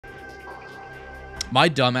My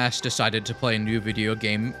dumbass decided to play a new video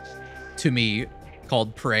game to me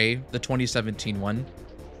called Prey, the 2017 one.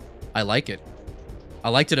 I like it. I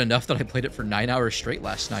liked it enough that I played it for 9 hours straight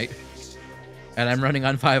last night. And I'm running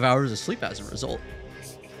on 5 hours of sleep as a result.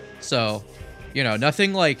 So, you know,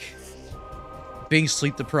 nothing like being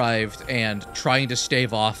sleep deprived and trying to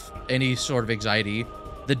stave off any sort of anxiety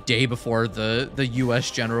the day before the US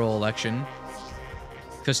general election.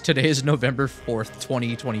 Because today is November 4th,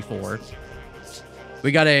 2024.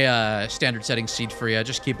 We got a standard setting seed for you,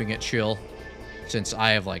 just keeping it chill. Since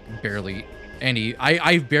I have, like, barely any...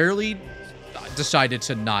 I barely decided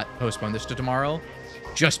to not postpone this to tomorrow.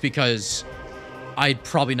 Just because I'm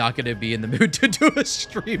probably not going to be in the mood to do a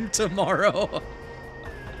stream tomorrow.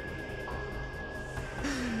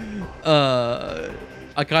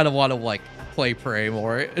 I kind of want to, like, play Prey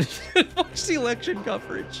more and watch the election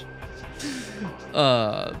coverage.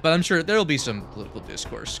 But I'm sure there'll be some political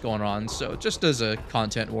discourse going on, so just as a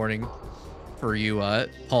content warning for you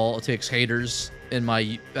politics haters in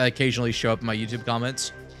my occasionally show up in my YouTube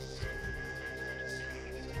comments.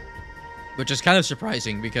 Which is kind of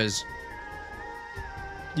surprising because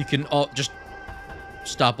you can all just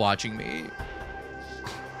stop watching me.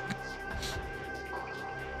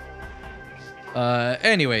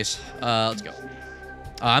 Anyways, let's go.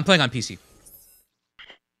 I'm playing on PC.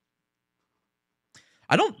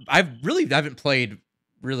 I really haven't played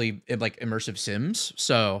really like immersive Sims,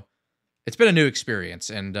 so it's been a new experience,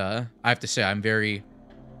 and I have to say I'm very,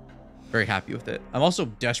 very happy with it. I'm also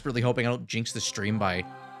desperately hoping I don't jinx the stream by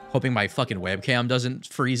hoping my fucking webcam doesn't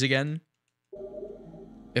freeze again.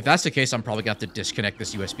 If that's the case, I'm probably gonna have to disconnect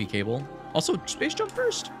this USB cable. Also, space jump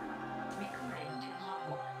first.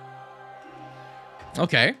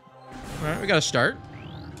 Okay. All right, we gotta start.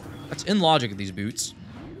 That's in logic of these boots.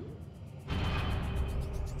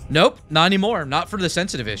 Nope, not anymore. Not for the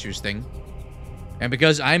sensitive issues thing. And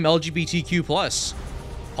because I'm LGBTQ+,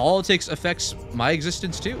 politics affects my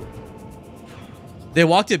existence too. They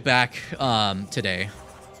walked it back today.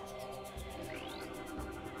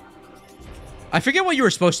 I forget what you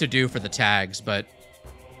were supposed to do for the tags, but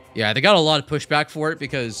yeah, they got a lot of pushback for it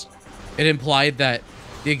because it implied that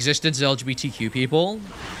the existence of LGBTQ people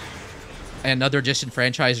and other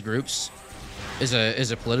disenfranchised groups is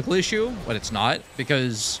a political issue, but it's not,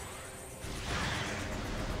 because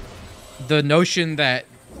the notion that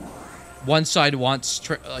one side wants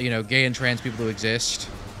gay and trans people to exist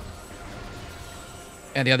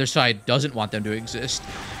and the other side doesn't want them to exist,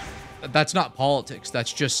 that's not politics.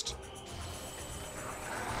 That's just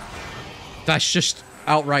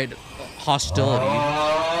outright hostility,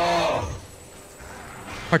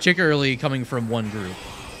 particularly coming from one group.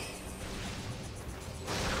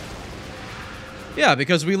 Yeah,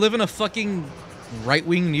 because we live in a fucking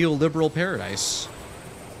right-wing neoliberal paradise.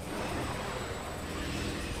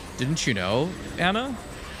 Didn't you know, Anna?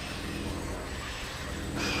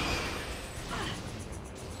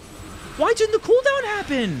 Why didn't the cooldown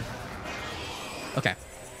happen? Okay.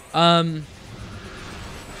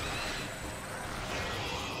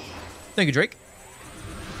 Thank you, Drake.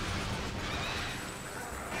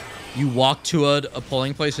 You walked to a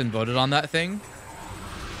polling place and voted on that thing?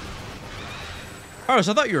 Oh,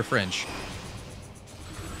 so I thought you were French.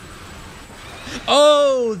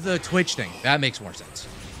 Oh, the Twitch thing. That makes more sense.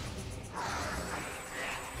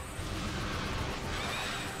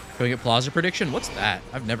 Can we get Plaza prediction? What's that?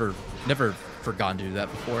 I've never forgotten to do that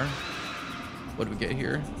before. What do we get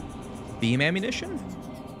here? Beam ammunition?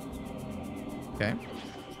 Okay.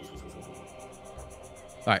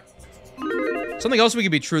 Alright. Something else we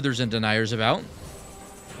could be truthers and deniers about.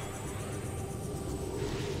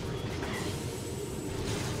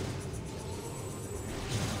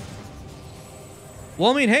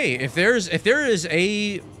 Well, I mean, hey, if there is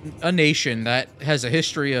a nation that has a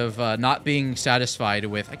history of not being satisfied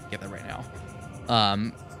with, I can get that right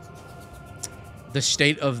now, the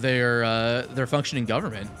state of their functioning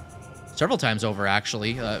government, several times over,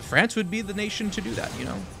 actually, France would be the nation to do that, you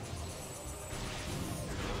know.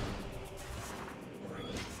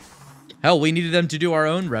 Hell, we needed them to do our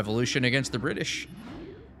own revolution against the British.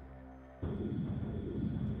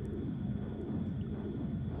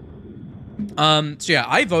 So yeah,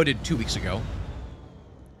 I voted 2 weeks ago.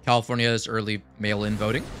 California's early mail-in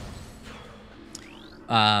voting.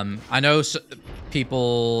 I know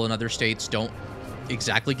people in other states don't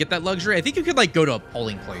exactly get that luxury. I think you could, like, go to a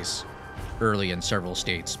polling place early in several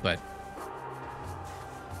states, but...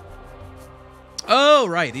 Oh,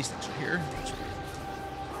 right, these things are here.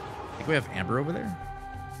 I think we have Amber over there.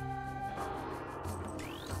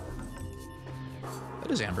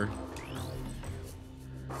 That is Amber.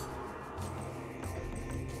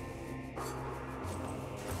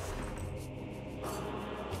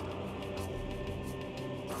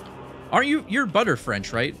 Aren't you? You're butter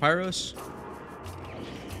French, right, Pyros?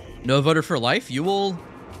 No voter for life? You will...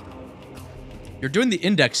 You're doing the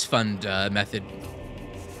index fund method.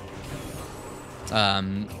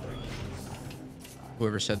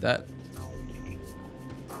 Whoever said that.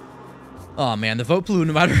 Oh, man, the vote blew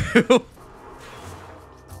no matter who.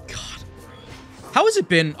 God. How has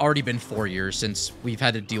it already been 4 years since we've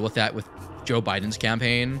had to deal with that with Joe Biden's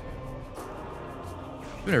campaign?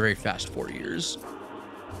 It's been a very fast 4 years.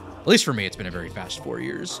 At least for me, it's been a very fast 4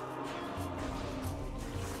 years.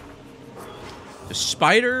 The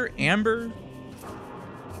Spider, Amber.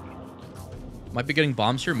 Might be getting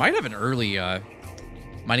bombs here. Might have an early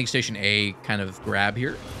mining station A kind of grab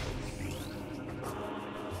here.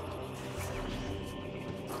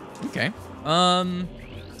 Okay.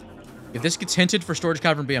 If this gets hinted for storage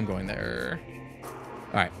cavern B, I'm going there.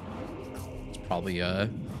 All right. It's probably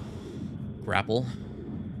grapple.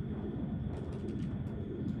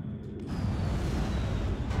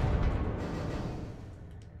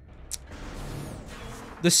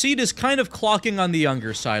 The seed is kind of clocking on the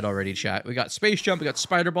younger side already, chat. We got space jump, we got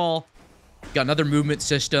spider ball, we got another movement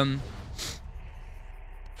system.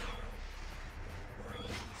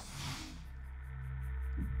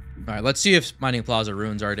 All right, let's see if Mining Plaza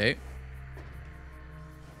ruins our day.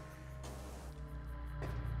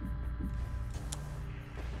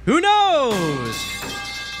 Who knows?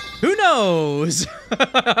 Who knows?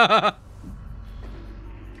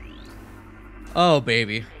 Oh,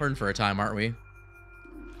 baby. We're in for a time, aren't we?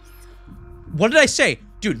 What did I say?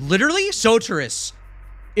 Dude, literally, Soterus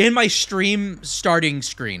in my stream starting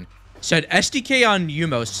screen said SDK on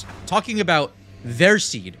Umos talking about their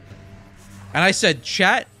seed. And I said,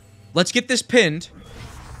 chat, let's get this pinned.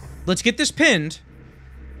 Let's get this pinned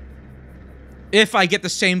if I get the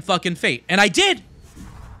same fucking fate. And I did.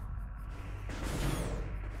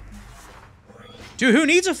 Dude, who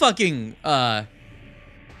needs a fucking, who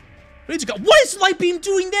needs a go? What is Lightbeam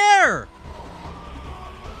doing there?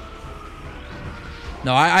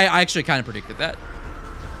 No, I actually kind of predicted that.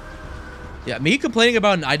 Yeah, me complaining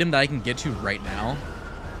about an item that I can get to right now.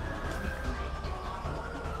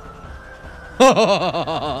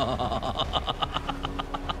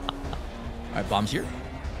 Alright, bombs here.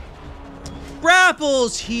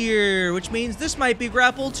 Grapple's here, which means this might be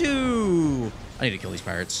grapple too. I need to kill these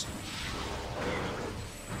pirates.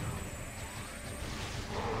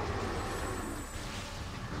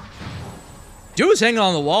 Dude was hanging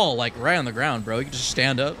on the wall, like, right on the ground, bro. You can just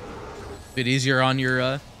stand up. A bit easier on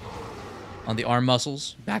your, on the arm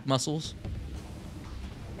muscles, back muscles.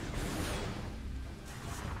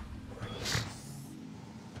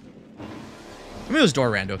 I mean, it was door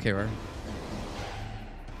rando, okay, right?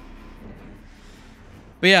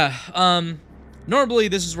 But yeah, normally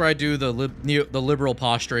this is where I do the liberal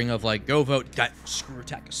posturing of, like, go vote. That screw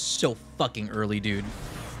attack is so fucking early, dude.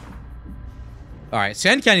 All right,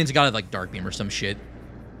 Sand Canyon's got like Dark Beam or some shit.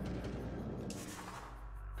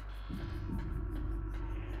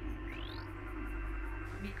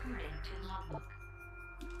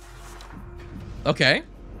 Okay.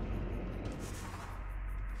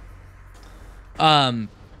 But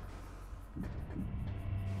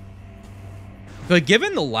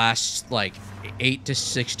given the last like 8 to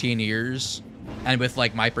 16 years, and with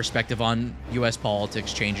like my perspective on U.S.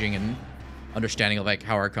 politics changing and understanding of like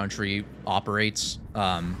how our country operates,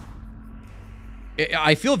 I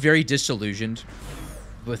feel very disillusioned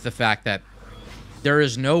with the fact that there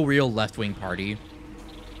is no real left-wing party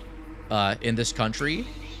in this country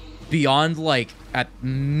beyond like at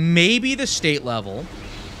maybe the state level,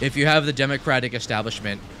 if you have the Democratic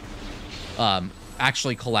establishment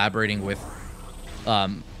actually collaborating with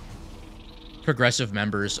progressive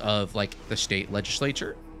members of like the state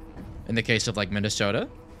legislature, in the case of like Minnesota,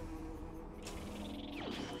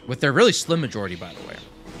 with their really slim majority, by the way.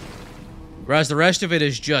 Whereas the rest of it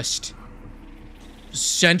is just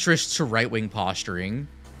centrist to right-wing posturing.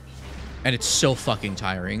 And it's so fucking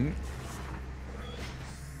tiring.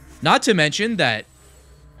 Not to mention that,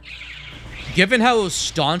 given how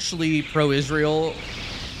staunchly pro-Israel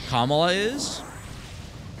Kamala is,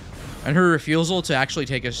 and her refusal to actually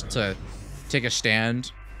take a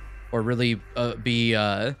stand, or really be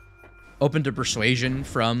open to persuasion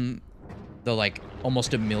from the like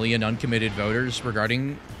almost 1 million uncommitted voters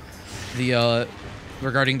regarding the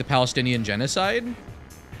Palestinian genocide.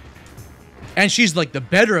 And she's like the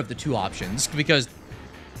better of the two options, because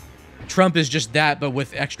Trump is just that, but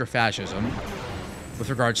with extra fascism with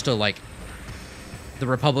regards to like the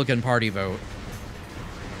Republican Party vote.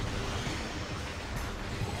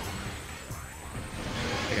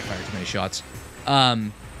 I think I fired too many shots.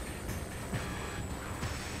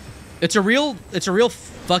 It's a real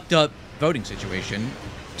fucked up voting situation,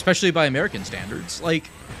 especially by American standards. Like,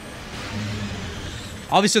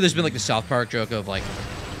 obviously there's been like the South Park joke of like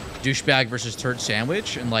douchebag versus turd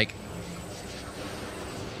sandwich, and like,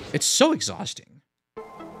 it's so exhausting.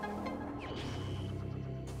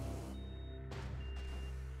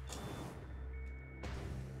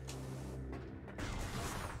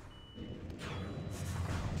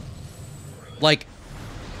 Like,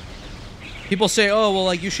 people say, oh, well,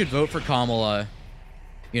 like, you should vote for Kamala,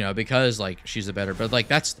 you know, because, like, she's the better. But, like,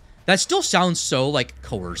 that still sounds so, like,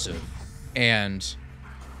 coercive. And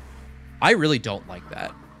I really don't like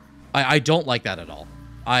that. I don't like that at all.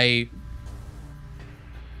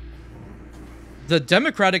 The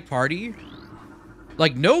Democratic Party,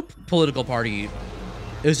 like, no political party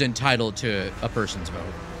is entitled to a person's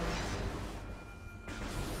vote.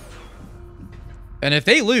 And if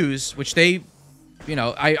they lose, which they, you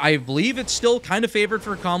know, I believe it's still kind of favored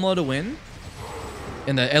for Kamala to win,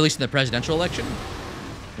 at least in the presidential election.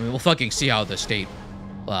 I mean, we'll fucking see how the state,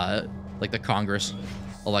 like the Congress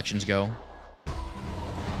elections go.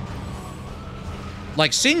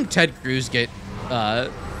 Like, seeing Ted Cruz get,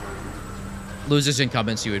 lose his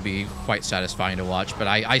incumbency would be quite satisfying to watch, but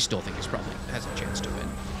I still think he probably has a chance to win.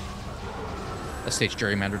 That state's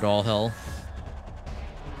gerrymandered to all hell.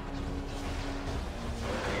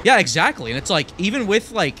 Yeah, exactly. And it's like, even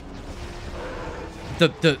with like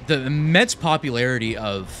the immense popularity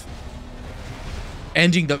of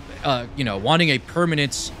ending the, you know, wanting a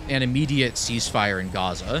permanent and immediate ceasefire in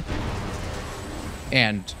Gaza,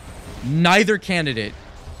 and neither candidate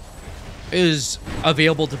is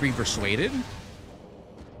available to be persuaded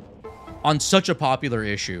on such a popular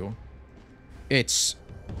issue, it's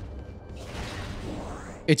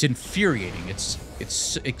infuriating.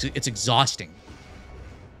 It's exhausting.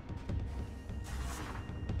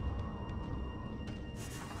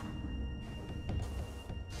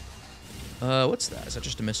 What's that? Is that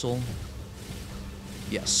just a missile?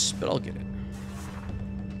 Yes, but I'll get it.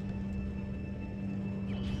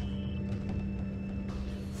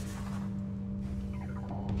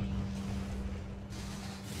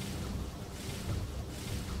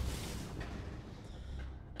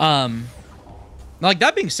 Like,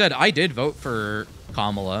 that being said, I did vote for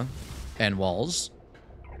Kamala and Walz.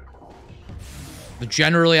 But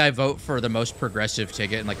generally, I vote for the most progressive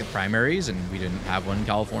ticket in, like, the primaries, and we didn't have one in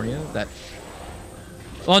California.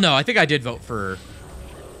 Well, no, I think I did vote for...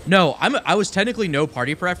 No, I was technically no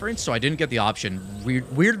party preference, so I didn't get the option,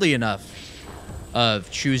 weirdly enough,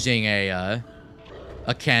 of choosing a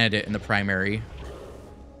candidate in the primary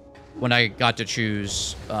when I got to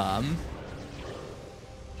choose...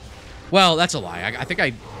 Well, that's a lie. I think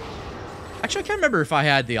I... Actually, I can't remember if I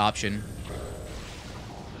had the option.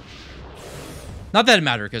 Not that it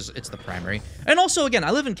mattered, because it's the primary. And also, again,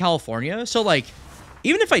 I live in California, so, like,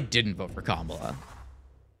 even if I didn't vote for Kamala,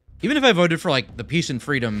 even if I voted for, like, the Peace and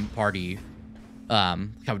Freedom Party, I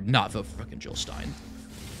would not vote for fucking Jill Stein.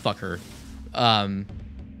 Fuck her.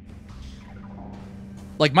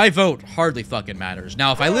 Like, my vote hardly fucking matters.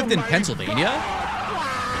 Now, if I lived in Pennsylvania...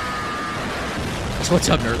 So what's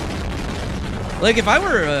up, nerd? Like, if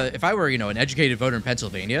I were, you know, an educated voter in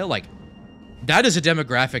Pennsylvania, like, that is a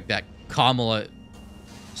demographic that Kamala's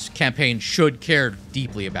campaign should care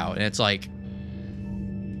deeply about. And it's like,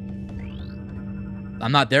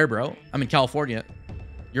 I'm not there, bro. I'm in California.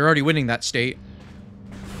 You're already winning that state.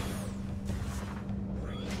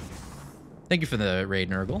 Thank you for the raid,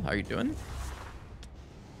 Nurgle. How are you doing?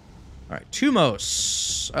 All right,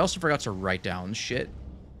 Tumos. I also forgot to write down shit.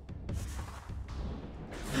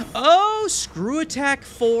 Oh, screw attack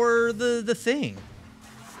for the thing.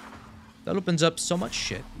 That opens up so much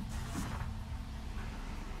shit.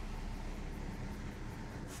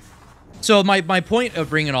 So my point of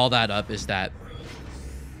bringing all that up is that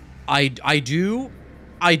I do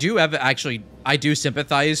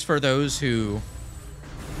sympathize for those who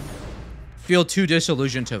feel too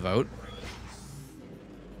disillusioned to vote.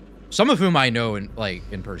 Some of whom I know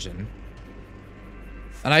in person.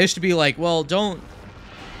 And I used to be like, well, don't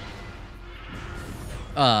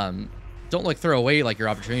like throw away like your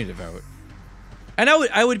opportunity to vote. And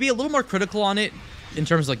I would be a little more critical on it in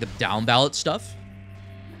terms of like the down ballot stuff.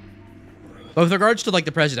 But with regards to like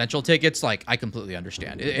the presidential tickets, like I completely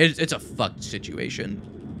understand. It's a fucked situation.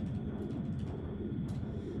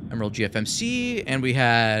 Emerald GFMC, and we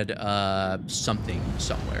had something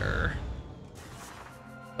somewhere.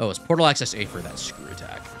 Oh, it's Portal Access A for that screw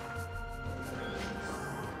attack.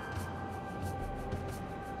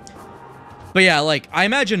 But yeah, like, I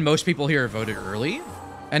imagine most people here voted early.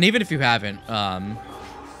 And even if you haven't,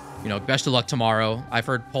 you know, best of luck tomorrow. I've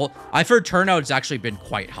heard turnout has actually been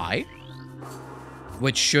quite high.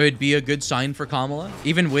 which should be a good sign for Kamala,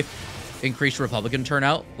 even with increased Republican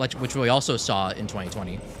turnout, which we also saw in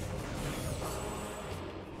 2020.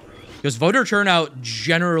 Because voter turnout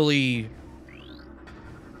generally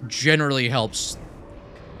helps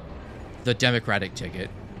the Democratic ticket.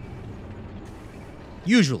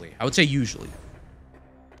 Usually. I would say usually.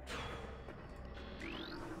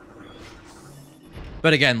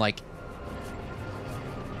 But again, like,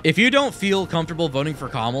 if you don't feel comfortable voting for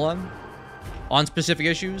Kamala on specific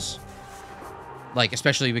issues, like,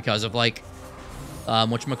 especially because of, like,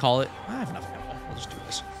 whatchamacallit, I have enough ammo. I'll just do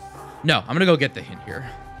this. No, I'm gonna go get the hint here.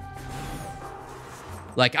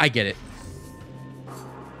 Like, I get it.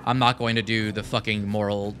 I'm not going to do the fucking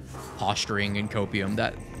moral posturing and copium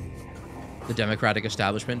that the Democratic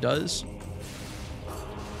establishment does.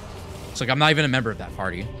 It's like, I'm not even a member of that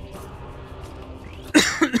party.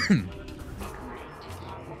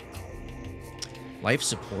 Life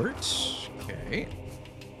support? Okay.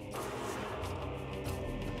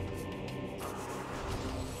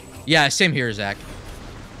 Yeah, same here, Zach.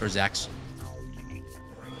 Or Zach's.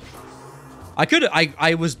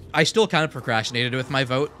 I still kind of procrastinated with my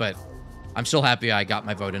vote, but I'm still happy I got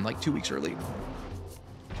my vote in like 2 weeks early.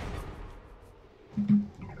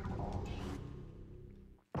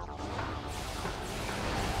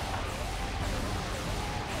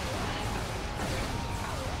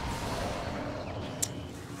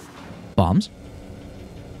 Bombs?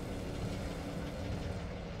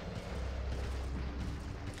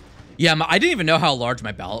 Yeah, I didn't even know how large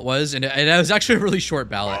my ballot was, and it was actually a really short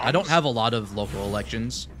ballot. I don't have a lot of local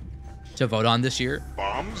elections to vote on this year.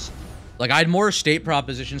 Bombs? Like, I had more state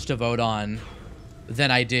propositions to vote on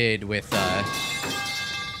than I did with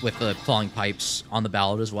the falling pipes on the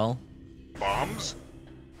ballot as well. Bombs?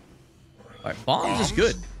 All right, bombs is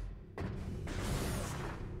good.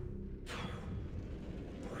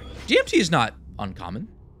 GMT is not uncommon.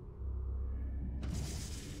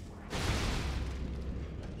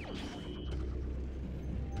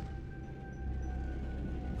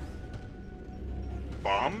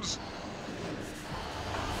 Bombs?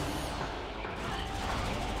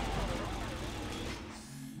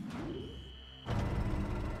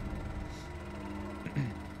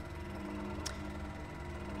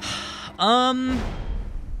 I'm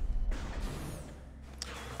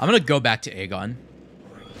gonna go back to Aegon.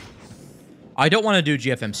 I don't want to do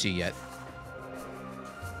GFMC yet.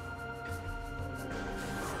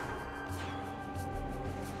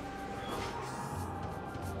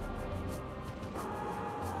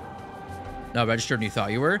 No, registered and you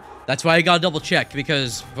thought you were. That's why I got to double check,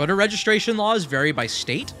 because voter registration laws vary by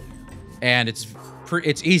state, and it's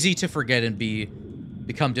easy to forget and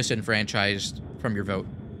become disenfranchised from your vote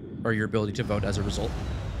or your ability to vote as a result.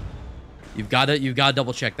 You've got to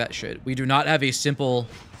double check that shit. We do not have a simple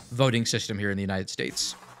voting system here in the United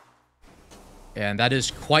States, and that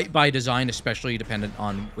is quite by design, especially dependent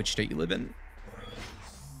on which state you live in.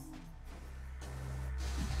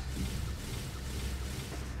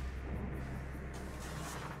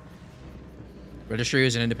 Registry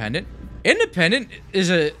is an independent. Independent is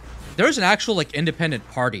there's an actual like independent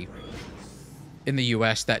party in the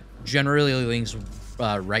US that generally leans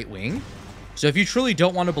right wing. So if you truly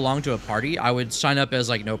don't want to belong to a party, I would sign up as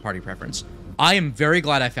like no party preference. I am very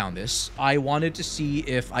glad I found this. I wanted to see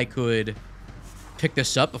if I could pick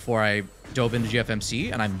this up before I dove into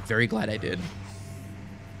GFMC, and I'm very glad I did.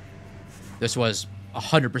 This was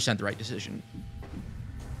 100% the right decision.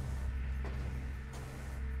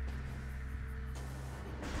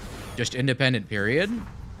 Just independent, period.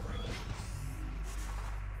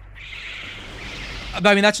 But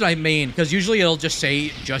I mean, that's what I mean, because usually it'll just say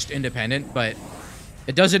just independent, but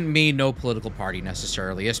it doesn't mean no political party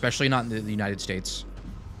necessarily, especially not in the United States.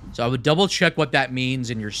 So I would double check what that means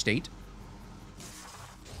in your state.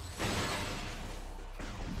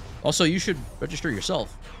 Also, you should register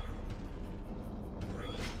yourself.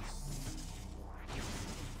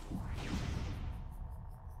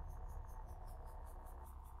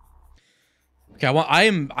 Okay,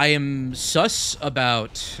 I am sus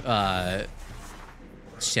about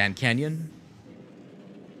Sand Canyon.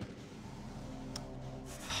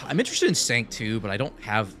 I'm interested in Sank too, but I don't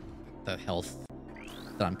have the health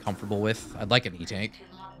that I'm comfortable with. I'd like an E-tank.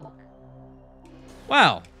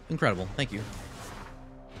 Wow, incredible. Thank you.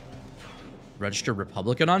 Registered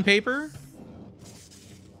Republican on paper?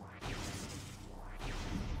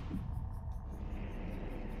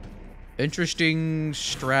 Interesting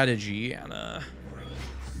strategy, Anna.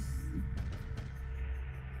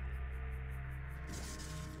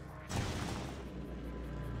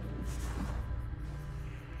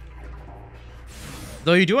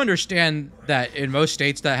 Though you do understand that in most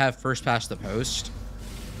states that have first past the post,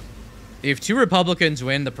 if two Republicans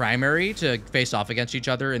win the primary to face off against each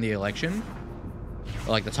other in the election,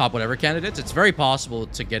 or like the top whatever candidates, it's very possible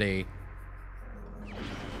to get a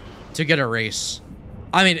race.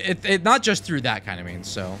 I mean, it not just through that kind of means.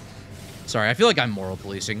 So, sorry, I feel like I'm moral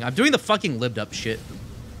policing. I'm doing the fucking lived up shit.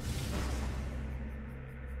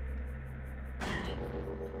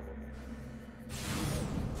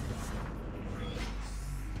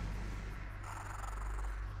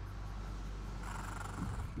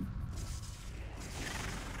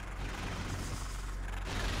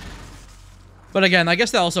 But again, I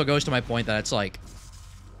guess that also goes to my point that it's like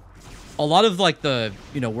a lot of like the,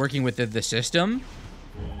 you know, working within the system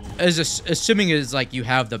is assuming is like you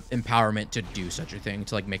have the empowerment to do such a thing,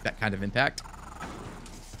 to like make that kind of impact.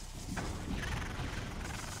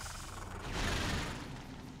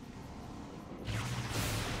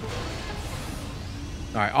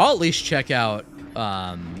 All right, I'll at least check out,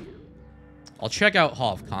 I'll check out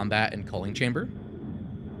Hall of Combat and Culling Chamber.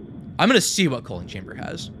 I'm going to see what Culling Chamber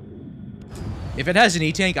has. If it has an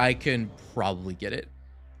E-Tank, I can probably get it.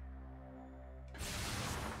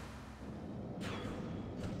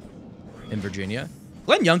 In Virginia.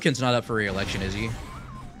 Glenn Youngkin's not up for re-election, is he?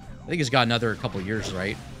 I think he's got another couple years,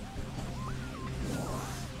 right?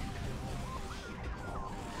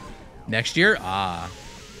 Next year? Ah.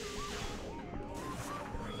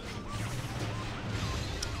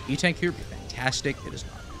 E-Tank here would be fantastic. It is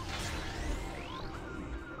not.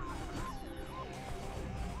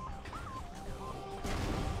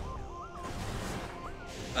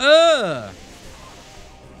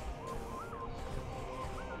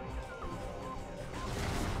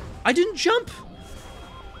 I didn't jump.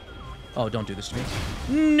 Oh, don't do this to me.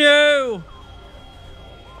 No.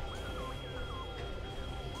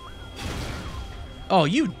 Oh,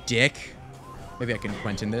 you dick. Maybe I can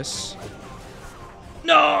Quentin this.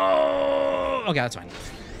 No. Okay, that's fine.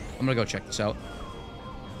 I'm gonna go check this out.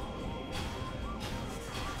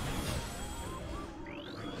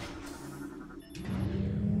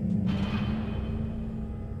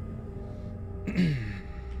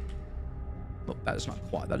 Oh, that is not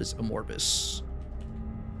quad. That is Amorbus.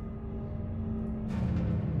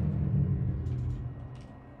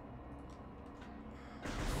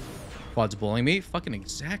 Quad's bullying me? Fucking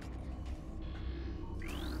exactly.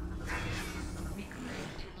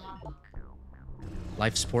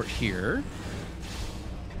 Life support here.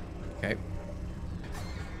 Okay.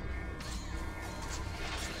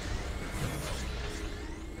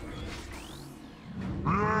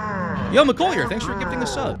 Yo, McCollier, thanks for gifting a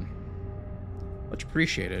sub. Much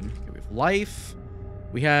appreciated. Okay, we have life.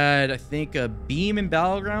 We had, I think, a beam in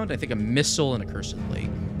Battleground. I think a missile and a Cursed Lake.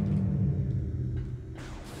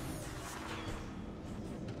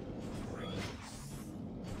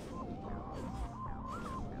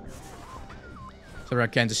 So we're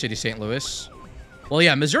at Kansas City, St. Louis. Well,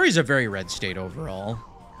 yeah, Missouri's a very red state overall.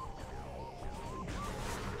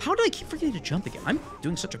 How did I keep forgetting to jump again? I'm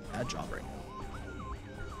doing such a bad job right now.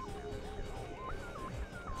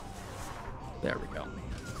 There we go.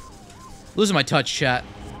 Losing my touch, chat.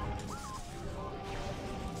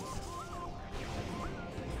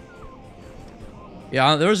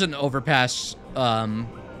 Yeah, there was an overpass. I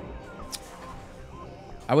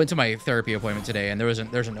went to my therapy appointment today, and there's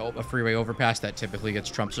a freeway overpass that typically gets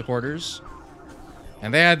Trump supporters.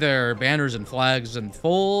 And they had their banners and flags in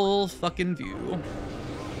full fucking view.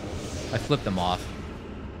 I flipped them off,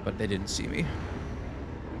 but they didn't see me.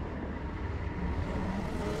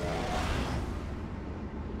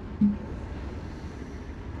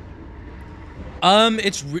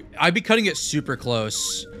 I'd be cutting it super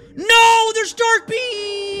close. No, there's Dark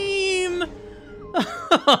Beam!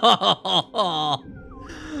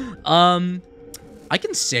 I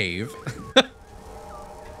can save.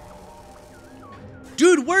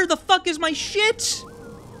 Dude, where the fuck is my shit?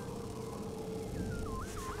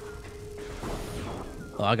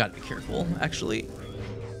 Oh, I gotta be careful, actually.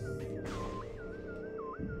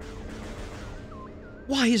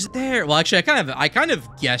 Why is it there? Well, actually, I kind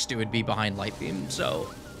of guessed it would be behind Light Beam,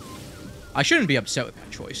 so I shouldn't be upset with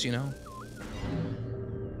that choice, you know?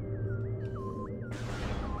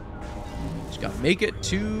 Just gotta make it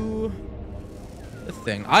to the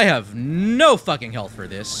thing. I have no fucking health for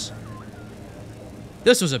this.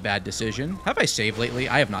 This was a bad decision. Have I saved lately?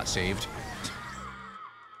 I have not saved.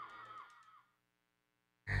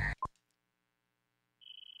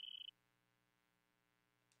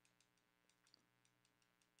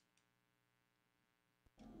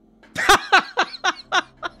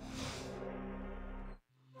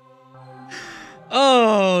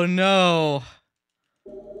 Oh, no.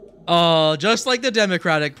 Oh, just like the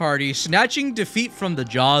Democratic Party, snatching defeat from the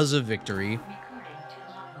jaws of victory.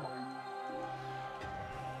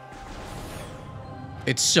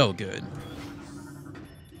 It's so good.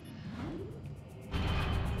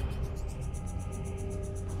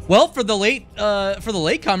 Well, for the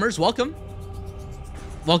latecomers, welcome.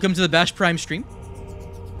 Welcome to the BashPrime stream.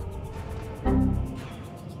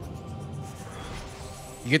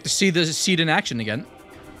 You get to see the seed in action again.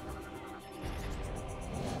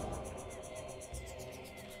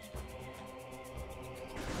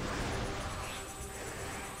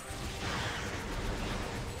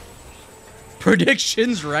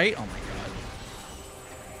 Predictions, right? Oh my god.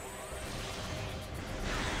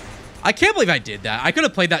 I can't believe I did that. I could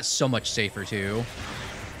have played that so much safer too.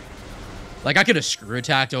 Like, I could have screw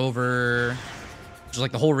attacked over. Which is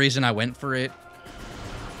like the whole reason I went for it.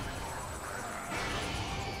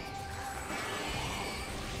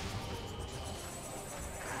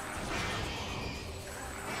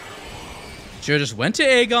 Should've just went to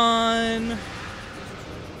Aegon.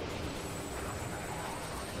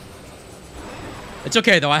 It's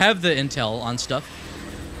okay, though. I have the intel on stuff.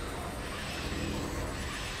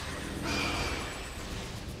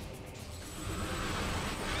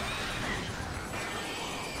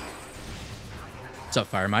 What's up,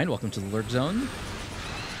 Firemind? Welcome to the Lurk Zone.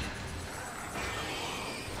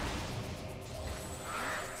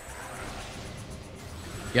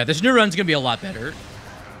 Yeah, this new run's gonna be a lot better.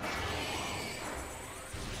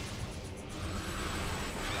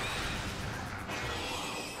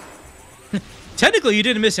 Technically, you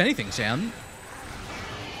didn't miss anything, Sam.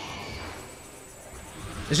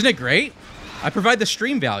 Isn't it great? I provide the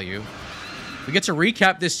stream value. We get to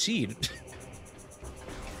recap this seed.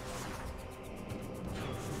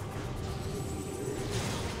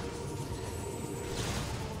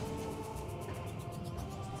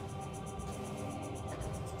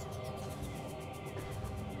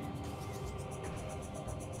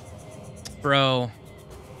 Bro.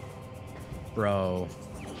 There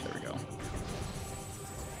we go.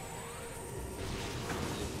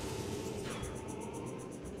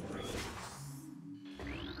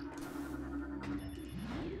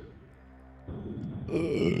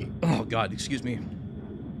 Oh, God, excuse me.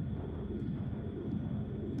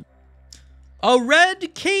 A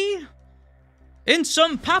red key in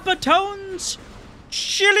some Papa Tones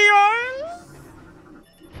chili oil.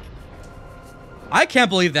 I can't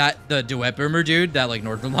believe that the Duet Boomer dude that like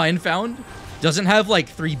Northern Lion found doesn't have like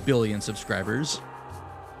 3 billion subscribers.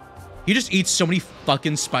 He just eats so many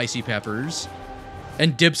fucking spicy peppers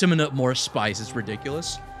and dips them in more spice. It's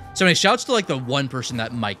ridiculous. So many shouts to like the one person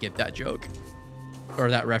that might get that joke or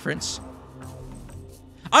that reference.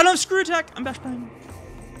 I love Screw Attack. I'm BashPrime.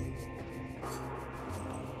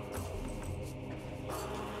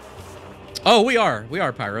 Oh, we are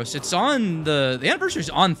Pyros. It's on the anniversary's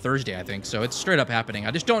on Thursday, I think, so it's straight up happening.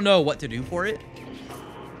 I just don't know what to do for it.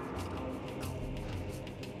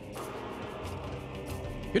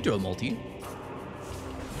 Could do a multi.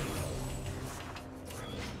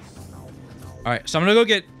 All right, so I'm gonna go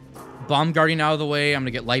get Bomb Guardian out of the way. I'm gonna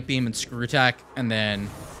get Light Beam and Screw Attack, and then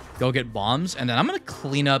go get bombs, and then I'm gonna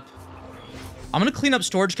clean up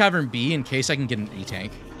Storage Cavern B in case I can get an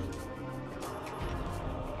E-Tank.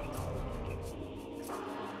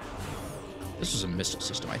 This was a missile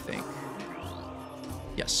system, I think.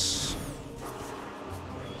 Yes.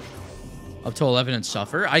 Up to 11 and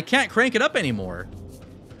suffer. I can't crank it up anymore.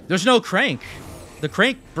 There's no crank. The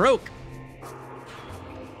crank broke.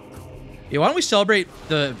 Yeah, why don't we celebrate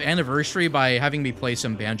the anniversary by having me play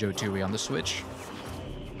some Banjo-Tooie on the Switch?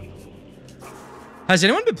 Has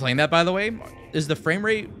anyone been playing that, by the way? Is the frame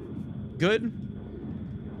rate good?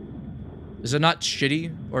 Is it not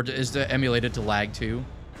shitty? Or is it emulated to lag too?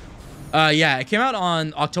 Yeah, it came out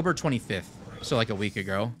on October 25th, so like a week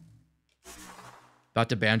ago. About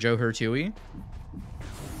to banjo her Tooie.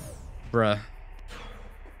 Bruh.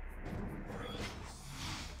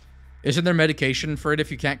 Isn't there medication for it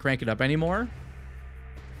if you can't crank it up anymore?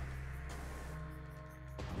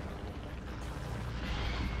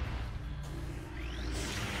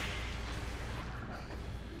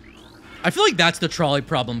 I feel like that's the trolley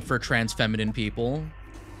problem for trans feminine people.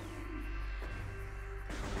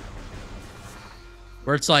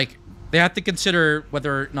 Where it's like, they have to consider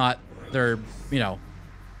whether or not they're, you know,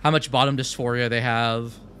 how much bottom dysphoria they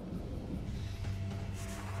have.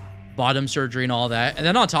 Bottom surgery and all that. And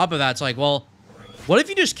then on top of that, it's like, well, what if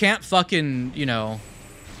you just can't fucking, you know,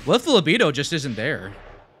 what if the libido just isn't there?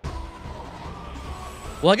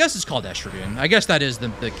 Well, I guess it's called estrogen. I guess that is the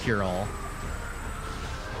cure-all.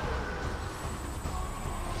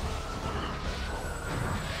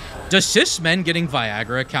 Does cis men getting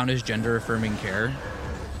Viagra count as gender-affirming care?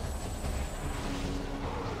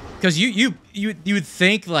 Because you would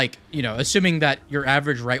think, like, you know, assuming that your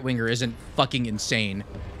average right winger isn't fucking insane,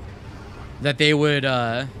 that they would,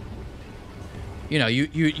 you know,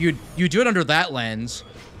 you do it under that lens.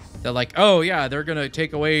 They're like, oh yeah, they're gonna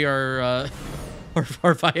take away our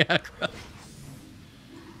our Viagra.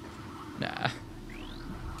 Nah.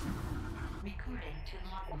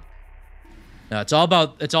 No, it's all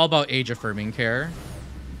about age affirming care.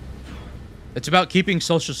 It's about keeping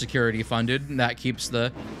Social Security funded, and that keeps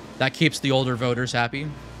the older voters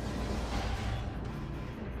happy.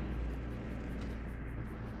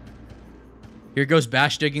 Here goes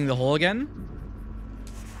Bash digging the hole again.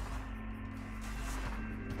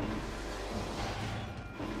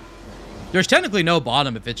 There's technically no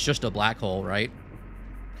bottom if it's just a black hole, right?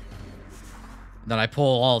 Then I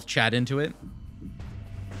pull all of Chad into it.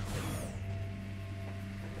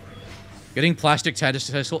 Getting plastic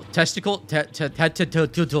testicle.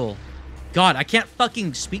 God, I can't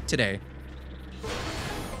fucking speak today.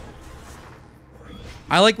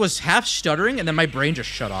 I like was half stuttering and then my brain just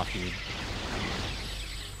shut off, dude.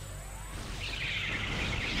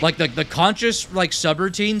 Like the conscious like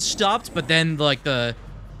subroutine stopped, but then like the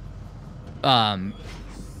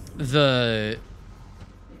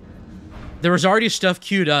there was already stuff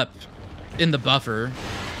queued up in the buffer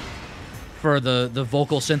for the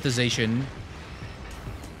vocal synthesization.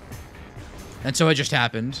 And so it just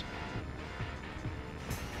happened.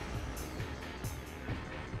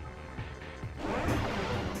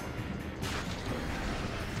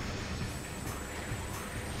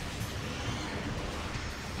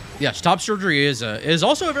 Yes, top surgery is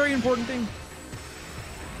also a very important thing.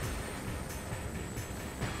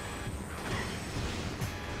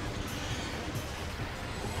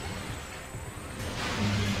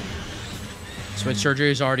 Switch surgery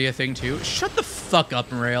is already a thing too. Shut the fuck up,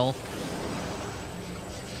 Rail.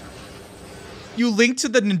 You link to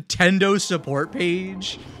the Nintendo support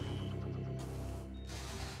page?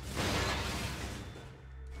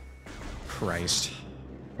 Christ.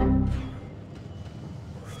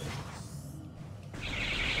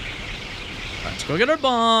 Let's go get our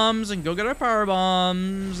bombs and go get our power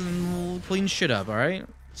bombs and we'll clean shit up, alright?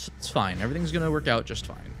 It's fine. Everything's gonna work out just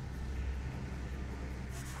fine.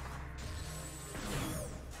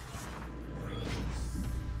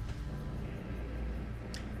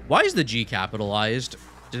 Why is the G capitalized?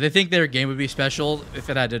 Do they think their game would be special if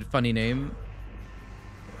it had a funny name?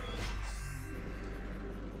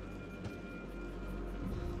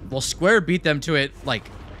 Well, Square beat them to it, like,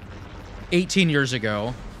 18 years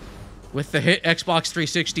ago with the hit Xbox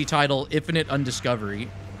 360 title Infinite Undiscovery.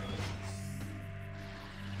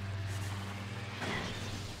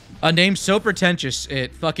 A name so pretentious,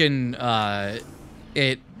 it fucking,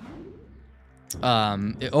 it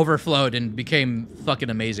overflowed and became fucking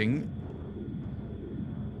amazing.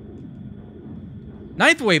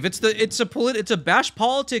 Ninth Wave, it's a bash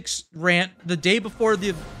politics rant the day before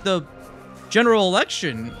the general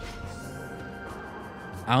election.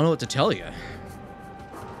 I don't know what to tell you.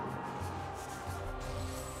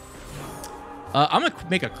 I'm gonna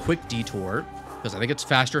make a quick detour because I think it's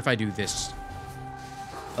faster if I do this.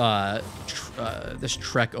 This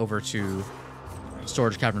trek over to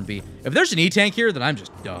Storage Cavern B. If there's an E-tank here, then I'm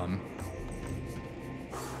just dumb.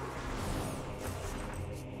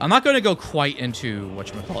 I'm not going to go quite into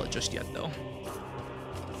whatchamacallit just yet, though.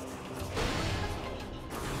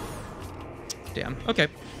 Damn. Okay.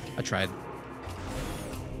 I tried.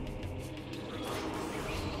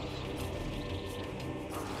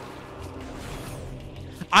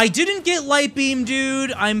 I didn't get light beam,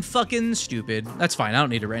 dude. I'm fucking stupid. That's fine. I don't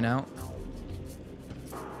need it right now.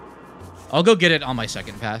 I'll go get it on my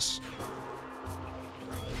second pass.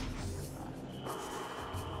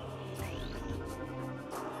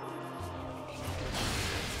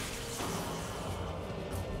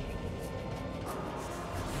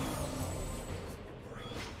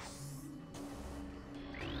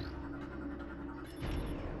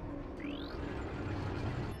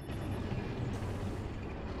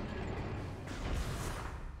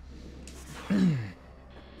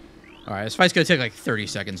 Alright, this fight's gonna take like 30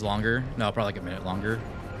 seconds longer. No, probably like a minute longer.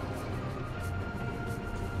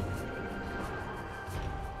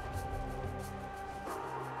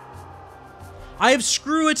 I have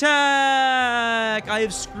screw attack! I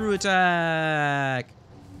have screw attack!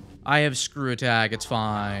 I have screw attack, it's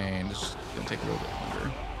fine. It's gonna take a little bit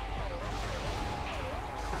longer.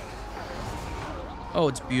 Oh,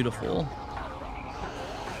 it's beautiful.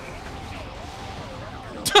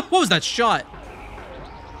 What was that shot?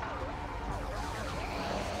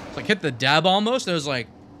 Like hit the dab almost. It was like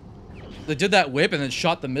they did that whip and then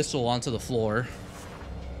shot the missile onto the floor.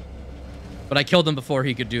 But I killed him before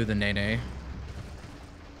he could do the nay-nay.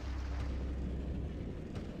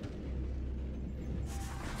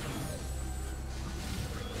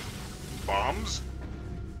 Bombs?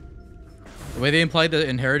 The way they imply the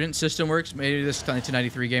inheritance system works, maybe this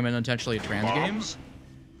 1993 game and unintentionally a trans Bombs?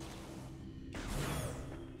 game.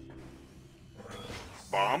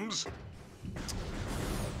 Bombs?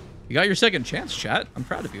 You got your second chance, chat. I'm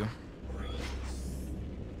proud of you.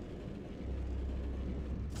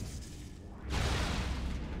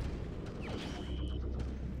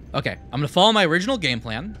 Okay, I'm gonna follow my original game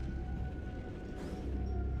plan.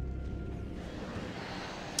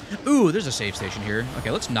 Ooh, there's a save station here.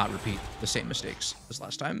 Okay, let's not repeat the same mistakes as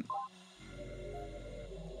last time.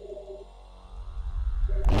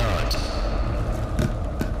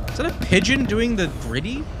 Is that a pigeon doing the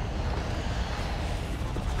gritty?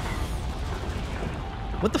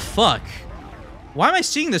 What the fuck? Why am I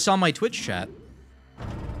seeing this on my Twitch chat?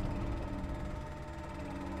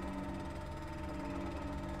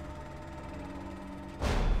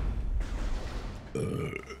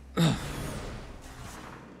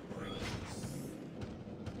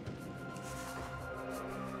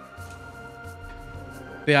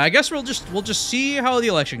 Yeah, I guess we'll just see how the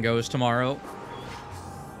election goes tomorrow.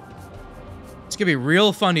 It's gonna be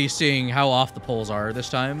real funny seeing how off the polls are this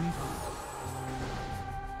time.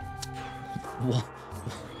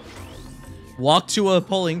 Walk to a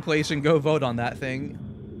polling place and go vote on that thing.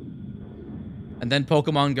 And then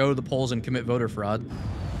Pokemon go to the polls and commit voter fraud.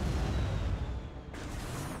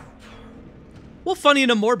 Well, funny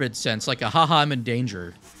in a morbid sense, like a haha, I'm in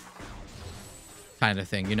danger kind of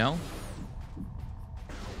thing, you know?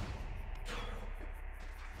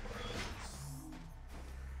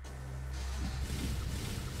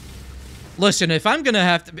 Listen, if I'm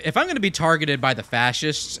gonna be targeted by the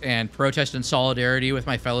fascists and protest in solidarity with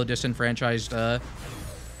my fellow disenfranchised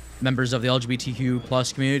members of the LGBTQ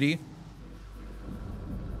plus community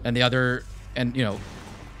and the other, and you know,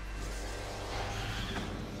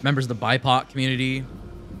 members of the BIPOC community,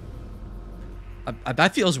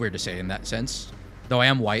 that feels weird to say in that sense. Though I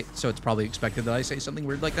am white, so it's probably expected that I say something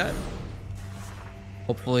weird like that.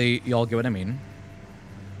 Hopefully, y'all get what I mean.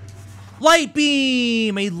 Light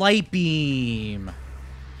beam! A light beam!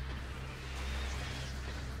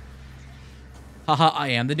 Haha, I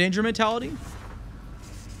am the danger mentality?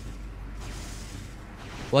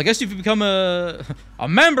 Well, I guess if you become a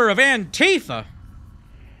member of Antifa.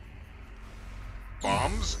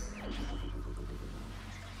 Bombs?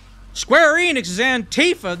 Square Enix is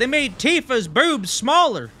Antifa. They made Tifa's boobs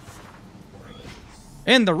smaller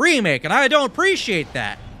in the remake, and I don't appreciate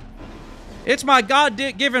that. It's my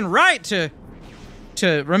God-given right to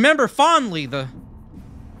remember fondly the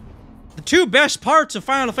two best parts of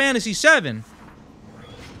Final Fantasy VII.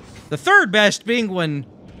 The third best being when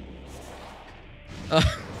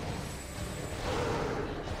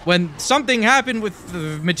something happened with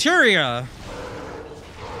the materia.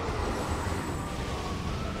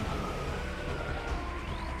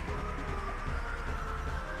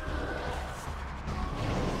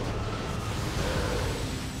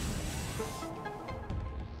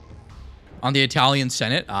 On the Italian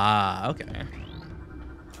Senate? Ah, okay.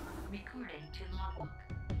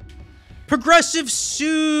 Progressive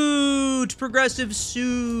suit! Progressive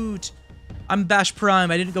suit! I'm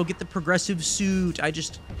BashPrime. I didn't go get the progressive suit. I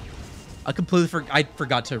completely I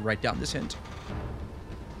forgot to write down this hint.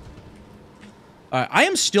 I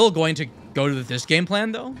am still going to go to this game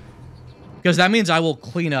plan, though. Because that means I will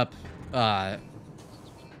clean up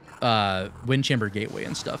Wind Chamber Gateway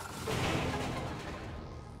and stuff.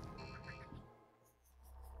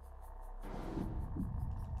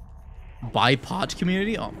 BIPOC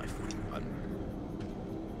community? Oh my fucking god.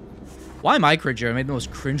 Why am I cringy? I made the most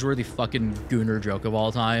cringeworthy fucking gooner joke of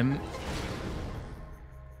all time.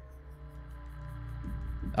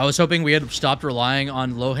 I was hoping we had stopped relying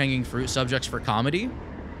on low-hanging fruit subjects for comedy.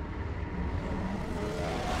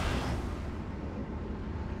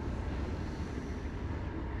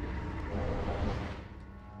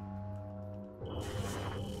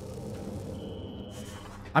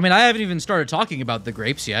 I mean, I haven't even started talking about the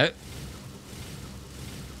grapes yet.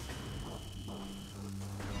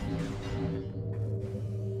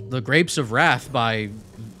 The Grapes of Wrath by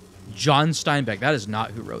John Steinbeck. That is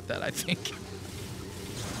not who wrote that, I think.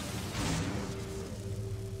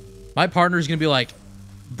 My partner's gonna be like,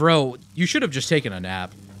 bro, you should have just taken a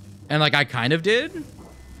nap. And like, I kind of did,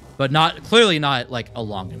 but clearly not like a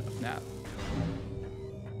long enough nap.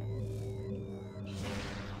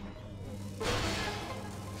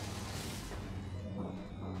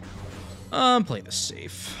 Play this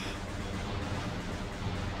safe.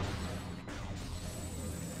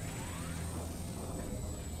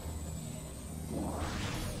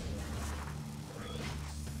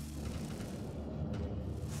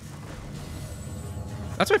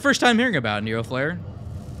 That's my first time hearing about Neoflare.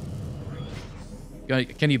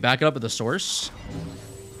 Can you back it up with the source?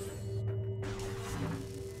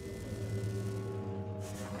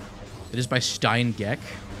 It is by Steingeck.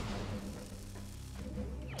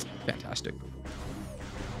 Fantastic.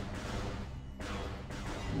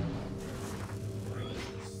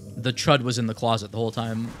 The chud was in the closet the whole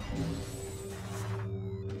time.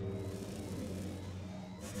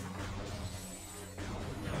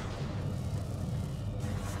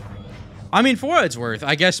 I mean, for what it's worth,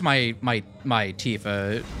 I guess my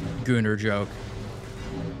Tifa Gooner joke,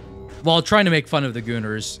 while trying to make fun of the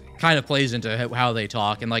Gooners, kind of plays into how they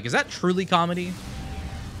talk. And like, is that truly comedy?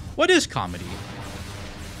 What is comedy?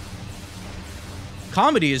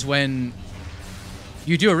 Comedy is when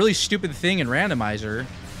you do a really stupid thing in Randomizer,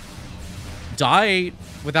 die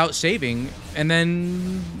without saving, and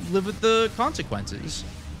then live with the consequences.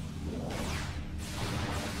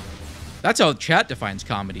 That's how chat defines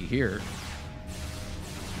comedy here.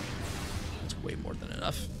 That's way more than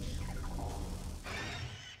enough.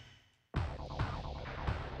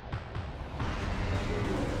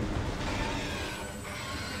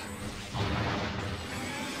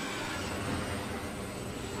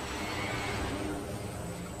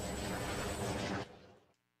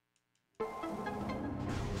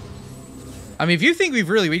 I mean, if you think we've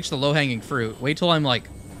really reached the low-hanging fruit, wait till I'm like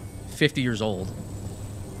 50 years old.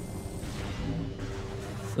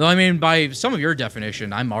 Though, I mean, by some of your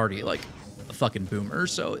definition, I'm already like a fucking boomer,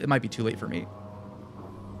 so it might be too late for me.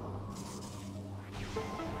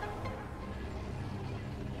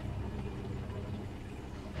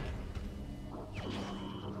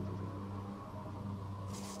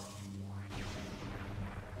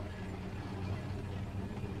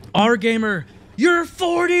 Our gamer, you're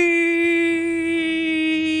 40!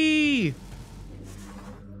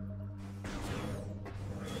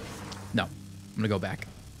 No, I'm gonna go back.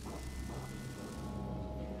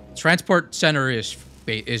 Transport center is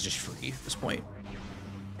just free at this point.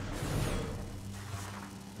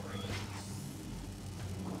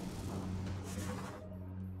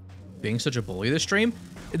 Being such a bully this stream.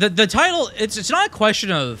 The title, it's not a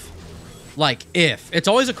question of like if, it's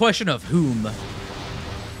always a question of whom.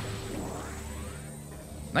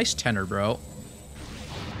 Nice tenor, bro.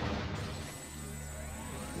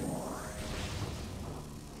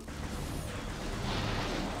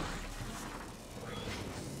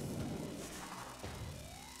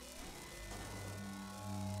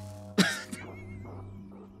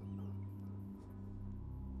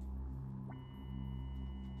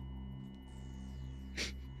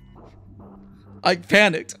 I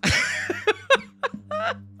panicked.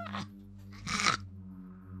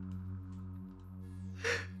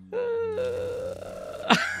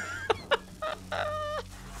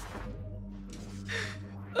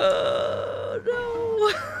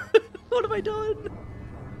 No. What have I done?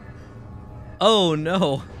 Oh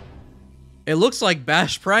no. It looks like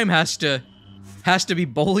BashPrime has to be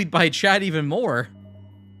bullied by chat even more.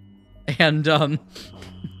 And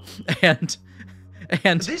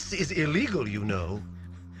this is illegal, you know.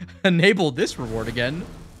 Enable this reward again.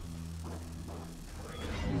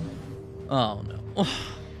 Oh no.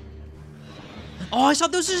 Oh, I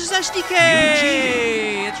thought this was his SDK.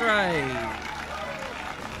 That's right.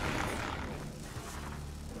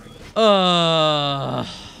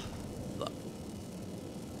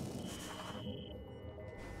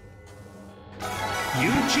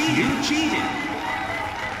 You cheated.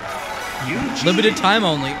 Limited time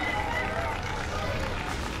only.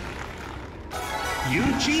 You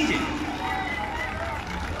cheated.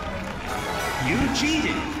 You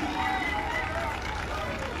cheated.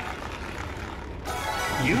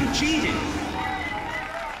 You cheated.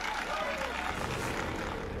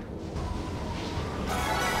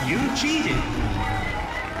 You cheated.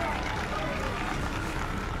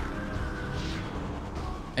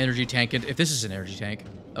 Energy tank. If this is an energy tank,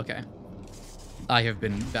 okay. I have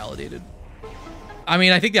been validated. I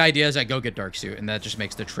mean, I think the idea is I go get Dark Suit, and that just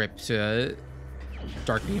makes the trip to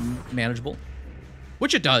Dark Beam manageable,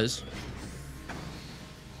 which it does.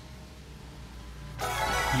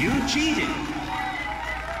 You cheated.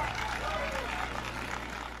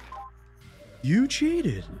 You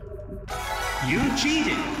cheated. You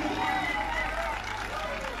cheated.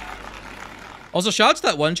 Also, shout out to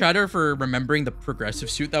that one chatter for remembering the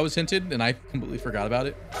progressive suit that was hinted, and I completely forgot about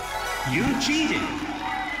it. You cheated.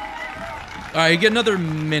 All right, you get another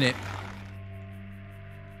minute.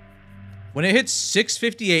 When it hits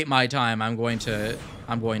 6:58 my time, I'm going to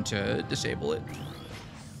disable it.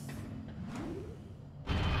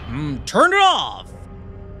 Turn it off.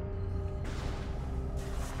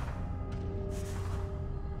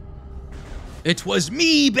 It was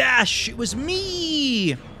me, Bash! It was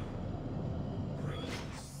me!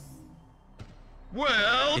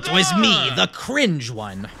 Well It was me, the cringe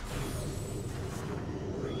one.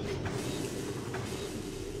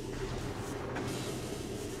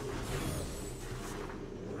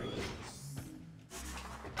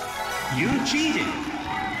 You cheated.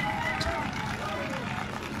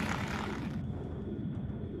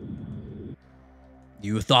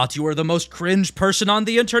 You thought you were the most cringe person on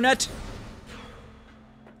the internet?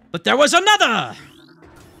 But there was another!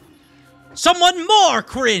 Someone more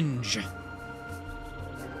cringe!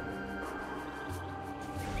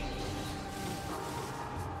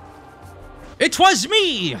 It was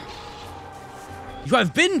me! You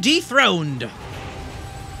have been dethroned!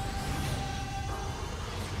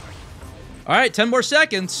 Alright, 10 more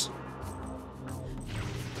seconds.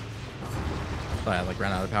 Thought I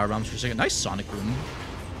ran out of power bombs for a second. Nice sonic boom.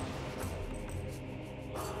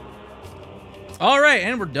 Alright,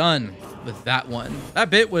 and we're done with that one. That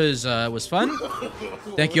bit was fun.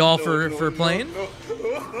 Thank you all for playing.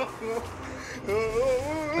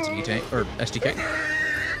 That's an E-Tank, or SDK.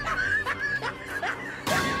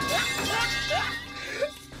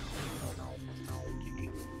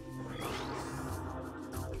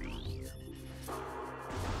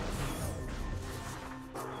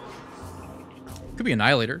 Could be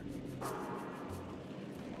Annihilator.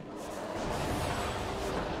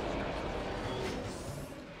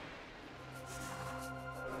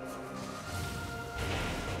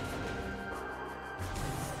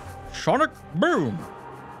 Sonic boom.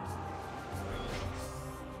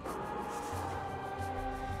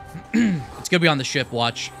 It's gonna be on the ship.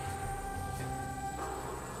 Watch.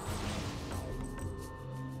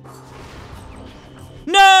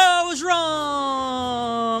 No, I was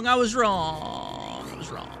wrong. I was wrong. I was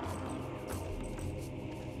wrong.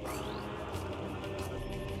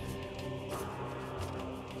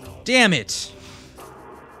 Damn it.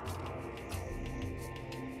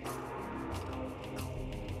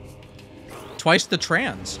 Twice the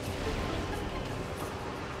trans.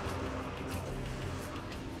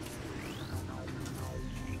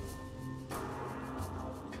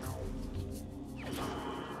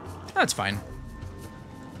 That's fine.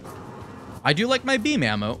 I do like my beam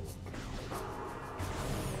ammo.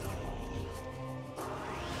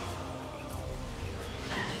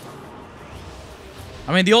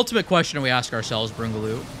 I mean, the ultimate question we ask ourselves,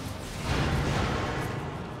 Bringaloo.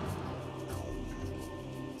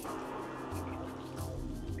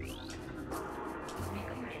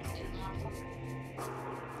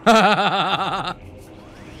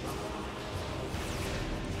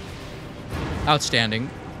 Outstanding.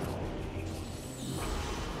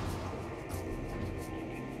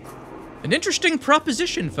 An interesting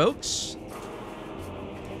proposition, folks.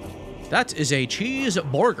 That is a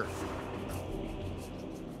cheeseburger.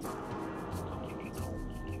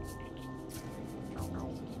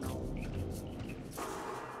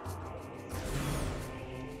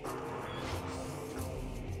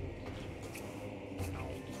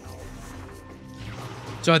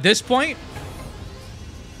 So at this point,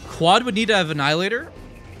 Quad would need to have Annihilator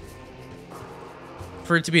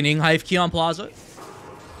for it to be an Inghive key on Plaza.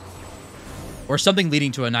 Or something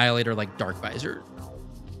leading to Annihilator like Dark Visor.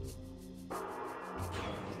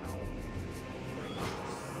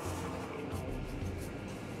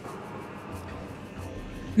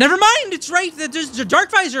 Never mind! It's right! There's a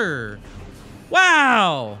Dark Visor!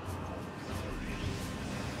 Wow!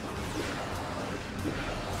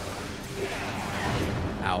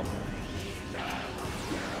 Ow.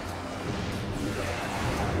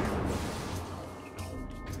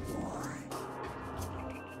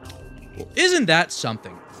 Well, isn't that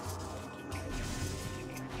something?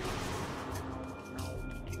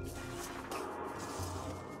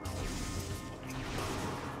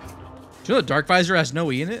 Do you know the Dark Visor has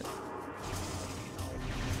no E in it?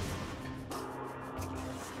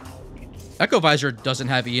 Echo Visor doesn't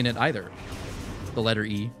have E in it either. The letter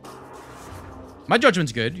E. My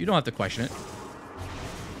judgment's good. You don't have to question it.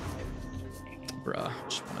 Bruh,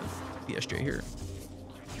 just want to BSJ here.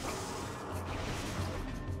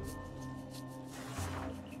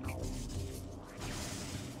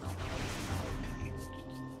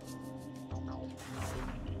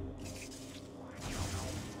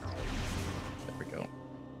 There we go.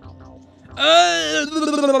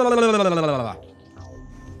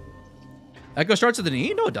 Echo starts with an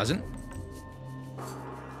E? No, it doesn't.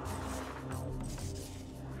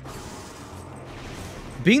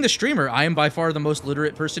 Being the streamer, I am by far the most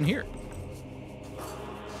literate person here.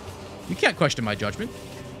 You can't question my judgment.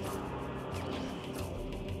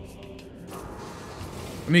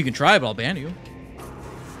 I mean, you can try, but I'll ban you.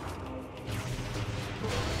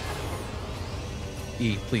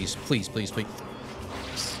 E, please, please, please, please.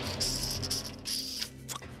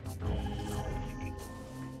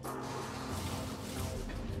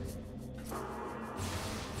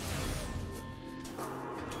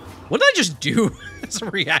 What did I just do as a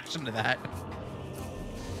reaction to that?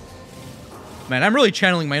 Man, I'm really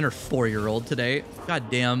channeling my inner 4-year-old today. God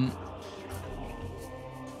damn.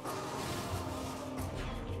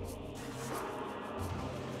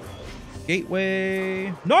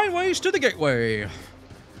 Gateway. 9 ways to the gateway.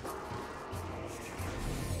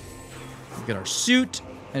 Get our suit,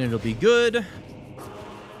 and it'll be good.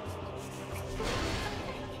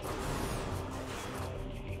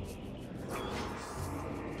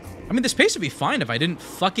 I mean, this pace would be fine if I didn't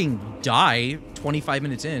fucking die 25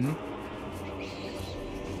 minutes in.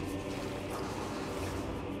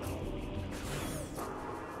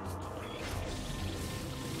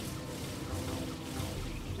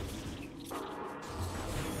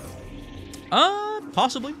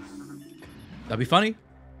 Possibly. That'd be funny.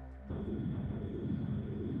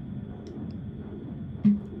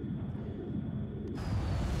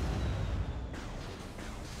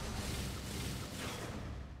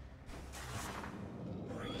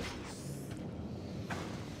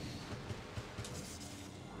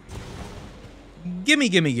 Gimme,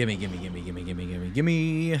 gimme, gimme, gimme, gimme, gimme, gimme, gimme,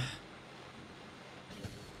 gimme.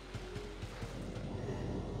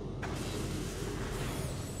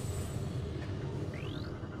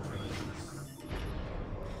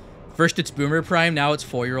 First it's Boomer Prime, now it's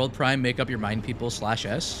 4-year-old Prime. Make up your mind, people,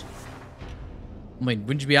 /S. I mean,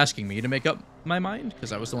 wouldn't you be asking me to make up my mind?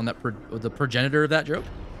 Because I was the one that the progenitor of that joke.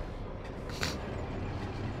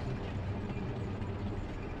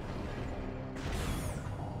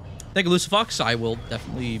 Thank you, Lucifox. I will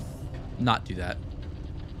definitely not do that.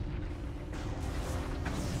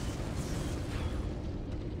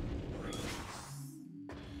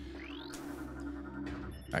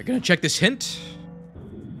 All right, gonna check this hint.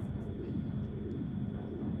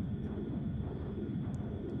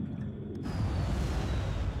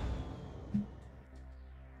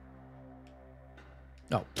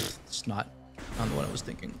 Oh, it's not on the one I was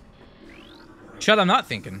thinking. Shut, I'm not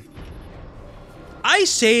thinking. I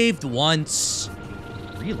saved once.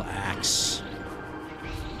 Relax.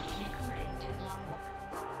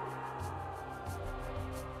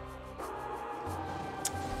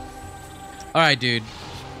 All right, dude.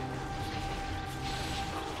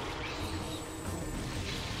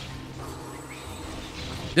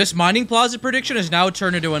 This mining plaza prediction has now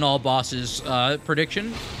turned into an all bosses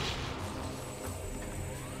prediction.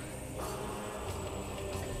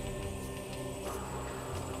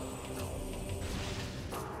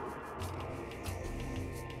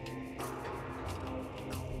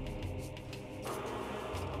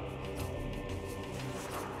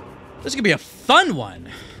 This could be a fun one.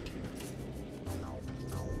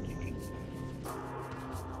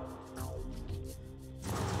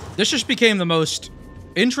 This just became the most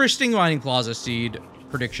interesting mining plaza seed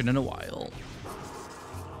prediction in a while.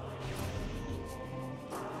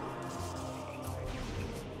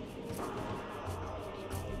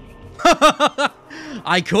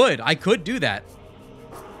 I could do that.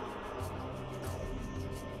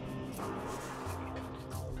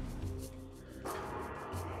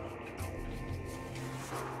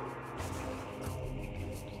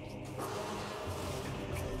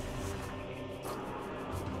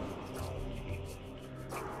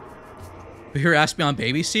 Here, asked me on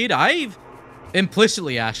baby seed. I've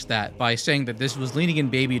implicitly asked that by saying that this was leaning in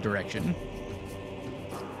baby direction.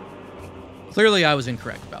 Clearly, I was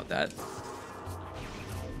incorrect about that.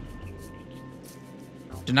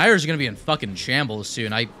 Denier's gonna be in fucking shambles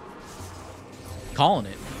soon. Calling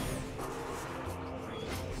it.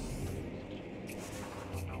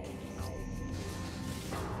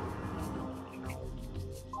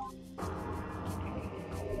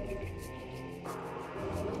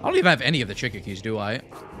 I don't even have any of the chicken keys, do I?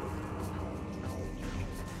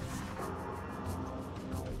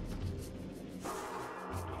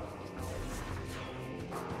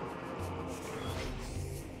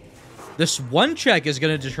 This one check is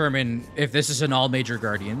going to determine if this is an all major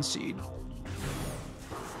guardian seed.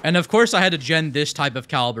 And of course I had to gen this type of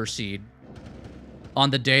caliber seed on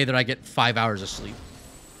the day that I get 5 hours of sleep.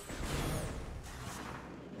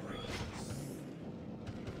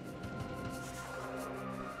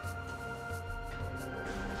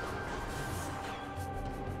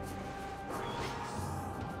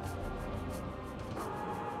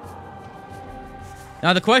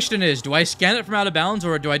 Now the question is, do I scan it from out of bounds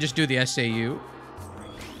or do I just do the SAU?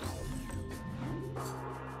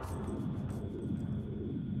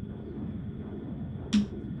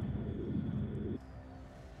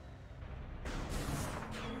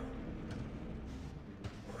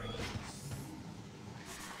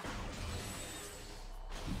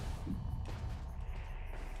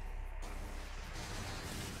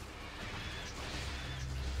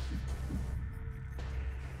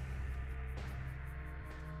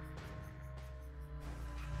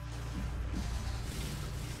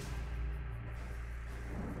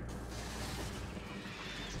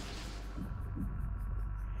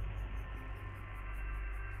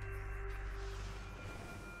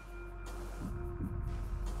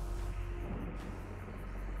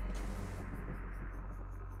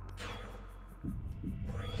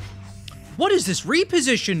 What is this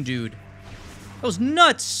reposition, dude? That was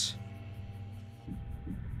nuts.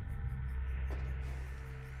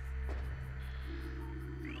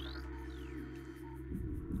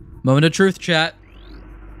 Moment of truth, chat.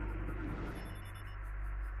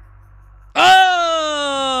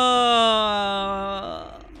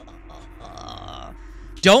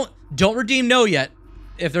 Don't redeem no yet.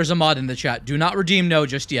 If there's a mod in the chat, do not redeem no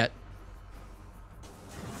just yet.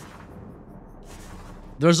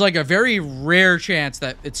 There's like a very rare chance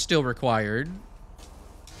that it's still required.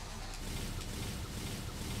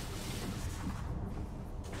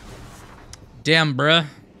 Damn, bruh.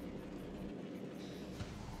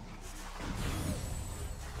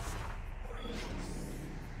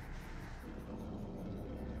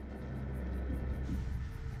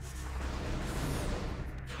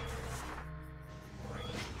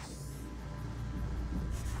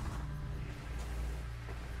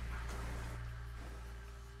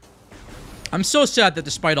 I'm so sad that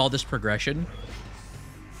despite all this progression,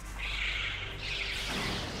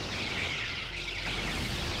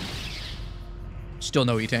 still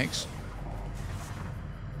no E-tanks.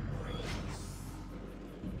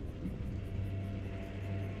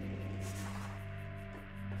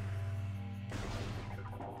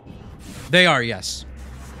 They are, yes.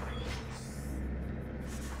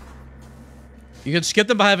 You could skip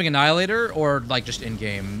them by having Annihilator, or like just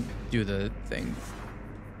in-game do the thing.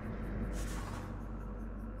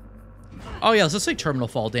 Oh yeah, let's say terminal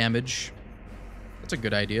fall damage. That's a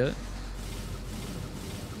good idea.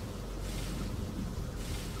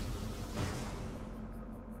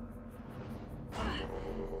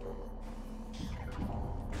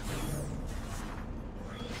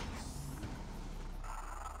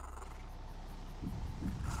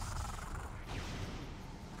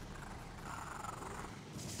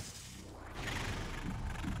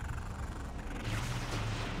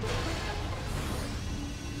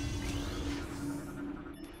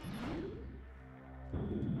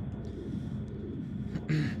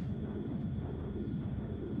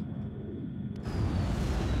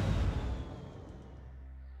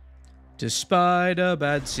 Despite a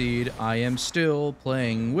bad seed, I am still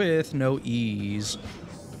playing with no ease.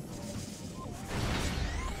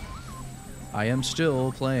 I am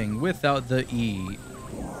still playing without the E.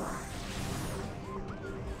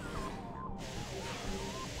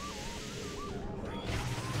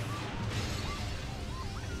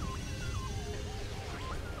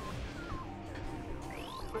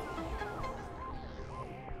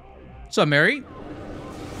 What's up, Mary?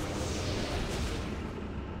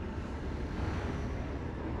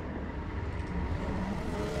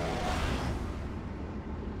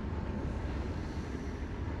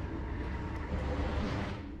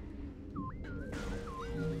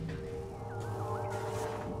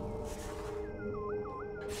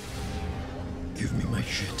 Give me my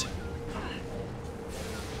shit.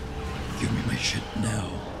 Give me my shit now.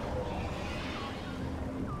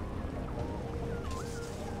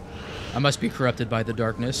 I must be corrupted by the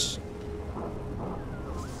darkness.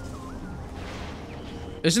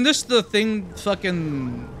 Isn't this the thing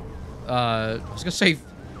fucking... I was gonna say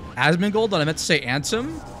Asmongold, but I meant to say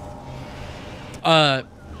Ansem?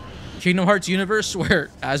 Kingdom Hearts universe where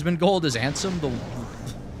Asmongold is Ansem, the...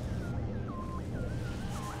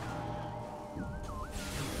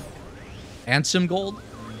 Ansem Gold?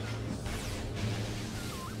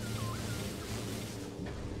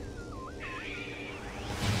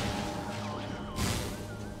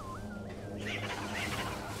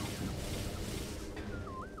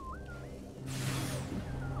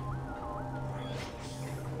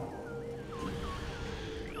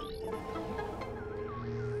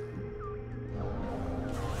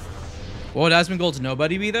 What would Asmongold's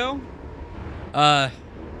nobody be, though?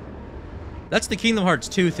 That's the Kingdom Hearts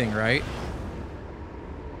 2 thing, right?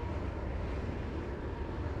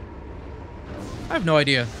 I have no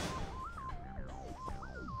idea.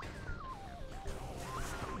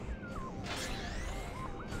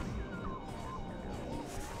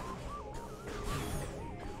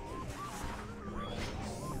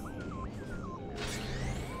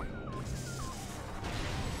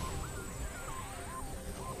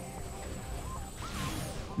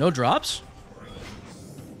 No drops?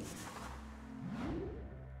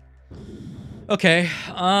 Okay,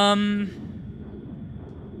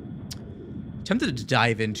 tempted to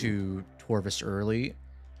dive into Torvus early,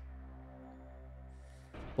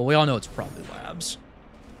 but we all know it's probably Labs.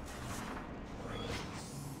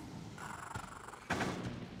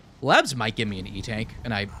 Labs might give me an E-tank,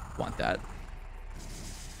 and I want that.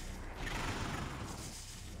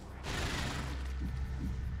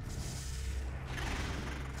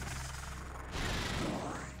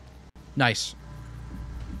 Nice.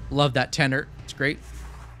 Love that tenor. It's great.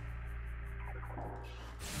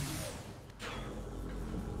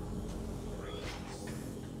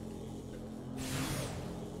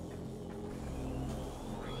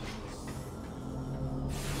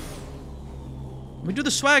 Let me do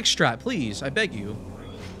the swag strat, please. I beg you.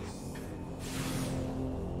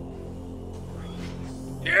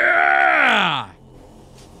 Yeah!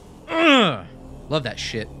 Love that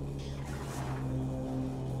shit.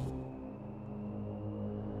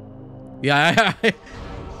 Yeah, that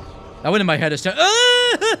went in my head as to...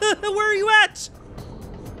 where are you at?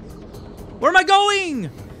 Where am I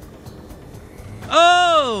going?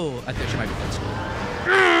 Oh! I think she might be dead school.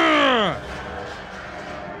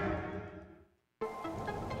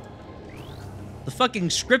 The fucking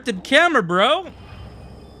scripted camera, bro.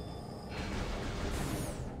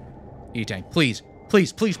 E-Tank, please.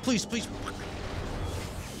 Please, please, please, please.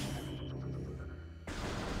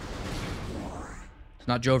 It's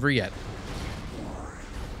not Jover yet.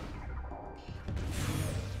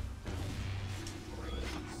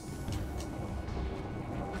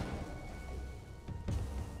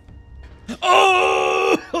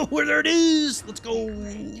 Oh! Where there it is! Let's go!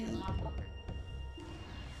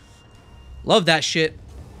 Love that shit.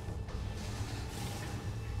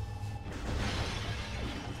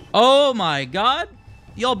 Oh my god.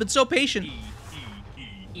 Y'all been so patient.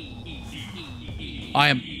 I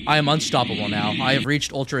am unstoppable now. I have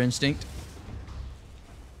reached Ultra Instinct.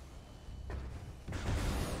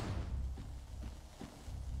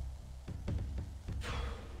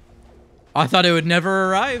 I thought it would never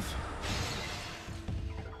arrive.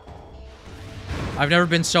 I've never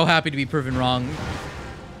been so happy to be proven wrong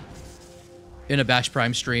in a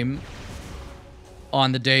BashPrime stream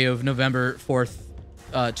on the day of November 4th,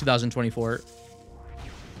 2024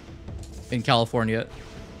 in California.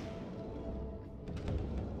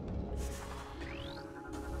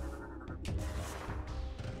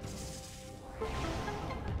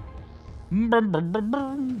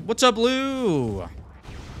 What's up, Lou?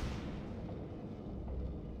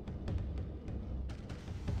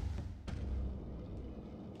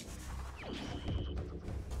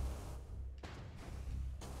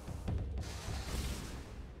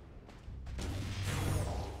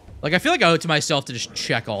 Like, I feel like I owe it to myself to just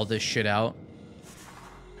check all this shit out.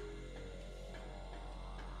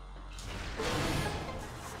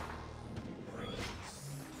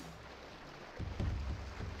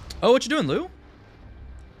 Oh, what you doing, Lou?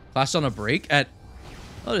 Class on a break at...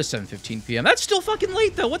 Oh, it is 7:15 p.m. That's still fucking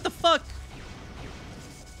late, though. What the fuck?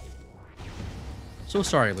 So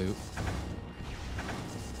sorry, Lou.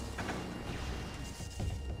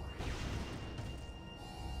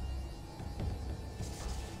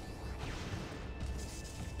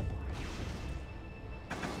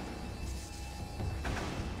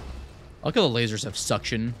 I like how the lasers have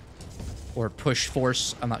suction or push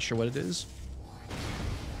force. I'm not sure what it is.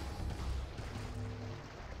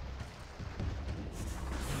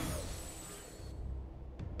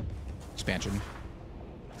 Expansion.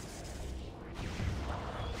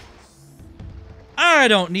 I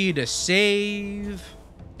don't need to save.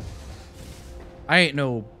 I ain't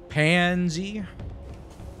no pansy.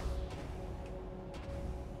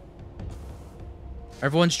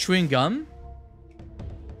 Everyone's chewing gum?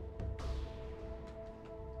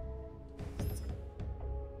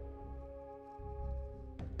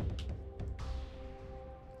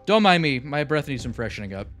 Don't mind me. My breath needs some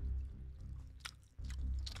freshening up.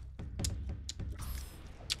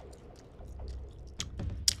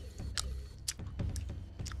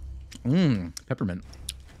 Peppermint.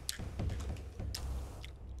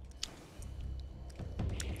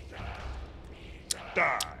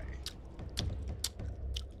 Die.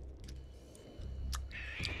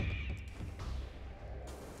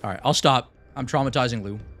 All right, I'll stop. I'm traumatizing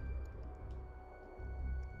Lou.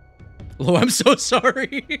 Lou, I'm so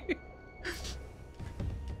sorry.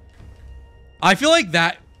 I feel like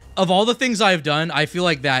that, of all the things I've done, I feel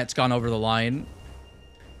like that's gone over the line.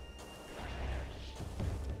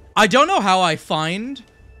 I don't know how I find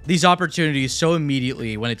these opportunities so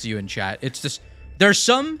immediately when it's you in chat. It's just, there's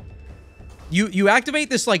some, you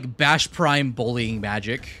activate this like BashPrime bullying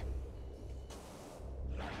magic.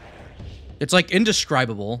 It's like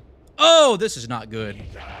indescribable. Oh, this is not good.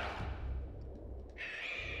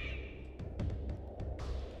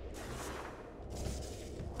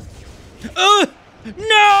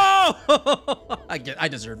 No! I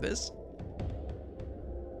deserve this.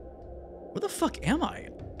 Where the fuck am I?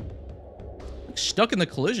 I'm stuck in the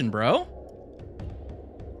collision, bro.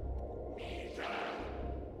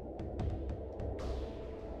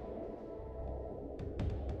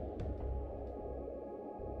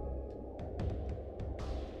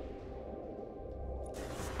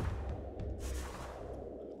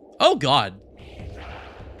 Oh, God.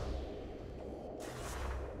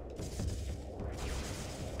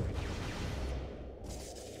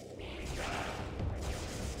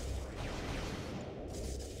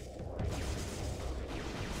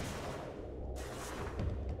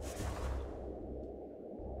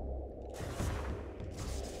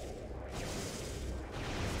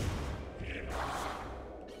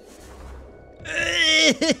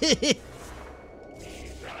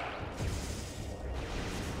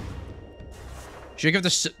 Should I give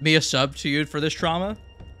me a sub to you for this trauma?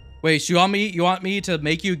 Wait, so you want me to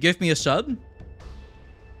make you give me a sub? Is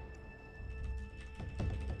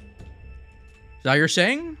that what you're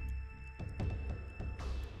saying?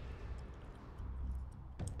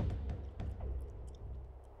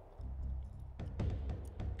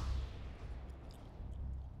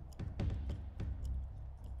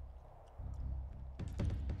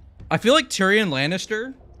 I feel like Tyrion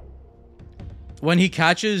Lannister, when he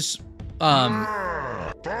catches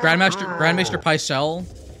Grandmaster Pycelle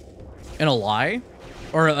in a lie,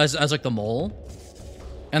 or as like the mole,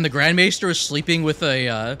 and the Grandmaster is sleeping with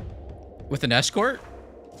a with an escort,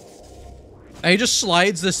 and he just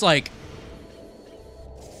slides this like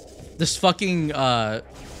this fucking like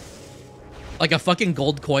a fucking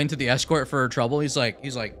gold coin to the escort for her trouble. He's like.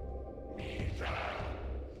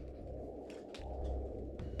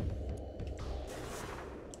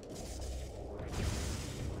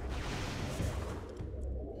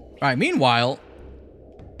 All right, meanwhile,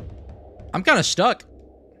 I'm kind of stuck.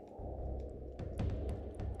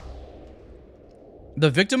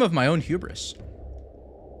 The victim of my own hubris.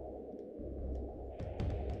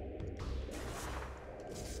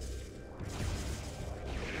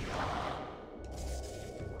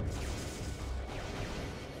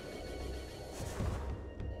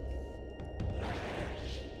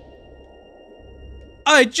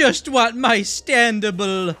 I just want my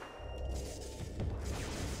standable.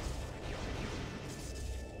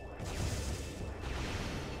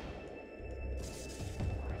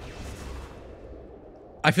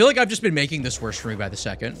 I feel like I've just been making this worse for me by the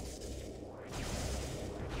second.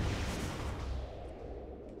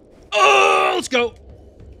 Oh, let's go.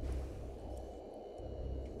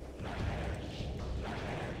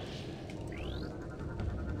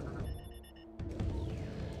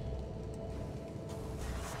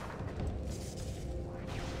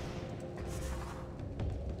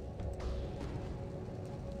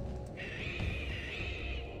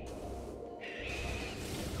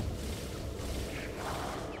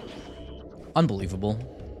 Unbelievable.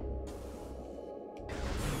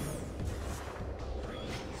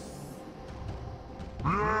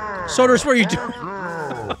 Soders, what are you doing?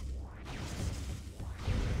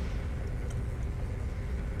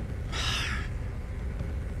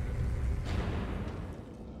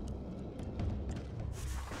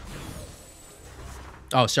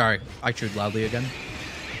 Oh, sorry. I chewed loudly again.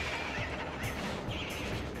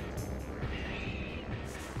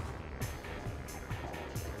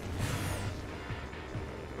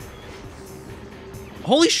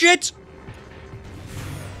 Holy shit!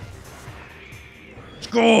 Let's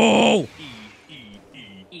go!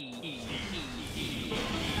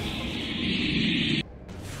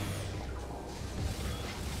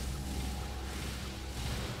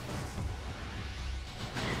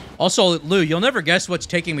 Also, Lou, you'll never guess what's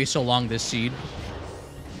taking me so long this seed.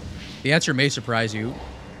 The answer may surprise you.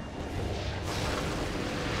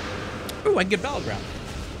 Ooh, I can get Battleground.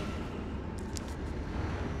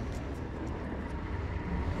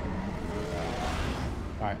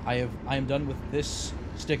 Alright, I am done with this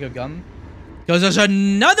stick of gum. Because there's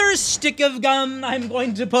another stick of gum I'm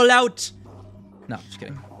going to pull out. No, just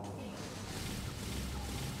kidding.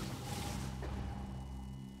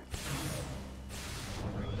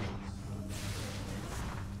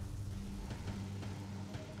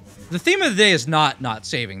 The theme of the day is not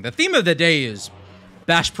saving. The theme of the day is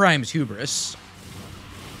BashPrime's hubris.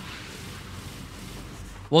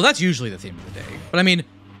 Well, that's usually the theme of the day. But I mean,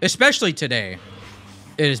 especially today,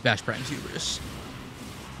 it is BashPrime's hubris.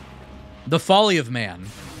 The folly of man.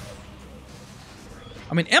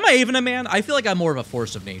 I mean, am I even a man? I feel like I'm more of a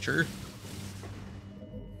force of nature.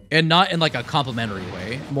 And not in like a complimentary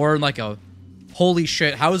way. More in like a, holy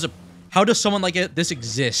shit, how does someone like this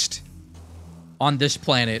exist on this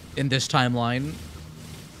planet, in this timeline?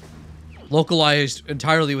 Localized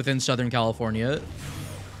entirely within Southern California.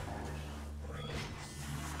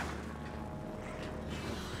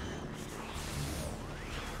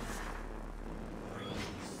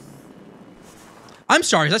 I'm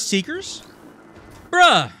sorry, is that Seekers?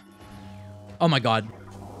 Bruh! Oh my god.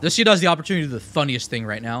 This shit has the opportunity to do the funniest thing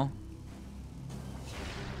right now.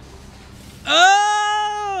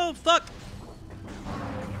 Oh!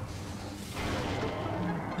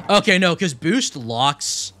 Okay, no, because boost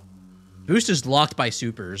locks. Boost is locked by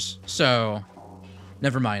supers, so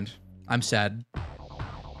never mind. I'm sad.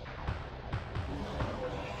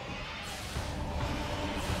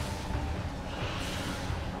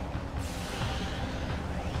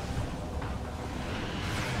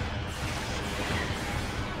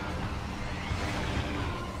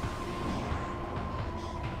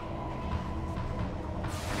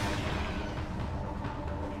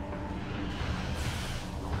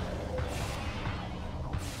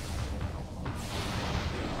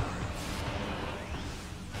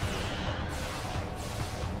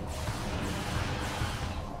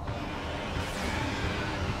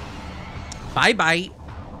 Bye-bye.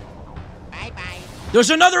 Bye-bye.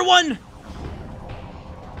 There's another one!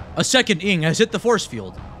 A second ing has hit the force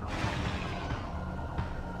field.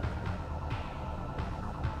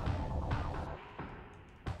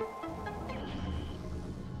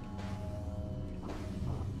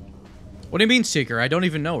 What do you mean, Seeker? I don't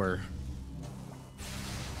even know her.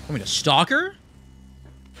 I mean, a Stalker?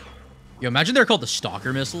 Yo, imagine they're called the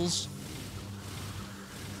Stalker missiles.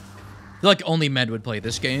 I feel like only men would play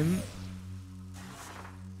this game.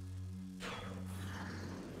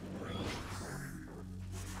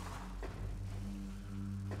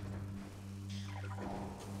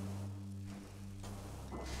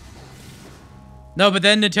 No, but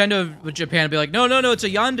then Nintendo with Japan would be like, no, it's a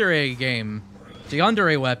yandere game. It's a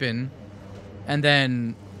yandere weapon. And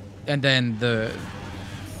then the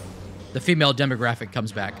female demographic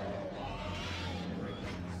comes back.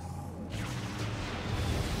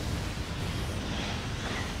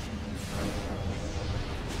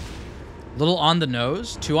 Little on the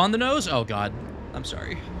nose? Too on the nose? Oh, God. I'm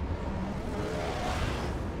sorry.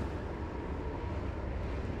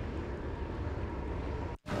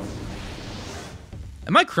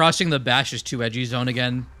 Am I crossing the Bash is too edgy zone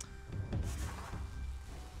again?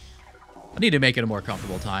 I need to make it a more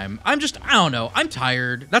comfortable time. I don't know. I'm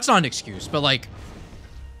tired. That's not an excuse, but like,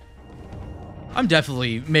 I'm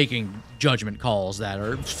definitely making judgment calls that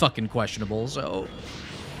are fucking questionable, so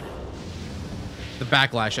the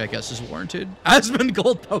backlash, I guess, is warranted. Asmund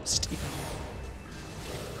Gold posting.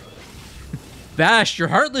 Bash, your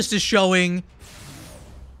heart list is showing.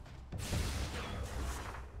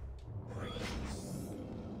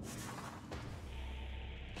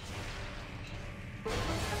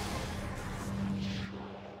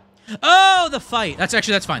 Oh, the fight. That's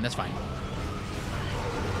fine. That's fine.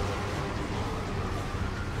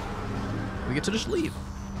 We get to just leave.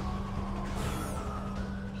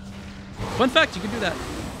 Fun fact, you can do that.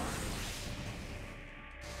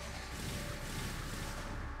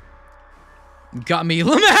 Got me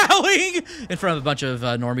lamowing in front of a bunch of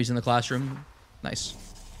normies in the classroom. Nice.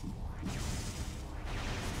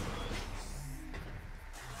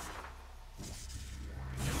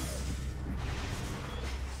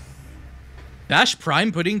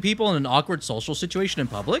 BashPrime putting people in an awkward social situation in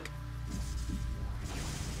public?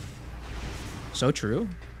 So true.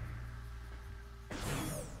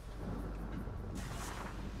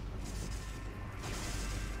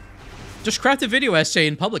 Just craft a video essay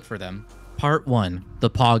in public for them. Part 1, the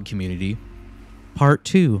POG community. Part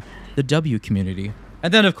 2, the W community.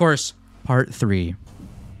 And then, of course, Part 3,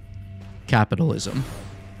 capitalism.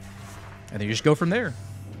 And then you just go from there.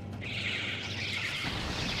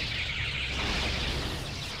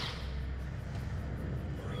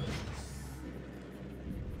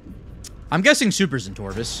 I'm guessing Supers and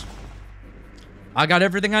Torvis. I got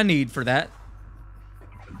everything I need for that.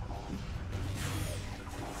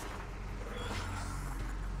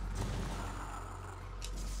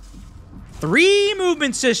 Three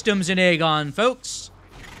movement systems in Aegon, folks.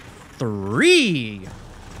 3.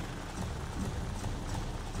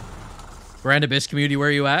 Grand Abyss community, where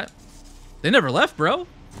are you at? They never left, bro.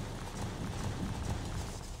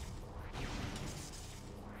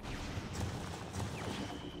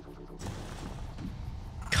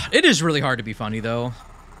 God, it is really hard to be funny, though.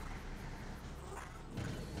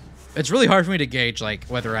 It's really hard for me to gauge, like,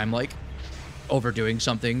 whether I'm, like, overdoing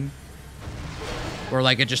something. Or,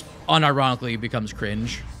 like, it just unironically becomes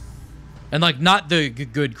cringe. And, like, not the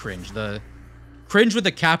good cringe. The cringe with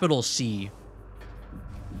a capital C.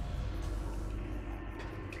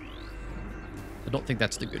 I don't think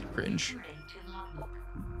that's the good cringe.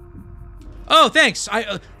 Oh, thanks.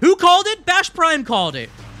 Who called it? BashPrime called it.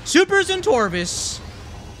 Supers and Torvis.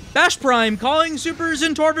 BashPrime calling Supers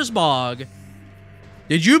and Torvis Bog.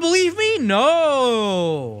 Did you believe me?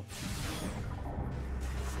 No.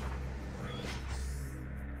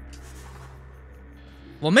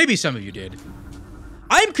 Well, maybe some of you did.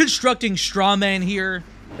 I'm constructing straw man here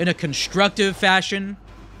in a constructive fashion.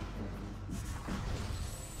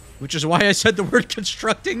 Which is why I said the word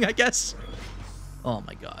constructing, I guess. Oh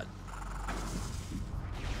my god.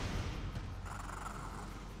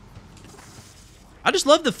 I just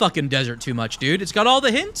love the fucking desert too much, dude. It's got all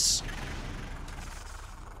the hints.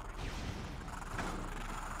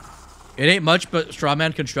 It ain't much, but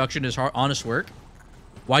strawman construction is hard, honest work.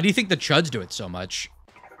 Why do you think the chuds do it so much?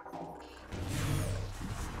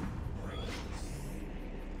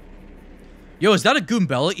 Yo, is that a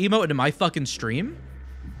Goombella emote into my fucking stream?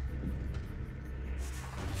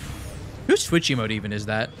 Whose Twitch emote even is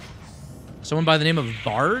that? Someone by the name of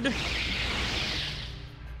Bard?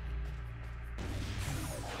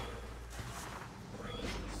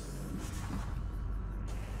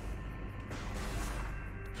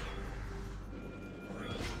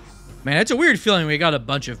 Man, it's a weird feeling when you got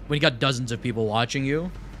when you got dozens of people watching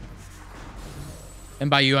you. And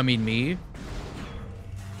by you, I mean me.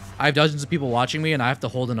 I have dozens of people watching me and I have to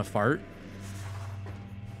hold in a fart.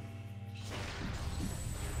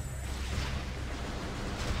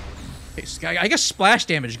 Okay, I guess splash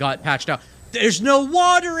damage got patched out. There's no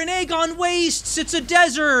water in Aegon Wastes! It's a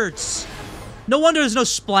desert! No wonder there's no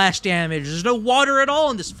splash damage. There's no water at all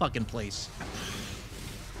in this fucking place.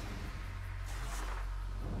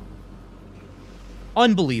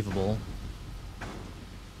 Unbelievable.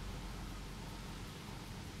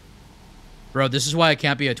 Bro, this is why I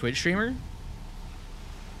can't be a Twitch streamer?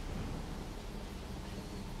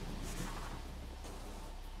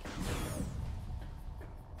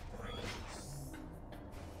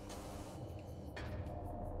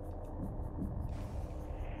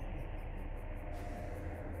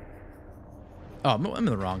 Oh, I'm in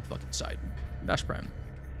the wrong fucking side. BashPrime.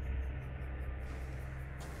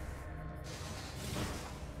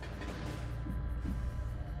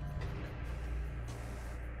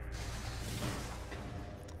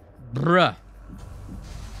 Bruh.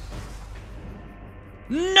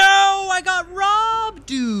 No, I got robbed,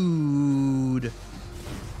 dude.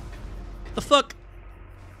 The fuck?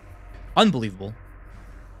 Unbelievable.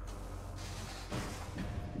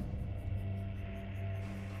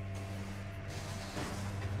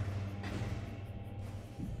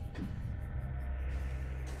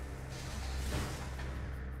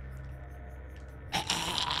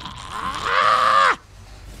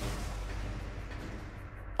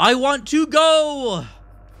 I want to go!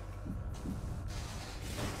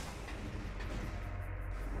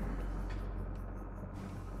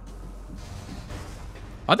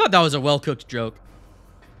 I thought that was a well-cooked joke.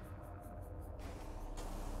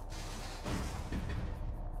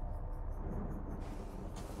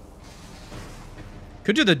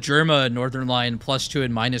 Could do the Germa Northern Line +2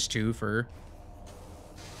 and -2 for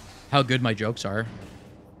how good my jokes are.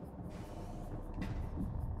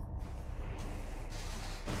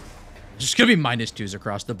 Just gonna be -2s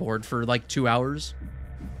across the board for like 2 hours.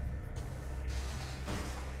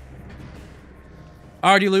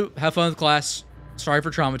 Alrighty, Luke. Have fun with class. Sorry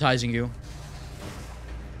for traumatizing you.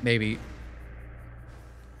 Maybe.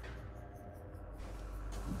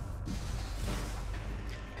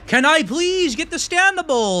 Can I please get the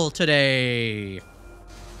standable today?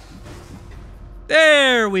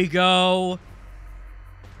 There we go.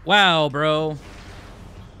 Wow, bro.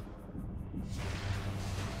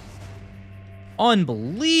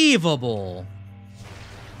 Unbelievable.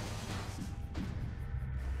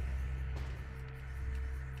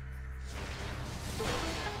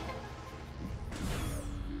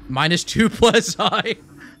 -2 plus I.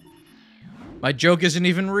 My joke isn't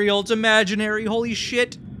even real. It's imaginary. Holy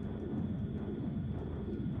shit.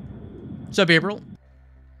 What's up, April?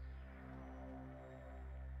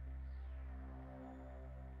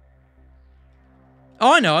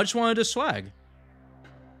 Oh, I know. I just wanted to swag.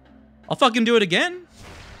 I'll fucking do it again.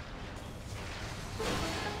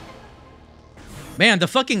 Man, the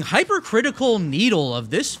fucking hypercritical needle of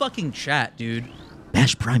this fucking chat, dude.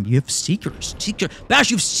 BashPrime, you have seekers.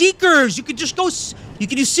 Bash, you have seekers. You could just go. You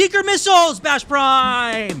can use seeker missiles,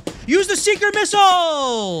 BashPrime. Use the seeker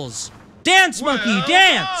missiles. Dance, monkey,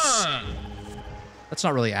 dance. That's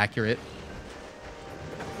not really accurate.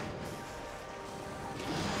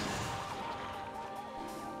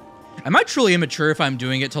 Am I truly immature if I'm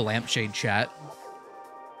doing it to lampshade chat?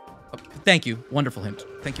 Oh, thank you. Wonderful hint.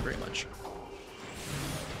 Thank you very much.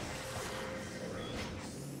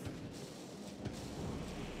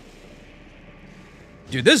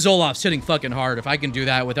 Dude, this Zolof's hitting fucking hard if I can do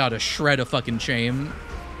that without a shred of fucking shame.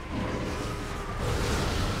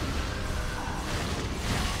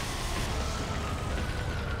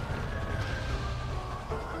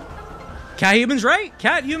 Cat Human's right.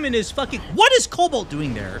 Cat Human is fucking... What is Cobalt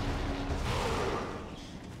doing there?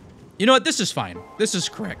 You know what? This is fine. This is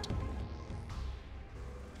correct.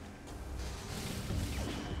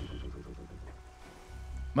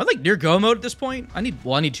 Am I like near go mode at this point? I need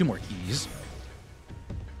 2 more keys.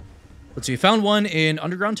 Let's see. Found one in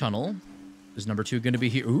underground tunnel. Is number 2 going to be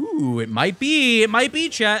here? Ooh, it might be. It might be,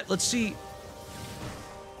 chat. Let's see.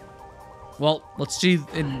 Well, let's see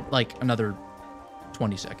in like another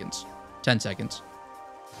 20 seconds. 10 seconds.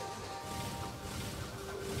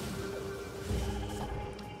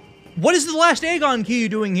 What is the last Aegon key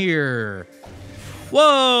doing here?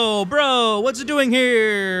 Whoa, bro, what's it doing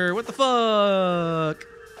here? What the fuck?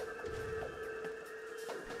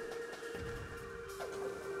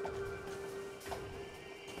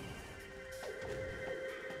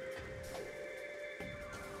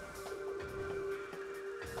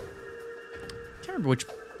 Can't remember which.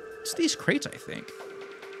 It's these crates, I think.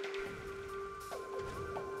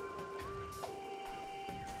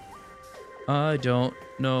 I don't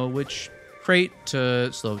know which crate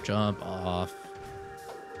to slow jump off.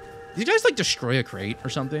 Did you guys like destroy a crate or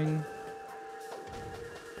something?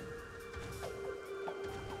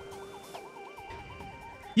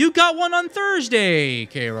 You got one on Thursday,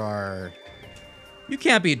 Karar. You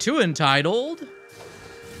can't be too entitled.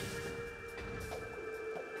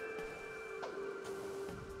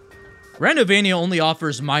 Randomizer only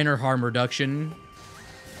offers minor harm reduction.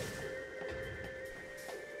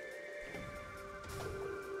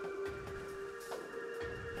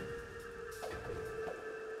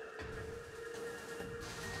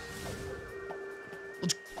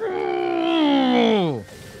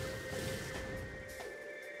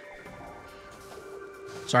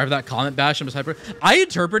 Sorry for that comment, Bash. I'm just hyper. I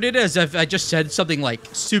interpreted it as if I just said something like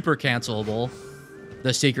super cancelable.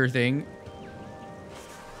 The seeker thing.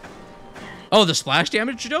 Oh, the splash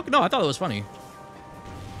damage joke? No, I thought it was funny.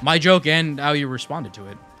 My joke and how you responded to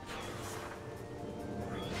it.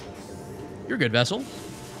 You're good, Vessel.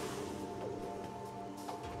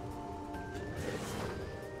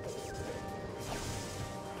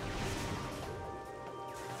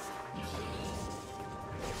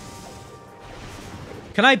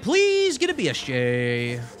 Can I please get a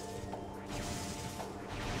BSJ?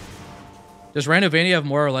 Does Randomizer have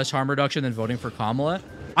more or less harm reduction than voting for Kamala?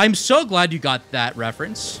 I'm so glad you got that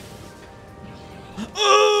reference.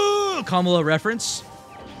 Oh, Kamala reference.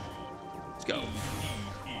 Let's go.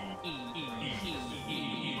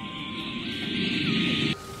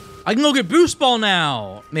 I can go get Boost Ball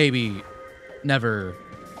now. Maybe. Never.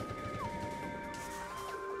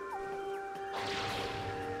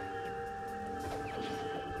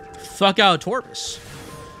 Fuck out Torpus.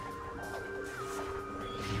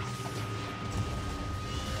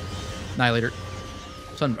 Annihilator.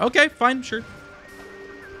 Sun. Okay, fine, sure.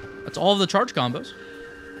 That's all of the charge combos.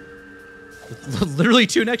 Literally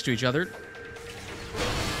 2 next to each other.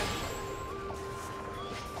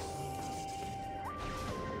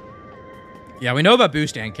 Yeah, we know about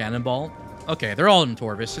Boost and Cannonball. Okay, they're all in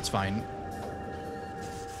Torvis. It's fine.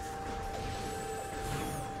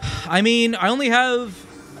 I mean, I only have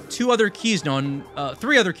 2 other keys known,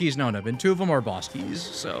 3 other keys known of, and 2 of them are boss keys,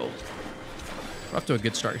 so we're off to a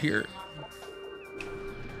good start here.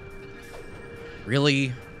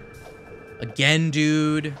 Really? Again,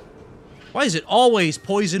 dude? Why is it always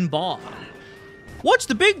Poison Ball? What's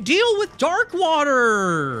the big deal with Dark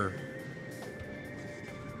Water?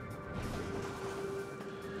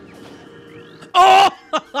 Oh!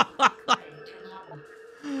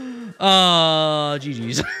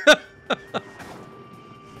 GG's.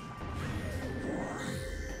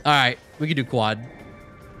 All right, we can do quad.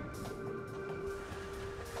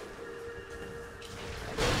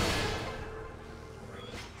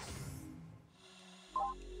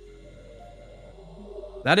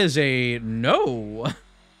 That is a no.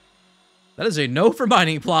 That is a no for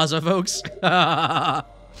Mining Plaza, folks.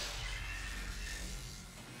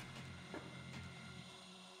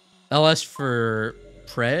 LS for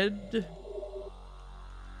Pred.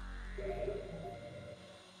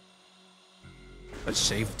 Let's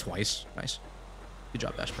save twice. Nice. Good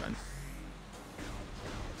job, BashPrime.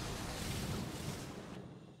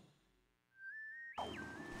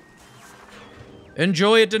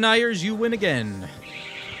 Enjoy it, deniers. You win again.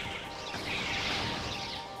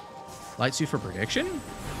 Light suit for prediction?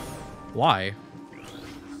 Why?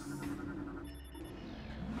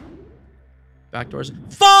 Backdoors.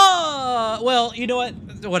 Fuck! Well, you know what?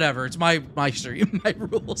 Whatever. It's my stream, my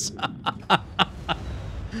rules.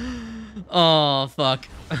 Oh, fuck.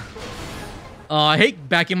 Oh, I hate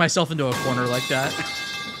backing myself into a corner like that.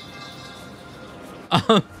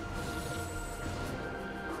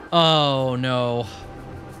 Oh, no.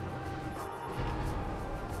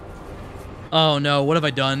 Oh, no. What have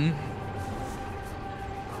I done?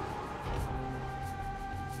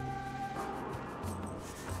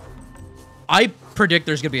 predict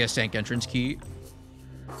there's gonna be a Sank entrance key.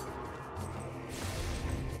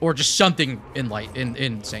 Or just something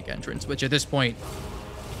in Sank entrance, which at this point,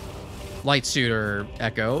 Light Suit or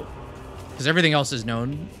Echo. Because everything else is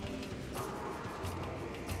known.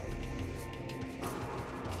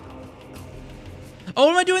 Oh,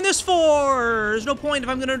 what am I doing this for? There's no point if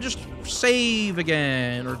I'm gonna just save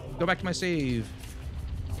again or go back to my save.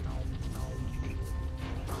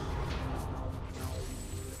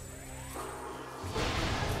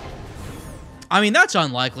 I mean, that's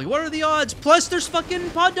unlikely. What are the odds? Plus, there's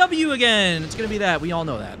fucking Pod W again. It's gonna be that. We all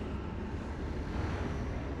know that.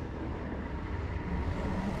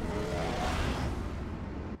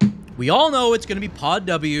 We all know it's gonna be Pod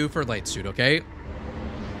W for Light Suit, okay?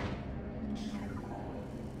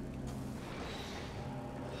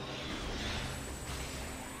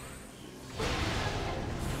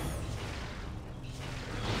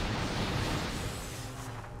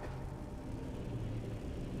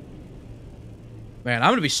 Man,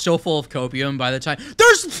 I'm gonna be so full of copium by the time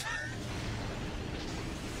there's.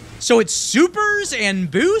 So it's supers and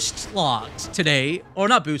boost locked today, or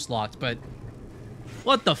not boost locked, but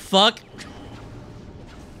what the fuck?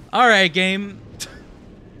 All right, game.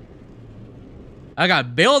 I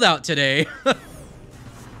got bailed out today.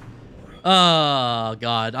 Oh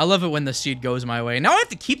god, I love it when the seed goes my way. Now I have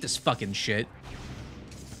to keep this fucking shit.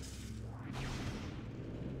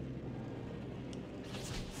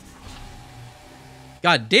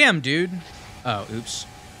 God damn, dude. Oh, oops.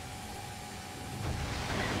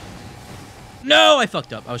 No, I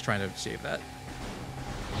fucked up. I was trying to save that.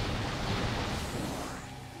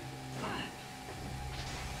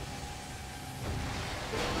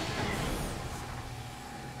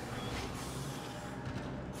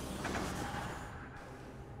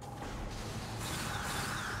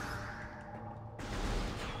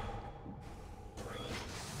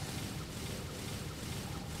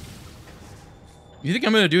 You think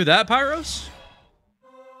I'm gonna do that, Pyros?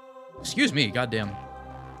 Excuse me, goddamn.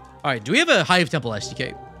 All right, do we have a Hive Temple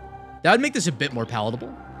SDK? That would make this a bit more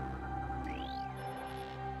palatable.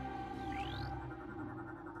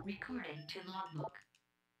 Recording to logbook.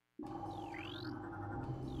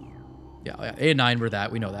 Yeah, A9, we're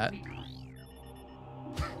that. We know that.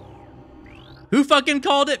 Who fucking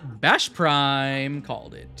called it? BashPrime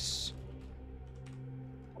called it.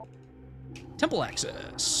 Temple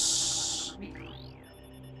access.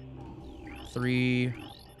 3.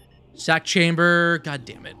 Sack chamber. God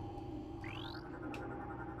damn it.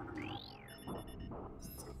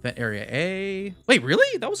 Vent area A. Wait,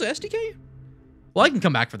 really? That was a SDK? Well, I can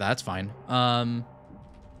come back for that. That's fine. I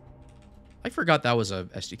forgot that was a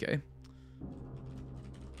SDK. Okay,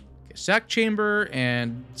 sack chamber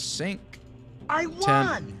and sink. I won!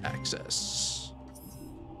 Temp access.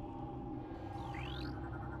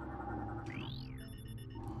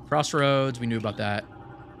 Crossroads. We knew about that.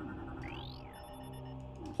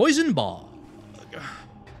 Poison bog.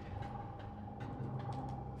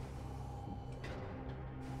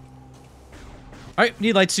 All right,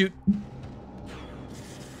 need light suit. All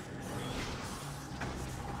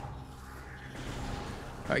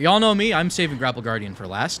right, y'all know me. I'm saving Grapple Guardian for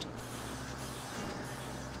last.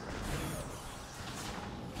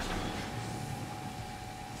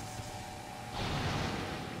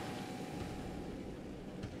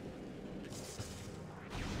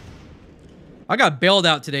 I got bailed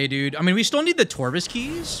out today, dude. I mean, we still need the Torvis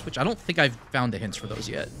keys, which I don't think I've found the hints for those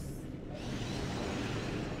yet.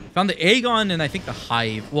 Found the Aegon and I think the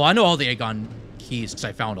Hive. Well, I know all the Aegon keys because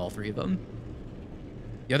I found all 3 of them.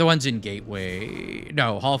 The other one's in Gateway.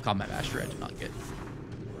 No, Hall of Combat Master I did not get.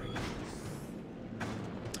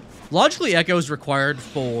 Logically, Echo is required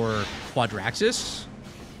for Quadraxis.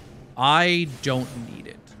 I don't need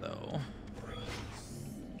it, though.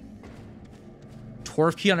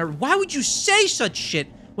 Torf key on her. Why would you say such shit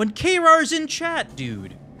when KRar's in chat,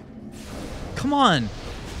 dude? Come on.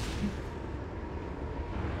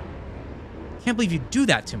 Can't believe you do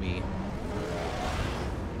that to me.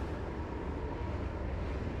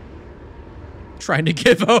 Trying to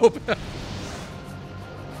give hope.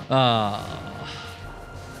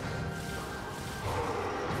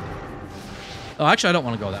 Oh, actually, I don't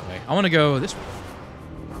want to go that way. I want to go this way.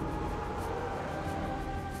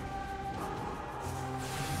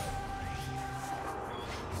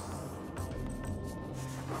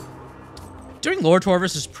 Doing Lord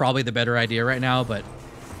Torvis is probably the better idea right now, but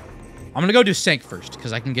I'm going to go do Sank first,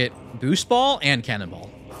 because I can get Boost Ball and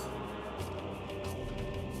Cannonball.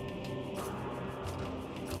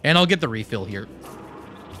 And I'll get the refill here.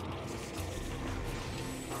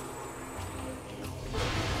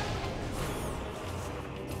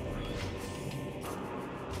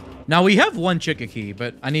 Now we have one Chica key,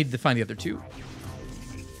 but I need to find the other two.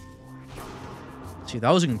 See,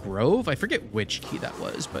 that was in Grove. I forget which key that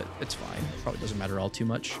was, but it's fine. Probably doesn't matter all too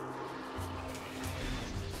much.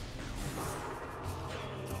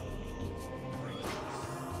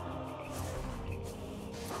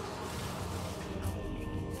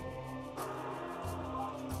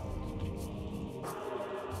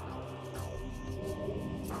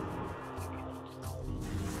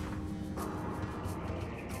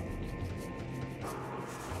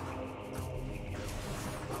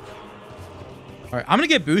 All right, I'm going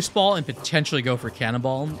to get Boost Ball and potentially go for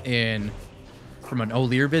Cannonball from an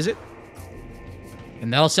O'Lear visit.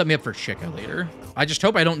 And that'll set me up for Chica later. I just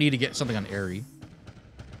hope I don't need to get something on Airy.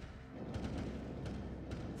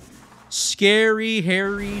 Scary,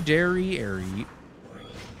 hairy, dairy, airy.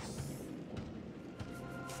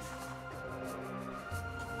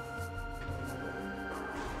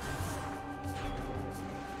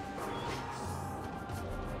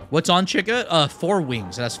 What's on Chica? 4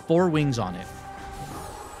 wings. It has 4 wings on it.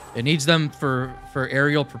 It needs them for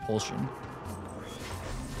aerial propulsion.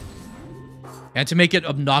 And to make it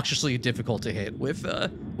obnoxiously difficult to hit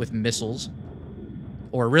with missiles.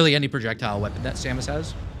 Or really any projectile weapon that Samus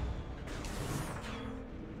has.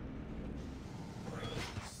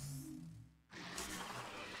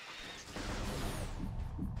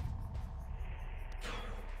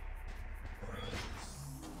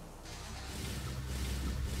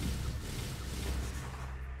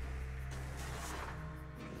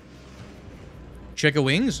 Chica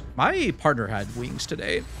wings? My partner had wings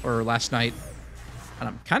today, or last night, and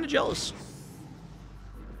I'm kind of jealous.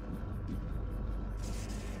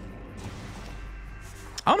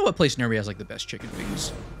 I don't know what place near me has, like, the best chicken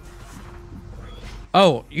wings.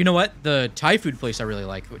 Oh, you know what? The Thai food place I really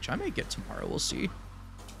like, which I may get tomorrow, we'll see.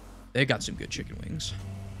 They got some good chicken wings.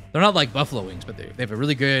 They're not like buffalo wings, but they have a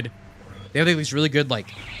really good... They have these really good,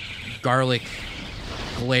 like, garlic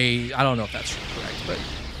glaze... I don't know if that's correct, but...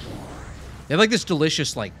 They have, like, this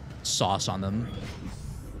delicious, like, sauce on them.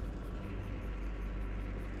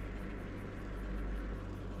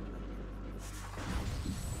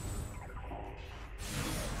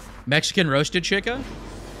 Mexican roasted chica.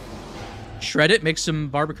 Shred it, make some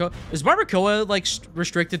barbacoa. Is barbacoa, like,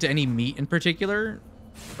 restricted to any meat in particular?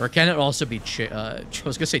 Or can it also be I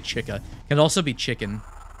was gonna say chica. Can it also be chicken?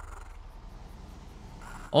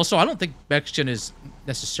 Also, I don't think Mexican is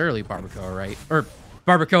necessarily barbacoa, right? Or...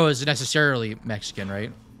 Barbacoa is necessarily Mexican,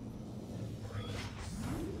 right?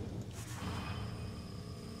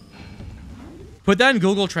 Put that in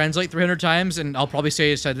Google Translate 300 times, and I'll probably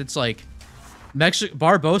say it said it's like...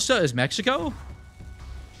 Barbosa is Mexico?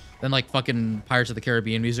 Then, like, fucking Pirates of the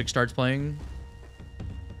Caribbean music starts playing.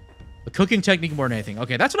 A cooking technique more than anything.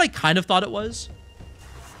 Okay, that's what I kind of thought it was.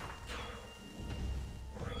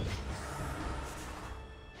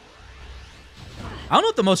 I don't know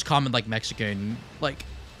what the most common, like, Mexican, like,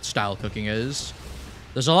 style cooking is.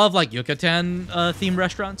 There's a lot of, like, Yucatan themed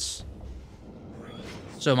restaurants.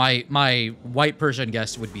 So my white person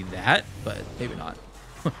guess would be that, but maybe not.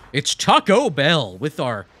 It's Taco Bell with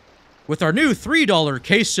our new $3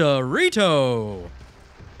 quesarito.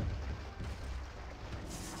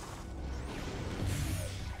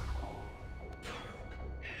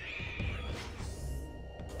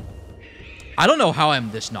 I don't know how I'm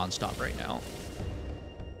this nonstop right now.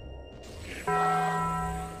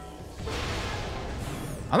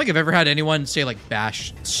 I don't think I've ever had anyone say, like,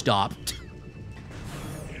 bash stop.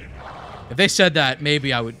 If they said that,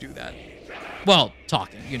 maybe I would do that. Well,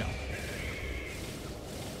 talking, you know.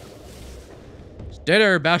 It's dead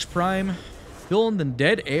air, BashPrime. Filling the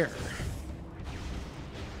dead air.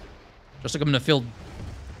 Just like I'm gonna fill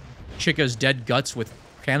Chica's dead guts with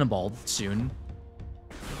Cannonball soon.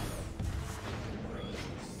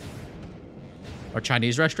 Or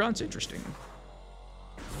Chinese restaurants? Interesting.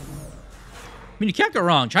 I mean, you can't go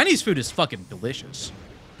wrong. Chinese food is fucking delicious.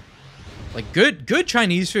 Like, good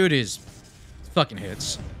Chinese food is fucking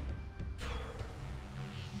hits.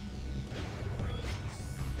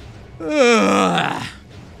 Ugh.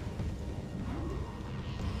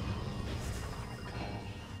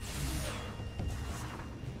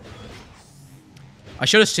 I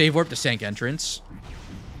should have save warped the Sank entrance.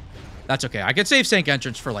 That's okay. I could save Sank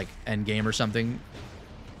entrance for, like, endgame or something.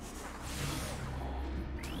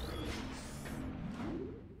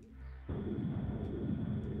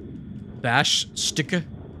 Bash sticker.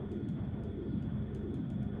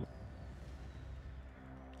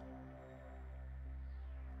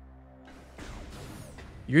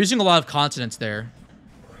 You're using a lot of consonants there.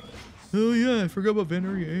 Oh yeah, I forgot about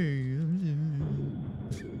Venery.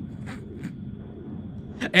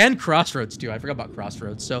 And Crossroads, too. I forgot about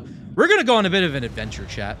Crossroads. So we're going to go on a bit of an adventure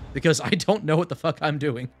chat because I don't know what the fuck I'm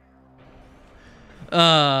doing.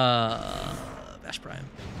 BashPrime.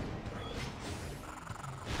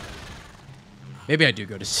 Maybe I do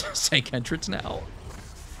go to Sank Entrance now.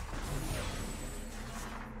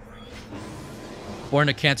 Born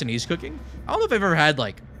to Cantonese cooking? I don't know if I've ever had,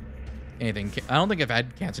 like, anything. I don't think I've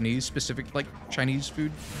had Cantonese specific, like, Chinese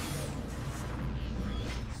food.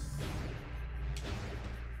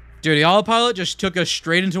 Dude, the autopilot just took us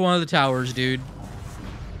straight into one of the towers, dude.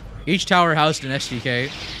 Each tower housed an SDK.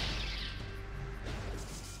 It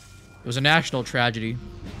was a national tragedy.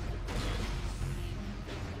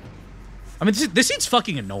 I mean, this seat's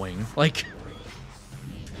fucking annoying. Like,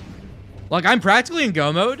 I'm practically in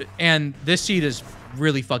go mode, and this seat is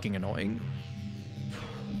really fucking annoying.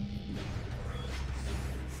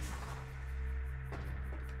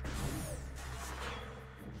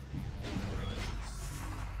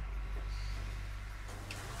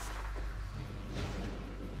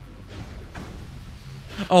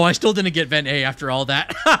 Oh, I still didn't get Vent A after all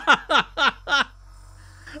that.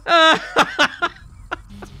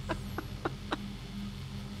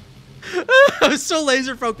 I was so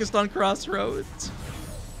laser focused on Crossroads.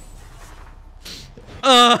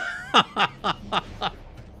 Oh,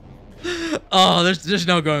 there's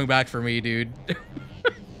no going back for me, dude.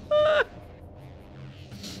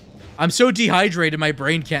 I'm so dehydrated, my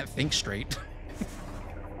brain can't think straight.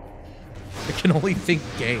 I can only think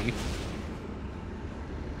gay.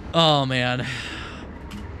 Oh, man.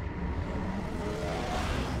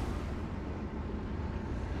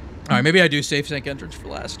 All right, maybe I do save Sank Entrance for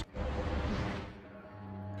last.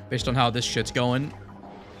 Based on how this shit's going.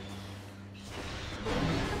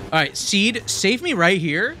 All right, Seed, save me right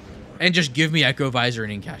here and just give me Echo Visor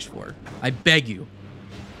and Incash 4. I beg you.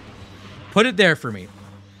 Put it there for me.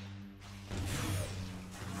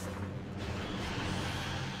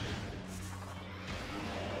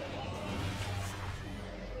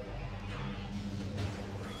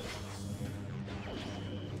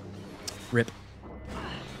 Rip.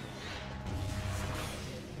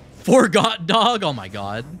 Forgot dog. Oh my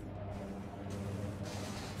god.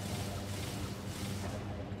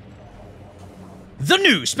 The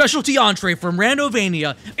new specialty entree from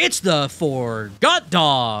Randomania. It's the Forgot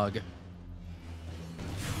Dog.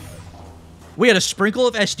 We had a sprinkle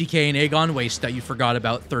of SDK and Aegon Waste that you forgot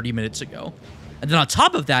about 30 minutes ago. And then on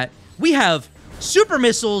top of that, we have Super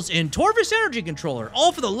Missiles in Torvis Energy Controller,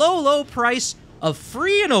 all for the low, low price of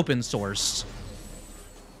free and open source.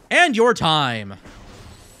 And your time.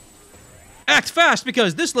 Act fast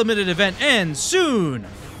because this limited event ends soon.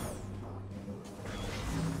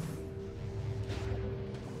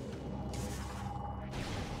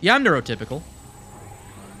 Yeah, I'm neurotypical.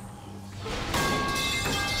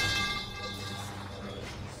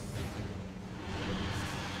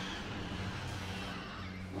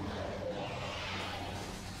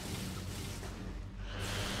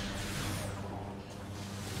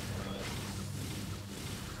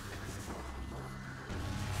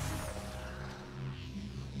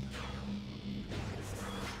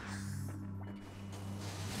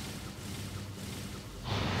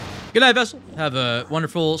 Good night, Vessel. Have a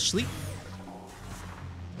wonderful sleep.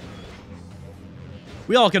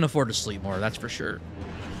 We all can afford to sleep more, that's for sure.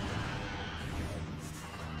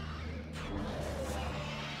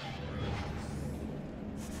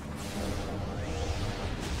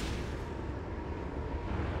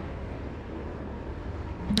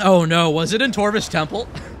 Oh no, was it in Torvis Temple?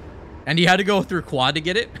 And you had to go through quad to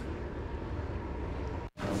get it?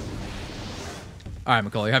 Alright,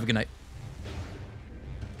 Macaulay, have a good night.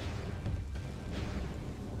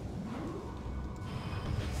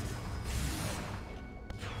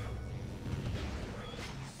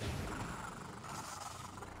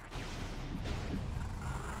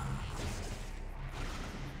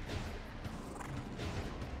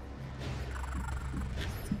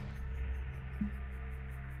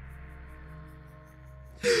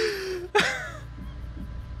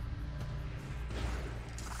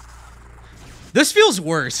 This feels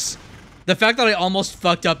worse. The fact that I almost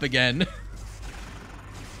fucked up again.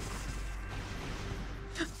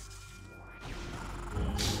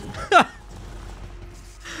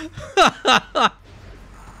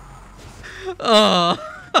 Oh.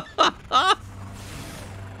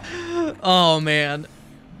 Oh, man.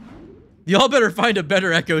 Y'all better find a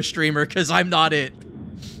better Echo streamer, because I'm not it.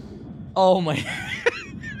 Oh, my.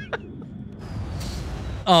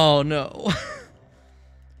 Oh, no.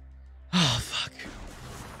 Oh, fuck.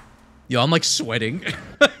 Yo, I'm, like, sweating.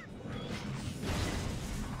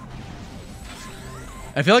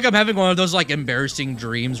 I feel like I'm having one of those, like, embarrassing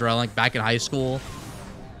dreams where I'm, like, back in high school.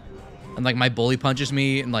 and like my bully punches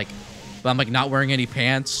me, and like, but I'm like not wearing any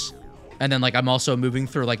pants, and then like I'm also moving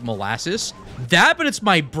through like molasses. That, but it's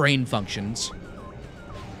my brain functions.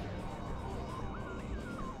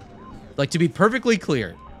 Like, to be perfectly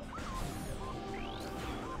clear.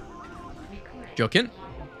 Joking?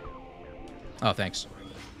 Oh, thanks.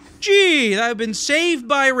 Gee, I've been saved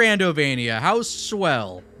by Randovania. How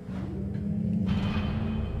swell.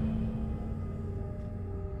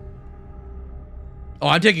 Oh,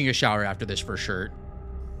 I'm taking a shower after this for sure.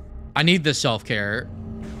 I need the self-care.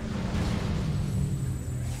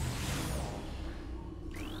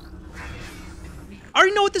 I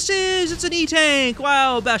already know what this is. It's an E-tank.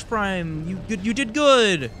 Wow, BashPrime, you did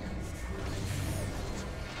good.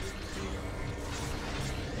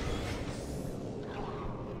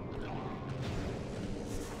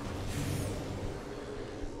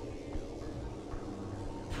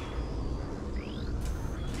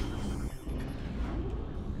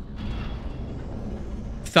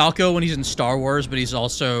 Falco when he's in Star Wars, but he's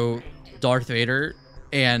also Darth Vader,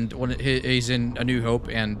 and when he's in A New Hope,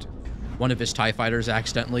 and one of his TIE fighters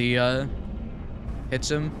accidentally hits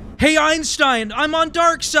him. Hey Einstein, I'm on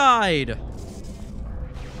dark side.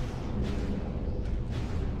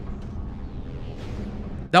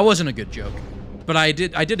 That wasn't a good joke, but I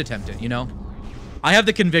did attempt it, you know? I have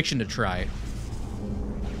the conviction to try.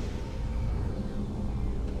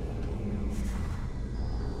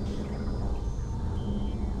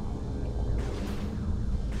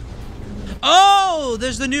 Oh,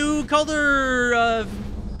 there's the new colorblind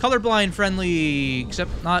friendly,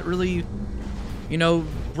 except not really, you know,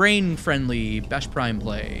 brain friendly BashPrime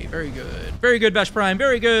play. Very good. Very good, BashPrime.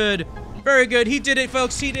 Very good. Very good. He did it,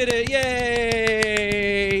 folks. He did it.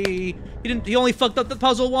 Yay. He only fucked up the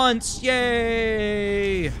puzzle once.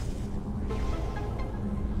 Yay.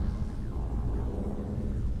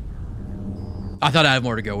 I thought I had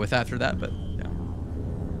more to go with after that, but yeah.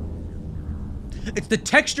 It's the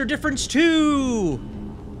texture difference too.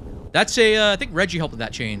 That's a, I think Reggie helped with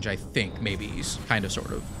that change, I think, maybe. He's kind of,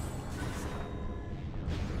 sort of.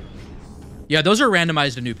 Yeah, those are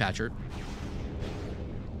randomized to new patcher.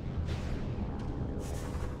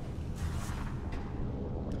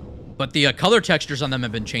 But the color textures on them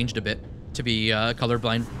have been changed a bit to be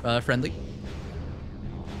colorblind friendly.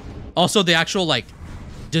 Also, the actual, like,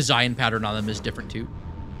 design pattern on them is different too.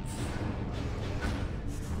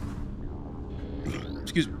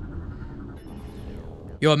 Excuse me.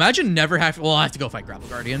 Yo, imagine never have to, well, I have to go fight Grapple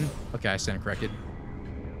Guardian. Okay, I stand corrected.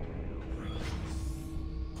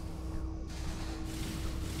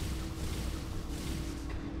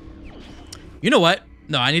 You know what?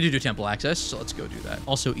 No, I need to do temple access, so let's go do that.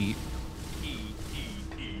 Also eat.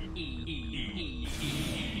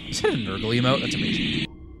 Is that a Nurgle emote? That's amazing.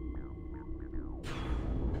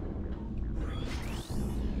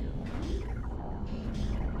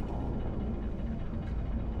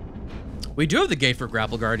 We do have the gate for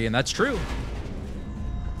Grapple Guardian, that's true.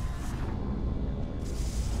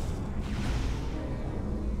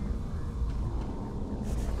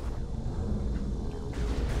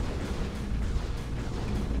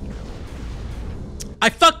 I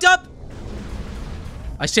fucked up!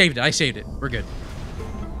 I saved it, we're good.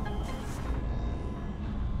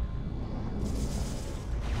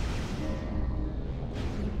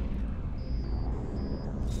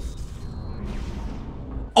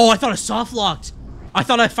 Oh, I thought I soft locked. I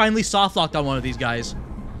thought I finally soft locked on one of these guys.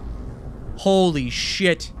 Holy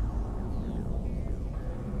shit.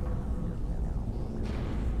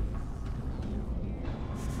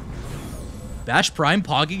 BashPrime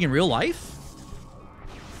pogging in real life?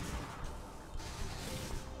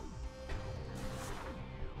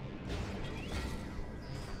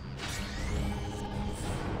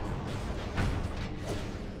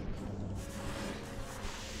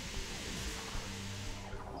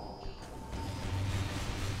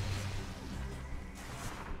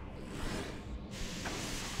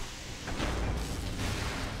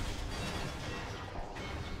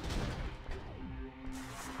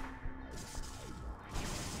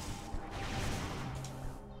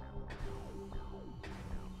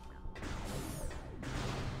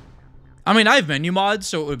 I mean, I have menu mods,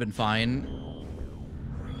 so it would have been fine.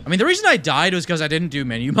 I mean, the reason I died was because I didn't do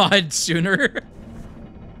menu mods sooner.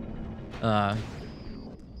 Yeah,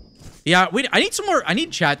 wait, I need some more, I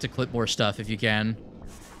need chat to clip more stuff if you can.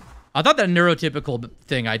 I thought that neurotypical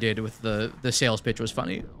thing I did with the sales pitch was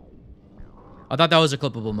funny. I thought that was a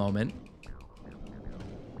clippable moment.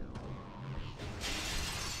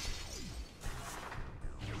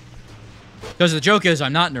 Because the joke is,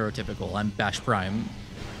 I'm not neurotypical, I'm BashPrime.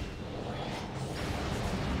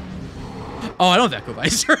 Oh, I don't have Echo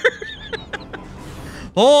Visor.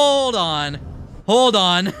 Hold on. Hold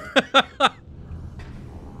on.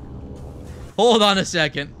 Hold on a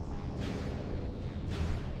second.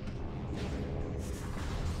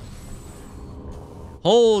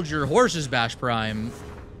 Hold your horses, BashPrime.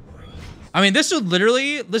 I mean, this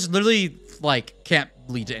literally, like, can't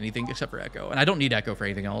lead to anything except for Echo. And I don't need Echo for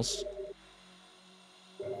anything else.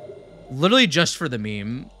 Literally just for the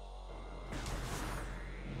meme.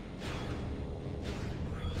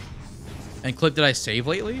 And clip, did I save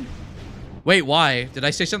lately? Wait, why? Did I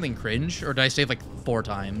say something cringe? Or did I save like 4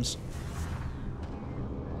 times?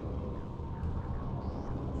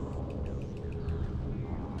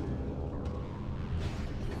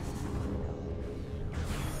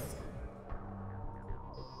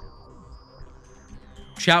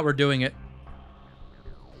 Chat, we're doing it.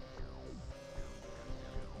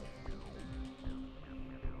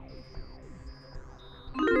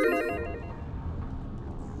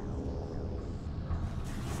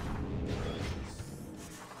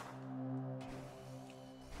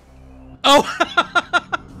 Oh,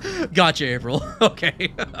 gotcha, April.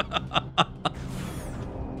 Okay.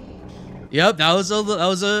 Yep, that was an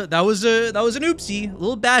oopsie, a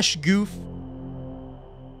little bash goof.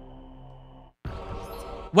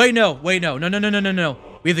 Wait, no. We have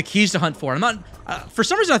the keys to hunt for. I'm not. For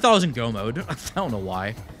some reason, I thought I was in go mode. I don't know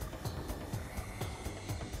why.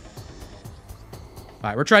 All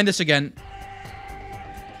right, we're trying this again.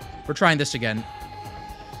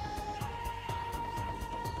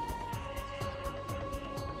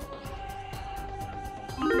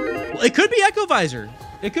 Well, it could be Echo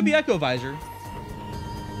Visor.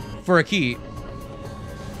 For a key.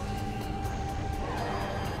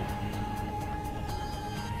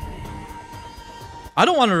 I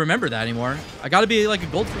don't want to remember that anymore. I gotta be like a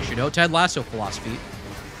goldfish, you know? Ted Lasso philosophy.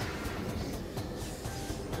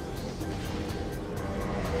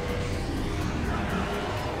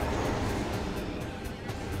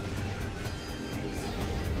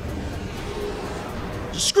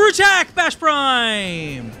 Screw attack,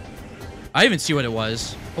 BashPrime! I didn't even see what it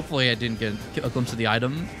was. Hopefully I didn't get a glimpse of the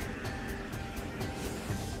item.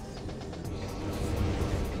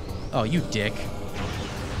 Oh, you dick.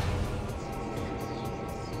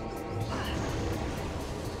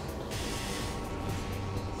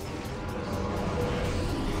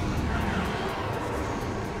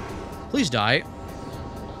 Please die.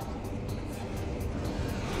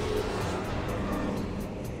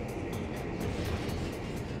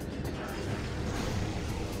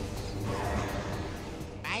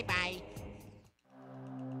 Bye-bye.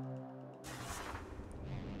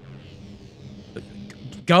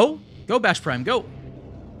 Go? Go, BashPrime, go.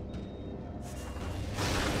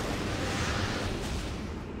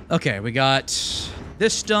 Okay, we got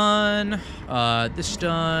this done. This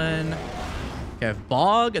done. Okay, I have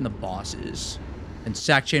Bog and the bosses. And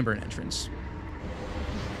Sack Chamber and entrance.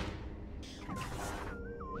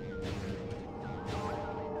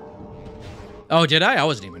 Oh, did I? I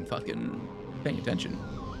wasn't even fucking paying attention.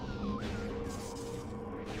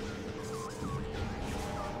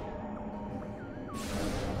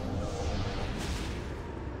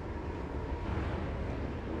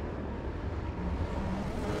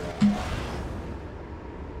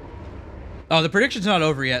 Oh, the prediction's not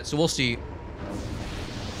over yet, so we'll see.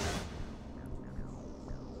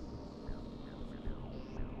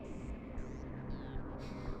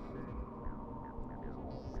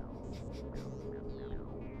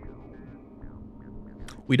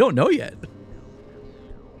 We don't know yet.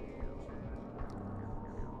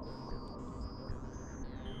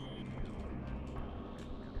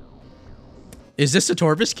 Is this a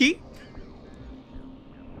Torvis key?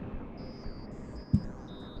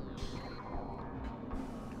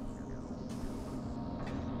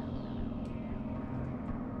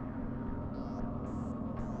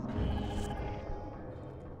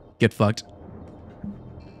 Get fucked.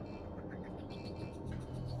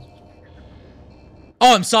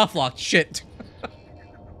 Oh, I'm soft locked. Shit.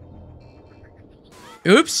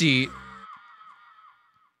 Oopsie.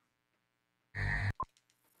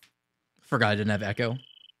 Forgot I didn't have Echo.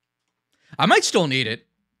 I might still need it.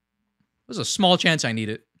 There's a small chance I need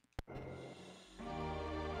it.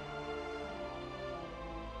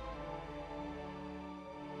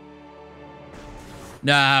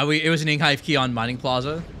 Nah, it was an Inghive key on Mining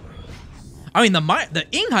Plaza. I mean, the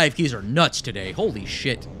Inghive keys are nuts today. Holy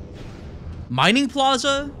shit. Mining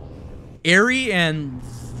Plaza, Airy, and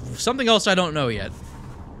something else I don't know yet.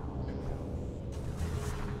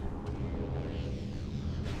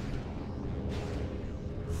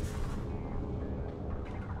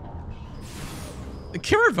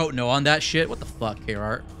 Can we vote no on that shit? What the fuck,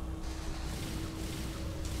 KR?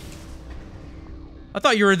 I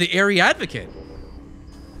thought you were the airy advocate.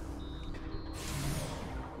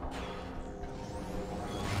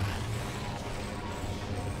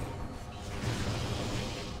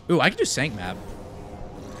 Ooh, I can do Sank Map.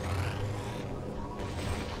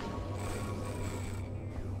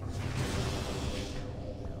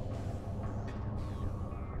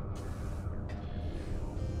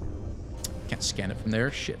 Can't scan it from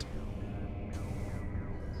there. Shit.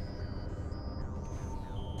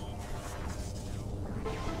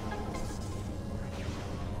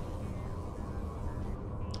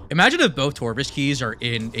 Imagine if both Torvis keys are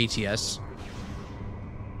in ATS.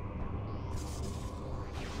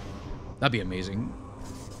 That'd be amazing.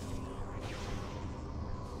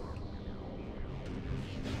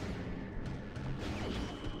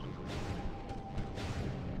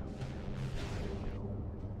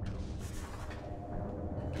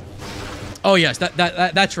 Oh yes,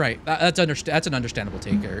 that's right. That's an understandable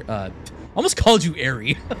taker. Almost called you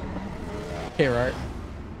airy. Hair art.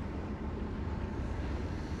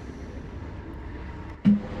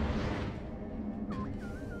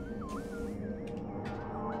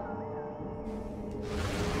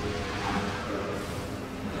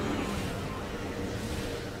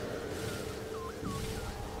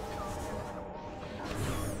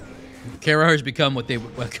 Kara has become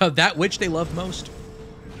that which they love most.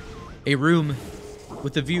 A room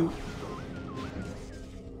with a view.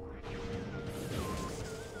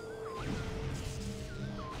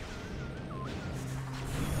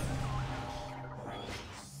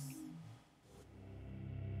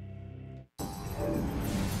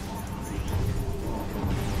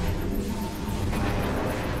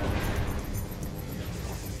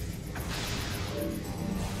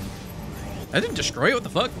 I didn't destroy it. What the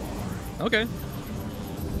fuck? Okay.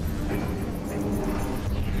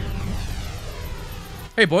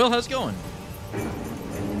 Hey, Boyle, how's it going?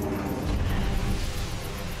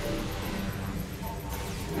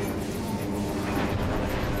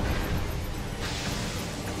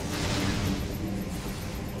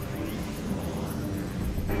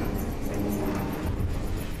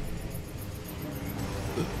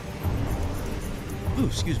 Ooh,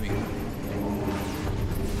 excuse me.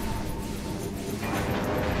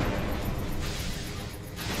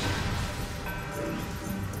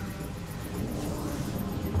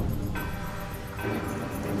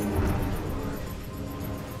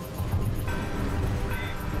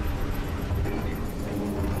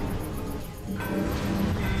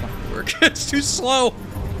 It's too slow.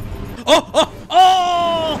 Oh,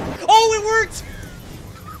 it worked.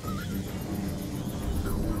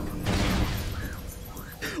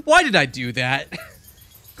 Why did I do that?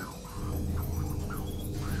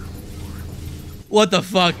 What the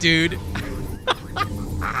fuck, dude?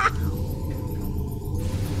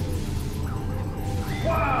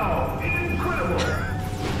 Wow, incredible.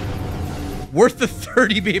 Worth the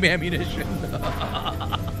 30 beam ammunition.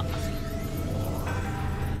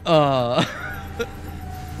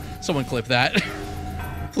 Someone clip that.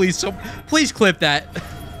 Please, please clip that.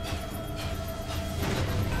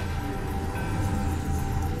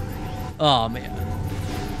 Oh, man.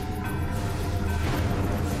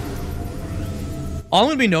 All I'm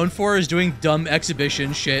gonna be known for is doing dumb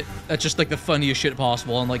exhibition shit. That's just like the funniest shit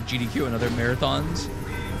possible on like GDQ and other marathons.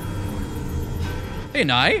 Hey,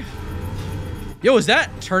 Nye. Yo, is that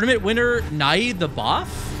tournament winner Nye the Boff?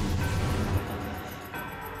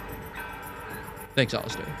 Thanks,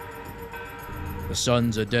 Alistair. The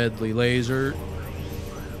sun's a deadly laser.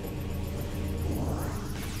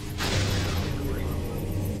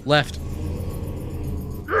 Left.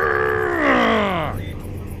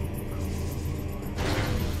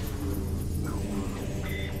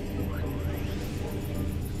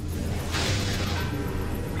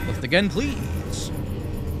 Left again, please.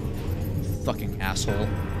 Fucking asshole.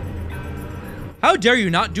 How dare you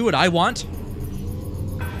not do what I want?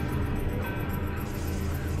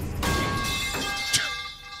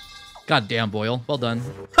 God damn, Boyle. Well done.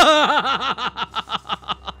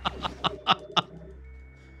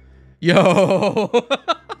 Yo.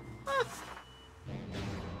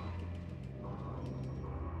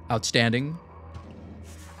 Outstanding.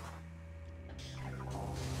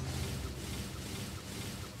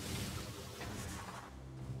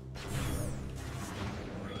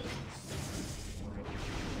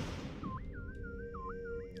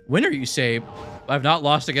 Winner, you say? I've not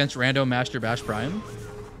lost against Rando Master BashPrime.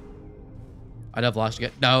 I'd have lost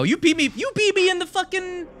again. No, you beat me. You beat me in the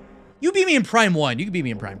fucking. You beat me in Prime 1. You can beat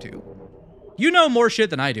me in Prime 2. You know more shit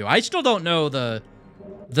than I do. I still don't know the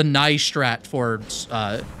nice strat for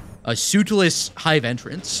a suitless hive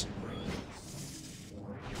entrance.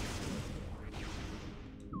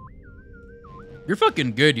 You're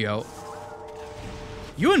fucking good, yo.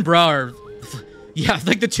 You and Bra are... Yeah,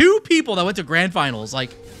 like the two people that went to grand finals,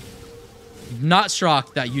 like... Not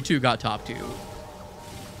shocked that you two got top 2.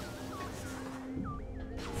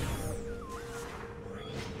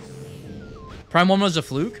 Prime 1 was a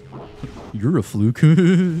fluke? You're a fluke.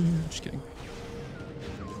 Just kidding.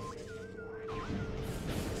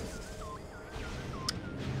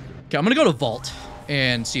 Okay, I'm gonna go to Vault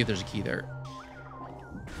and see if there's a key there.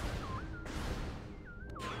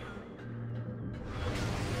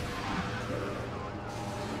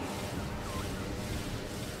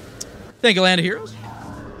 Thank you, Land of Heroes.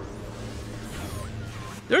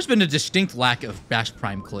 There's been a distinct lack of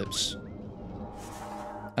BashPrime clips.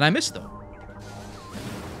 And I miss them.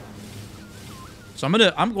 So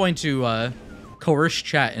I'm going to coerce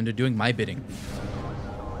chat into doing my bidding.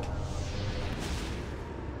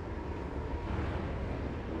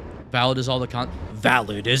 Valid is all the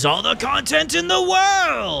content in the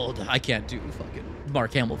world. I can't do fucking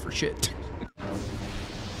Mark Hamill for shit.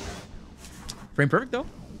 Frame perfect though.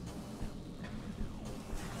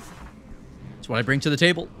 That's what I bring to the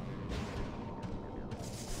table.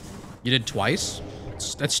 You did twice?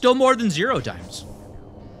 That's still more than 0 times.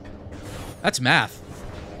 That's math.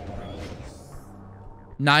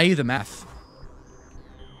 Nai the math.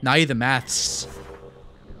 Nai the maths.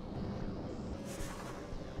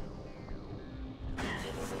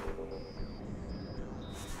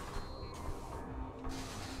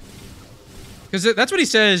 Because that's what he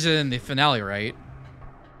says in the finale, right?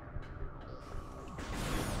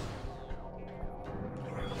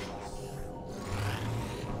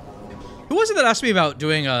 Who was it that asked me about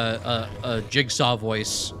doing a Jigsaw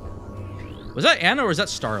voice? Was that Anna or was that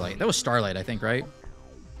Starlight? That was Starlight, I think, right?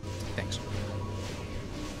 Thanks.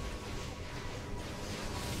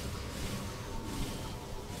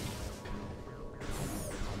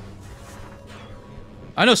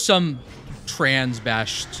 I know some trans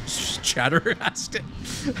bash chatter asked it.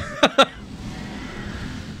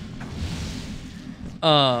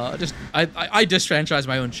 I disfranchise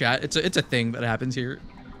my own chat. It's a thing that happens here.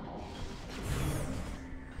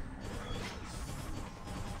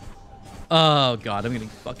 Oh god, I'm getting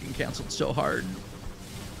fucking canceled so hard.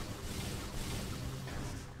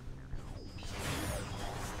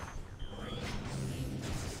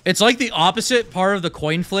 It's like the opposite part of the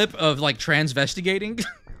coin flip of like transvestigating.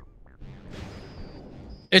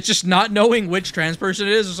 It's just not knowing which trans person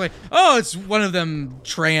it is. It's like, oh, it's one of them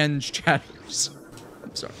trans chatters.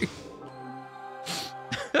 I'm sorry.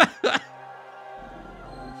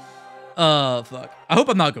 Fuck. I hope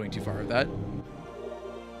I'm not going too far with that.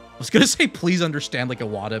 I was gonna say, please understand like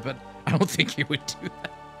Iwata, but I don't think he would do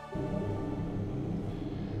that.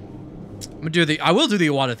 I will do the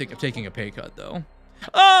Iwata thing of taking a pay cut, though.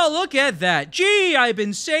 Oh, look at that. Gee, I've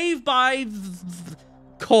been saved by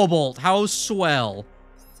Cobalt. How swell.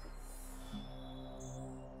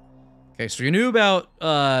 Okay, so you knew about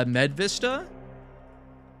Med Vista.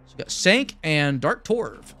 So you got Sank and Dark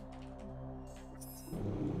Torv.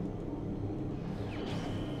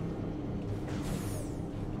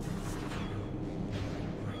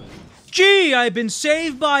 Gee, I've been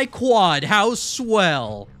saved by Quad. How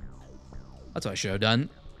swell. That's what I should have done.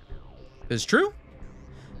 Is it true?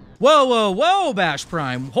 Whoa, whoa, whoa,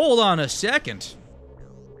 BashPrime. Hold on a second.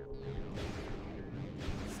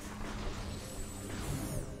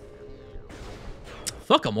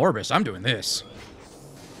 Fuck Amorbus. I'm doing this.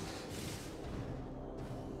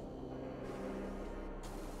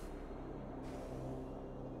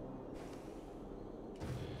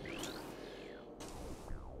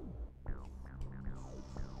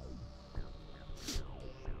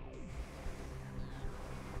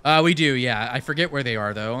 We do, yeah. I forget where they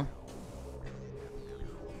are, though.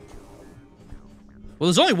 Well,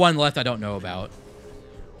 there's only one left I don't know about.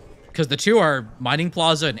 Because the two are Mining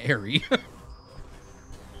Plaza and Airy.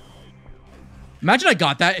 Imagine I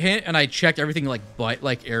got that hint and I checked everything like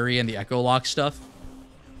Airy and the Echo Lock stuff.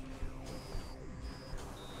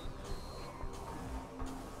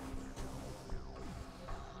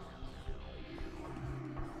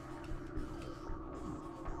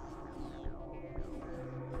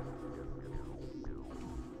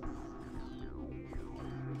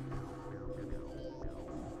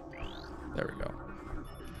 There we go.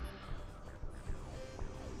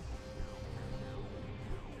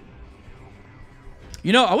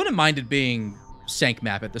 You know, I wouldn't mind it being Sank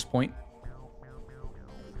map at this point.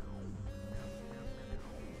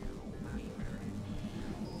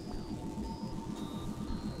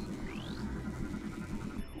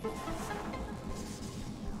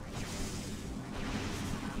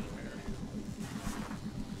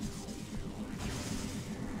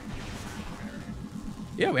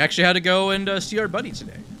 Yeah, we actually had to go and see our buddy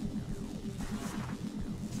today.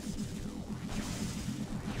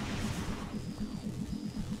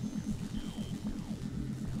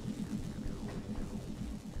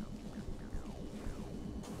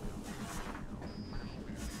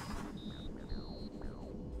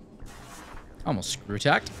 Almost screw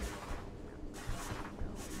attacked.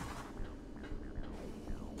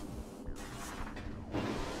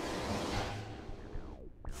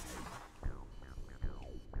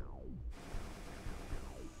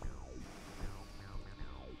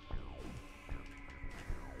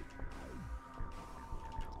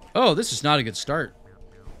 Oh, this is not a good start.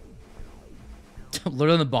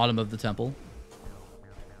 Literally on the bottom of the temple.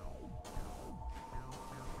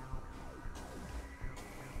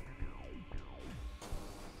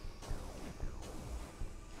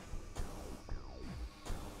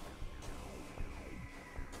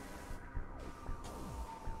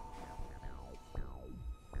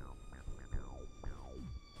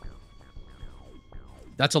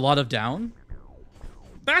 That's a lot of down.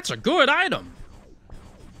 That's a good item.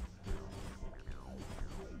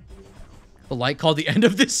 The light called the end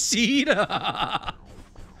of the seed. That's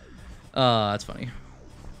funny.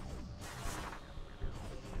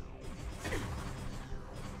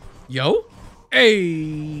 Yo.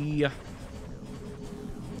 Hey. I'll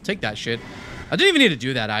take that shit. I didn't even need to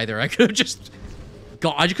do that either. I could have just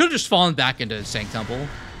I could have just fallen back into Sank Temple.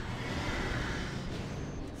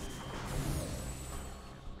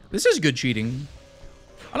 This is good cheating.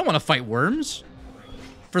 I don't want to fight worms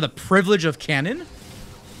for the privilege of cannon.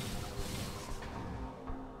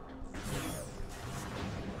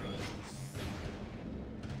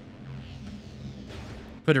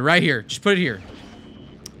 Put it right here. Just put it here.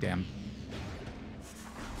 Damn.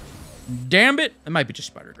 Damn it. It might be just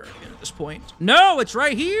Spider Guardian at this point. No, it's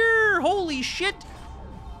right here. Holy shit.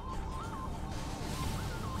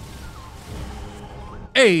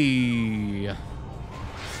 Hey.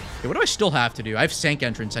 Okay, what do I still have to do? I have Sank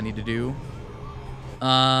entrance I need to do.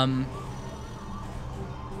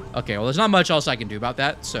 Okay, well, there's not much else I can do about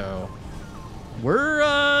that, so we're,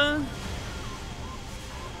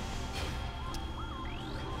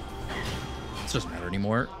 this doesn't matter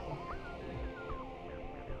anymore.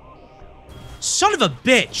 Son of a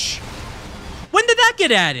bitch! When did that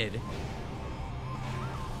get added?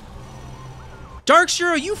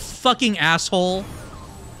 Darkshiro, you fucking asshole.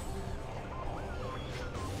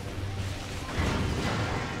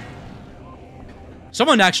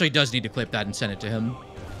 Someone actually does need to clip that and send it to him.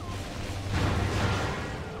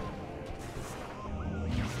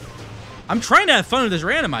 I'm trying to have fun with this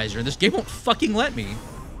randomizer, and this game won't fucking let me.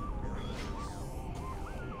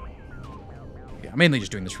 Yeah, I'm mainly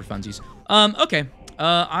just doing this for funsies. Okay.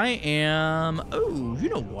 I am... Oh, you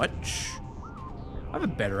know what? I have a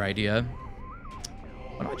better idea.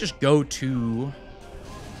 Why don't I just go to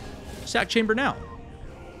Sack Chamber now?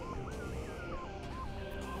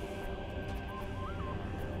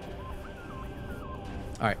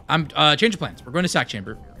 All right, I'm change of plans. We're going to Sack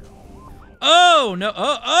Chamber. Oh no!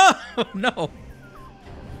 Oh no!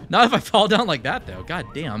 Not if I fall down like that, though. God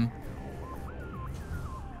damn.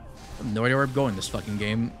 I have no idea where I'm going this fucking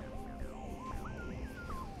game.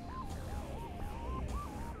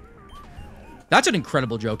 That's an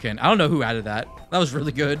incredible joke in. I don't know who added that. That was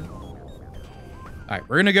really good. All right,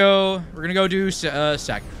 we're gonna go do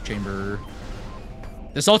Sack Chamber.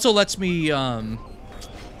 This also lets me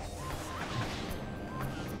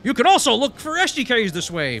You can also look for SDKs this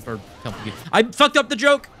way. For I fucked up the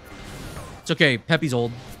joke. It's okay. Peppy's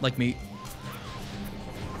old, like me.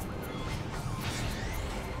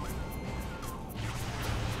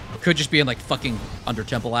 Could just be in like fucking under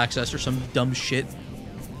temple access or some dumb shit.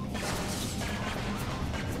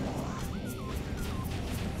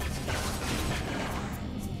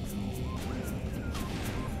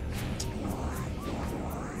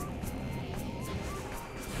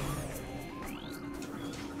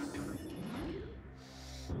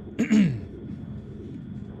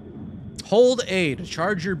 Hold A to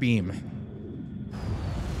charge your beam.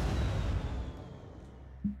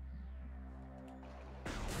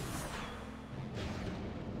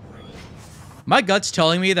 My gut's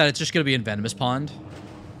telling me that it's just going to be in Venomous Pond.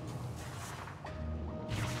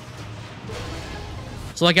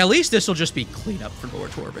 So, like, at least this will just be cleanup for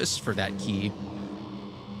Lord Torvis for that key.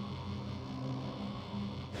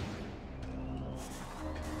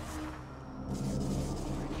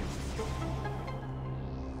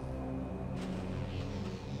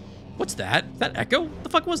 What's that? Is that Echo? What the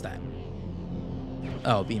fuck was that?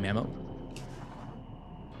 Oh, beam ammo.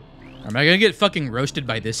 Am I gonna get fucking roasted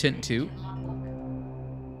by this hint too?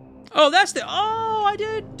 Oh, that's the... Oh, I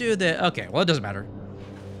did do that. Okay, well, it doesn't matter.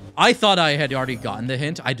 I thought I had already gotten the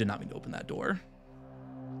hint. I did not mean to open that door.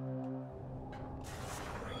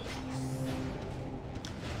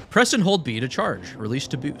 Press and hold B to charge. Release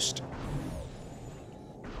to boost.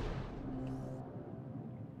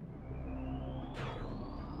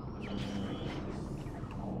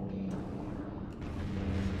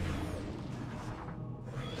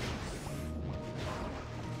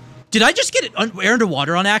 Did I just get it air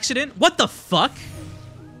underwater on accident? What the fuck?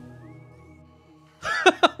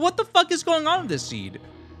 What the fuck is going on with this seed?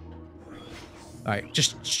 All right,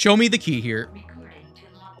 just show me the key here. Recording to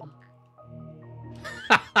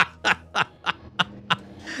logbook.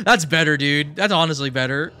 That's better, dude. That's honestly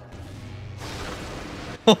better.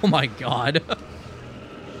 Oh my god.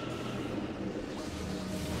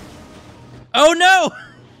 Oh no!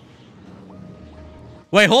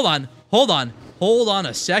 Wait, hold on. Hold on. Hold on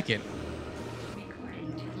a second.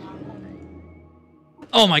 Recording to logbook.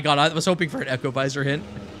 Oh my god, I was hoping for an Echo Visor hint.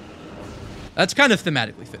 That's kind of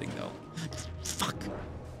thematically fitting, though. Fuck.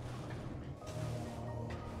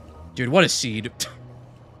 Dude, what a seed.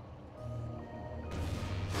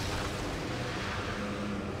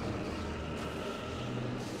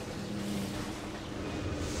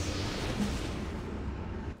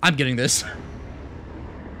 I'm getting this.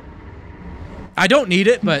 I don't need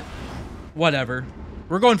it, but whatever.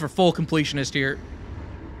 We're going for full completionist here.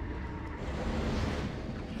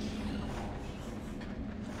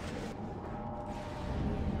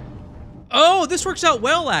 Oh, this works out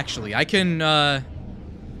well, actually. I can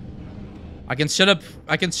set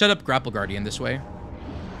up Grapple Guardian this way.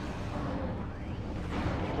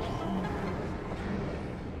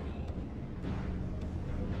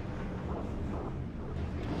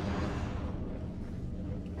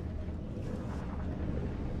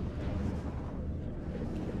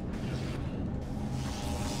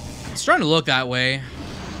 It's starting to look that way,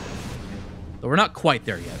 but we're not quite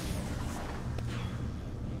there yet.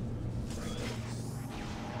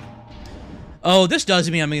 Oh, this does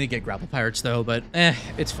mean I'm gonna get Grapple Pirates, though, but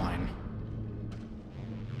it's fine.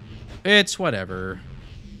 It's whatever.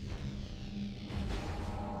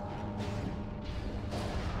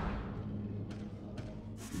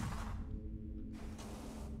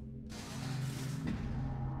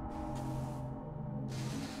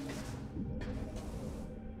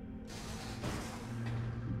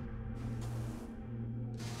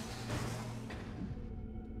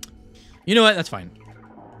 You know what? That's fine.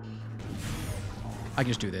 I can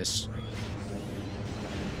just do this.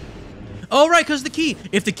 Oh, right, because the key.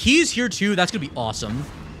 If the key is here, too, that's going to be awesome.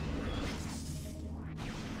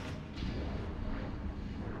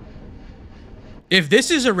 If this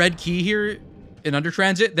is a red key here in Under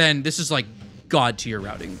Transit, then this is, like, God tier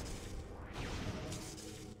routing.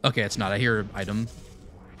 Okay, it's not. I hear an item.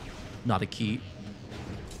 Not a key.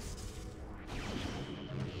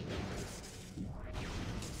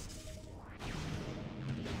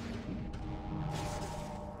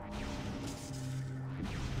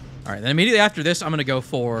 All right, then immediately after this, I'm going to go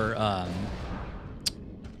for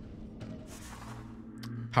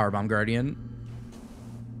Powerbomb Guardian.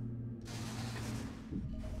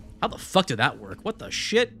 How the fuck did that work? What the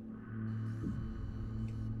shit?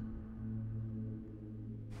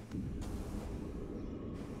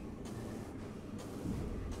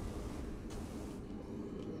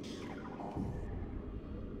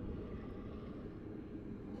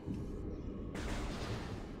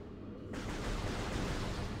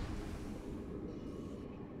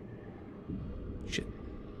 Shit.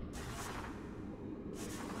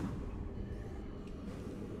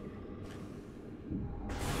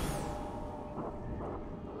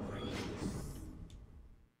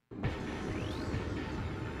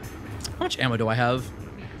 How much ammo do I have?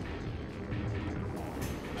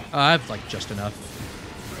 I have, like, just enough.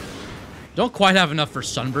 Don't quite have enough for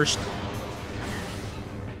Sunburst.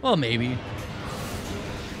 Well, maybe.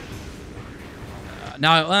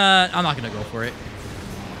 Now, I'm not gonna go for it.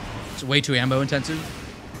 It's way too ammo intensive.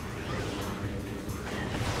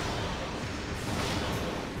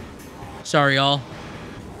 Sorry, y'all.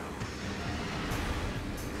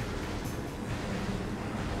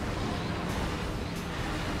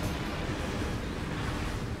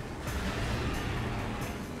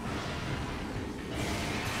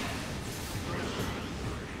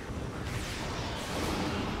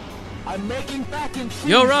 I'm making back in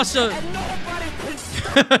Yo, Rasa. and nobody can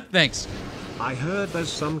Thanks. I heard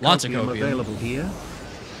there's some Lots of copium copium. available here.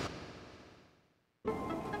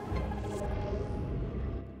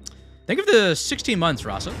 Think of the 16 months,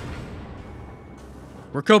 Rasa.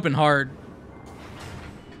 We're coping hard.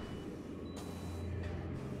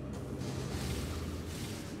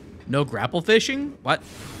 No grapple fishing? What?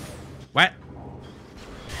 What?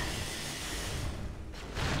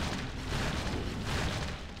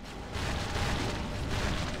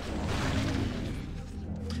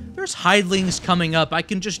 There's hidlings coming up. I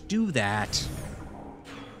can just do that.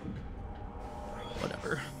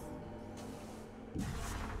 Whatever.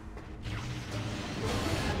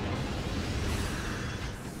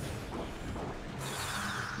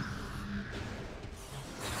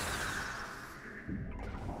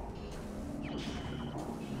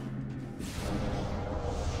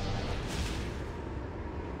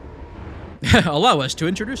 Allow us to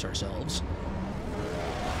introduce ourselves.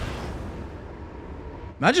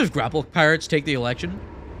 Imagine if grapple pirates take the election.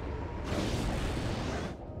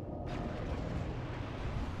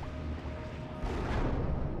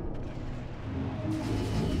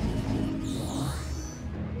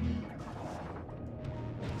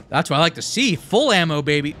 That's what I like to see. Full ammo,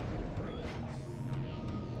 baby.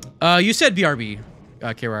 You said BRB, KR.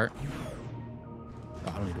 Oh,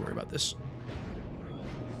 I don't need to worry about this.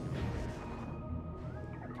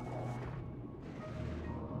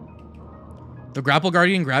 The grapple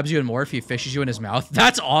guardian grabs you and more if he fishes you in his mouth.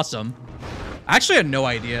 That's awesome. I actually had no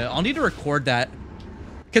idea. I'll need to record that.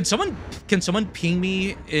 Can someone ping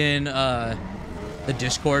me in the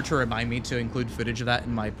Discord to remind me to include footage of that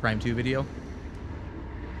in my Prime 2 video?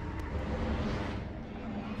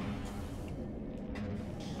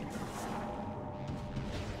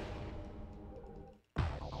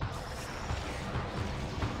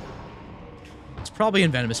 It's probably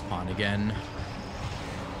in Venomous Pond again.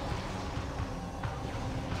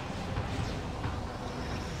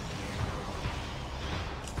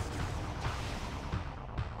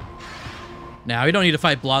 Now, we don't need to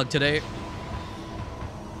fight Blog today.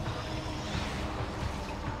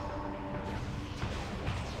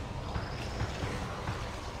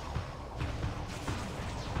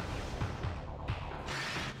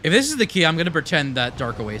 If this is the key, I'm going to pretend that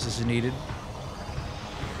Dark Oasis is needed.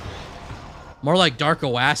 More like Dark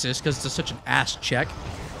Oasis, because it's such an ass check.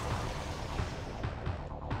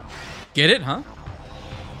 Get it, huh?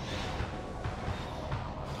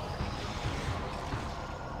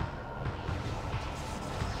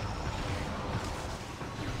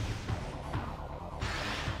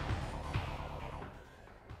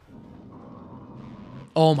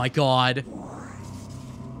 Oh my god.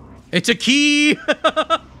 It's a key!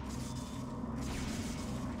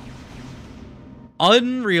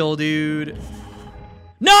 Unreal, dude.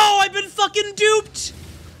 No! I've been fucking duped!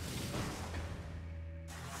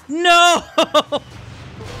 No!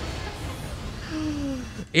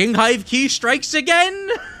 Inghive key strikes again?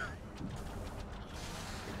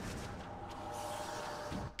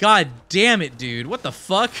 God damn it, dude. What the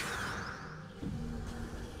fuck?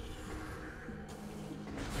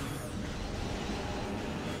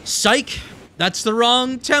 Psych! That's the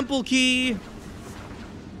wrong temple key!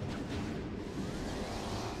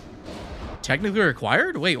 Technically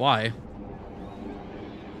required? Wait, why?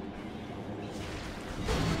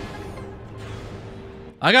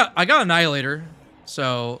 I got Annihilator,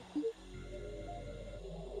 so...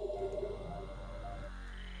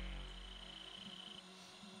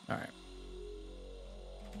 Alright.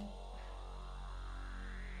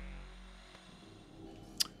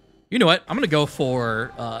 You know what? I'm gonna go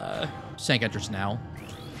for Sank Entrance now.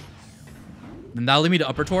 Then that'll lead me to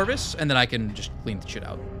Upper Torvis, and then I can just clean the shit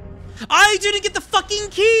out. I didn't get the fucking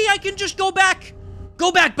key! I can just go back!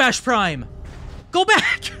 Go back, BashPrime! Go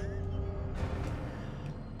back!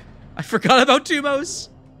 I forgot about Tumos.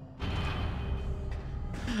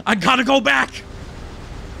 I gotta go back!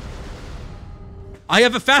 I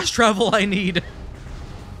have a fast travel I need.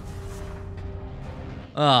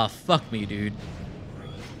 Ah, fuck me, dude.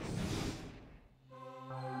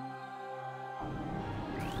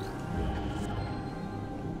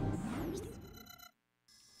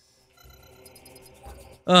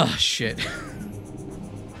 Oh, shit.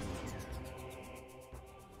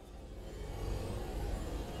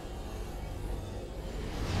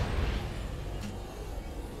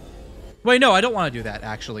 Wait, no, I don't want to do that,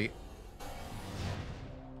 actually.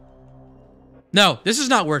 No, this is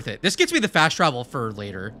not worth it. This gets me the fast travel for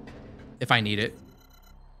later, if I need it.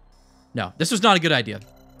 No, this was not a good idea.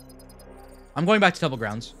 I'm going back to Temple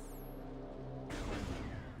Grounds.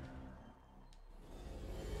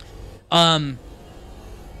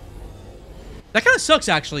 That kind of sucks,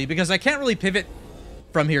 actually, because I can't really pivot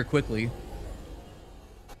from here quickly.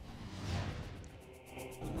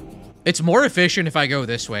 It's more efficient if I go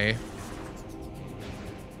this way.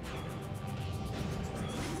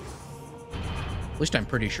 At least I'm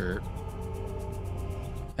pretty sure.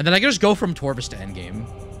 And then I can just go from Torvis to endgame.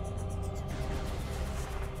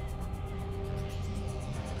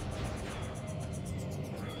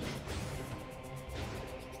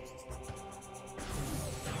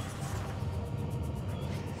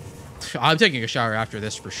 I'm taking a shower after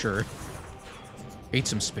this for sure. Ate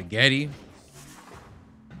some spaghetti.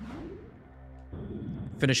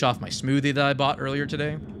 Finish off my smoothie that I bought earlier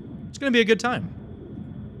today. It's gonna be a good time.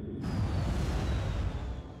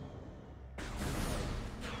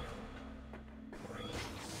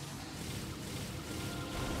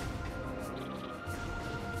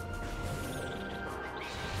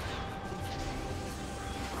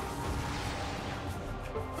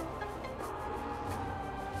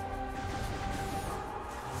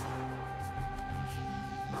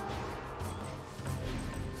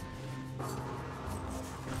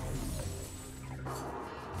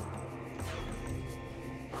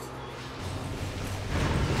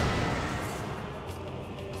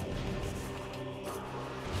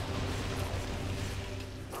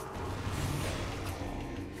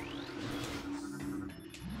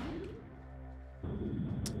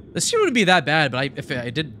 This shit wouldn't be that bad, but if I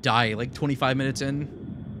did die like 25 minutes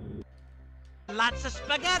in. Lots of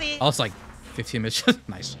spaghetti. Oh, it's like 15 minutes.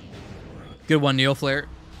 Nice. Good one, Neo Flare.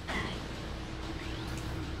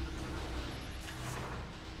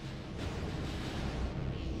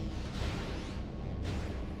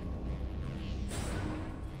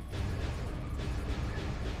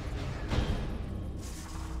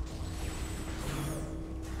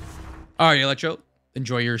 All right, Electro.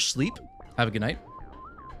 Enjoy your sleep. Have a good night.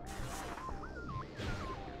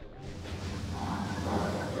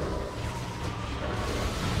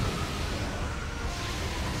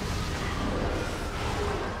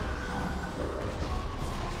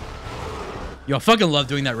 Yo, I fucking love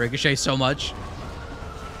doing that ricochet so much.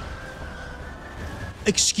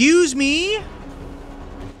 Excuse me?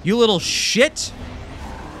 You little shit.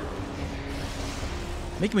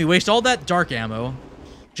 Making me waste all that dark ammo.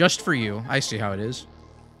 Just for you. I see how it is.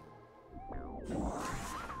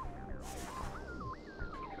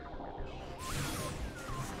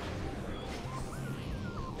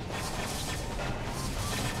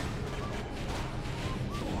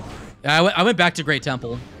 I went back to Great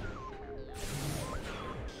Temple.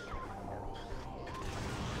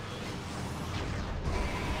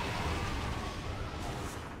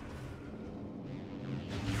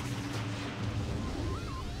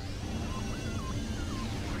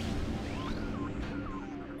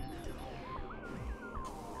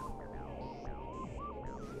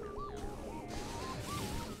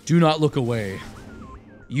 Do not look away.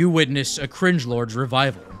 You witness a cringe-lord's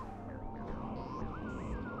revival.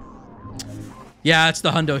 Yeah, it's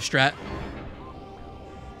the hundo strat.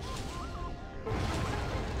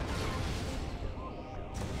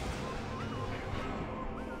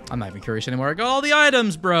 I'm not even curious anymore. I got all the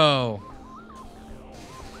items, bro.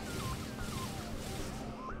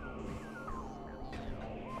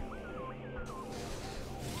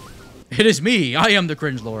 It is me. I am the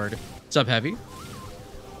cringe lord. What's up, Heavy?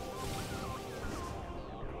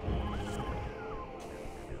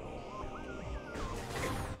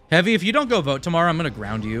 Heavy, if you don't go vote tomorrow, I'm gonna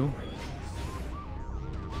ground you.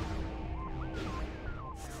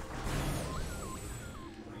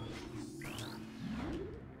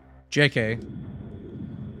 JK.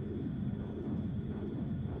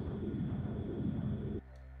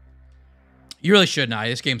 You really should not.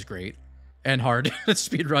 This game's great. And hard. It's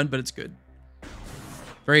speed run, but it's good.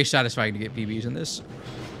 Very satisfying to get PBs in this.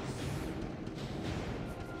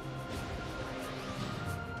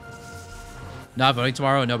 Not voting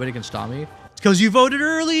tomorrow and nobody can stop me. It's because you voted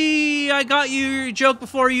early. I got your joke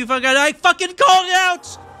before you fucking... I fucking called it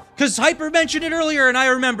out! Because Hyper mentioned it earlier and I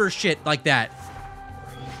remember shit like that.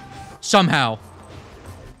 Somehow.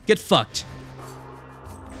 Get fucked.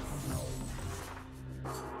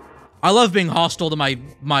 I love being hostile to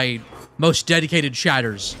my most dedicated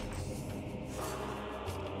chatters.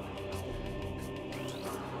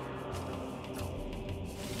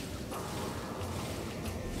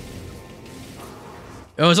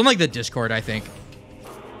 It was on like the Discord, I think.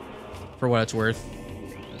 For what it's worth.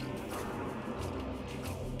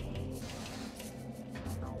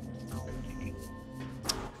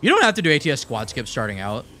 You don't have to do ATS squad skip starting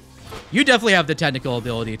out. You definitely have the technical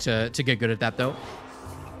ability to get good at that, though.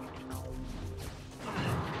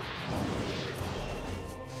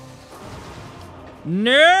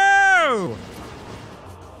 No!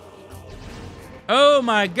 Oh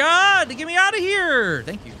my god! Get me out of here!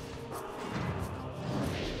 Thank you.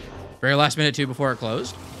 Very last minute, too, before it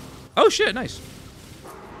closed. Oh, shit. Nice.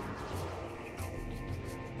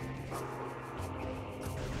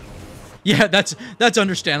 Yeah, that's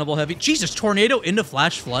understandable, Heavy. Jesus, tornado into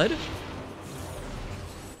flash flood?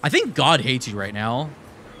 I think God hates you right now.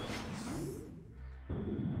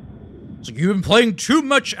 It's like, you've been playing too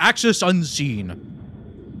much Axis Unseen.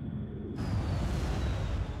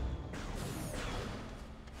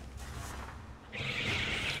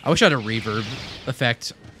 I wish I had a reverb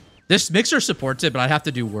effect. This mixer supports it, but I'd have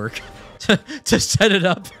to do work to set it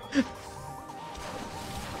up.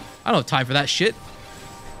 I don't have time for that shit.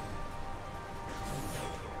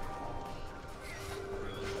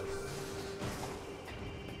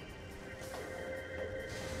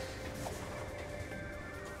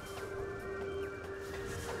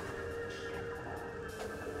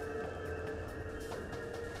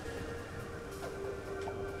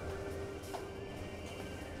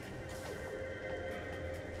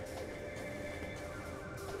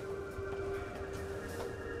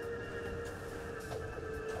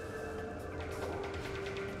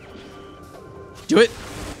 Do it.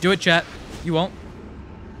 Do it, chat. You won't.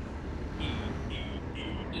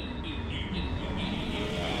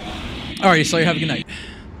 Alright, so you have a good night.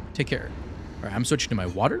 Take care. Alright, I'm switching to my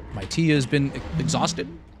water. My tea has been exhausted.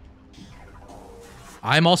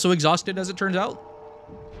 I'm also exhausted, as it turns out.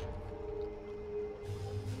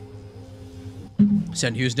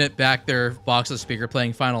 Send HughesNet back their box of speaker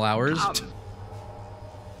playing Final Hours.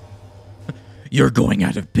 You're going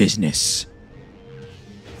out of business.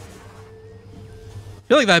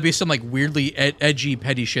 I feel like that'd be some like weirdly edgy,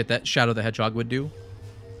 petty shit that Shadow the Hedgehog would do.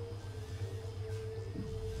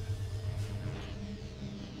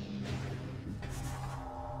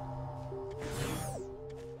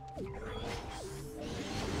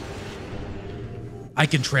 I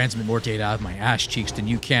can transmit more data out of my ass cheeks than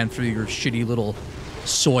you can through your shitty little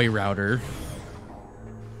soy router.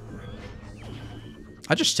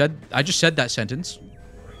 I just said that sentence.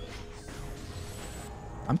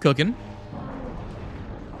 I'm cooking.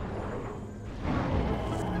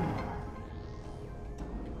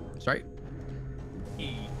 Sorry.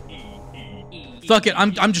 Fuck it.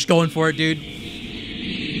 I'm just going for it,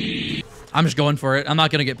 dude. I'm just going for it. I'm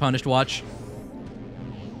not gonna get punished. Watch.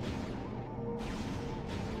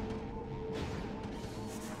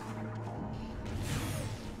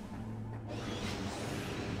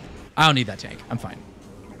 I don't need that tank. I'm fine.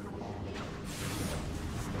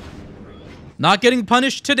 Not getting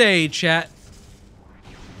punished today, chat.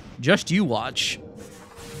 Just you watch.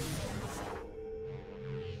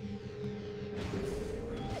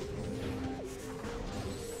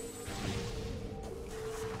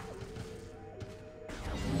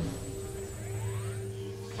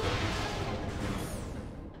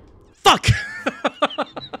 Fuck!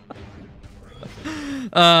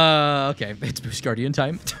 Okay, it's Boost Guardian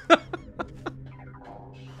time.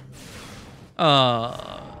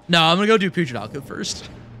 No, I'm gonna go do Pujadalku first.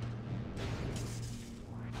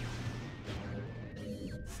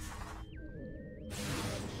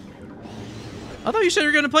 I thought you said you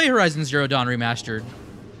were gonna play Horizon Zero Dawn Remastered.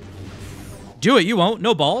 Do it, you won't.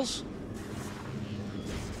 No balls.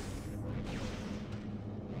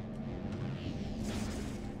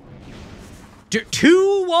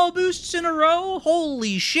 Two wall boosts in a row?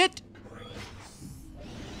 Holy shit.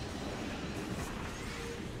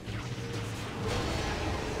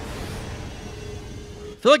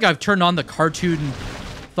 I feel like I've turned on the cartoon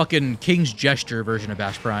fucking King's Gesture version of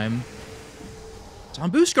BashPrime. It's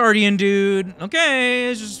on Boost Guardian, dude.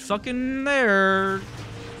 Okay, it's just fucking there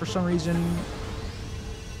for some reason.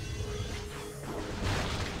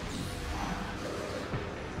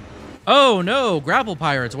 Oh no, grapple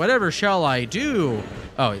pirates, whatever shall I do?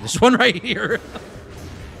 Oh, this one right here.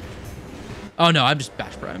 Oh no, I'm just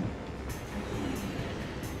BashPrime.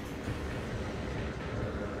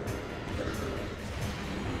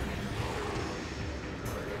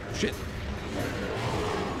 Shit.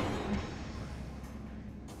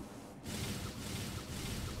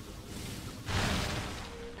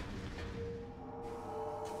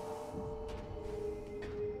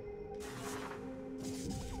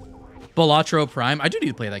 Balatro Prime. I do need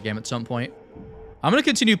to play that game at some point. I'm going to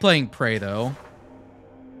continue playing Prey, though.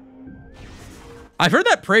 I've heard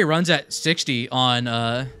that Prey runs at 60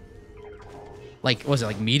 on, like, was it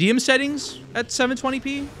like medium settings at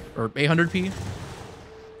 720p? Or 800p?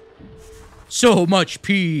 So much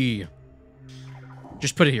P.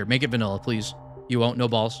 Just put it here. Make it vanilla, please. You won't. No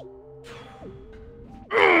balls.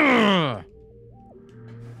 Ugh.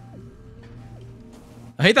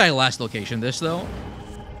 I hate that I last location this, though.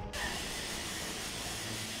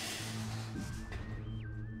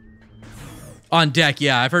 On deck,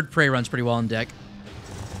 yeah. I've heard Prey runs pretty well on deck.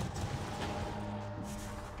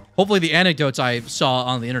 Hopefully the anecdotes I saw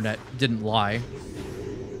on the internet didn't lie.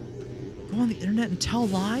 Go on the internet and tell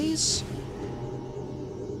lies?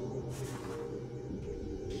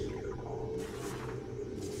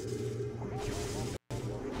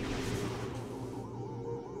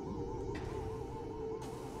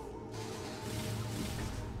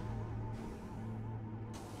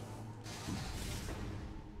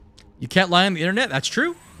 can't lie on the internet. That's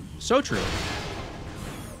true. So true.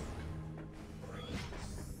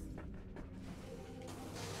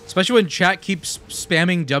 Especially when chat keeps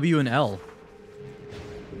spamming W and L.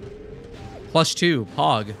 +2.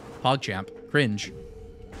 Pog. PogChamp. Cringe.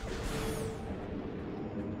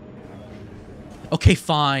 Okay,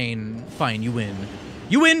 fine. Fine, you win.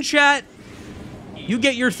 You win, chat. You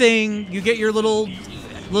get your thing. You get your little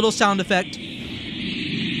sound effect.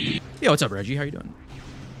 Yo, what's up, Reggie? How you doing?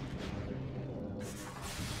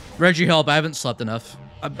 Reggie, help. I haven't slept enough.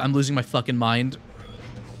 I'm losing my fucking mind.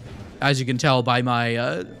 As you can tell by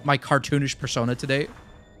my my cartoonish persona today.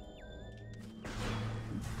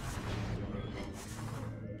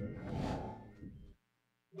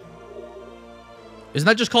 Isn't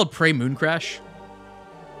that just called Prey Moon Crash?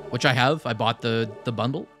 Which I have. I bought the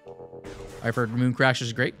bundle. I've heard Moon Crash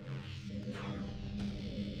is great.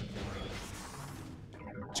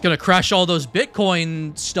 It's gonna crash all those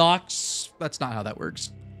Bitcoin stocks. That's not how that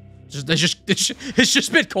works. It's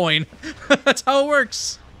just Bitcoin. That's how it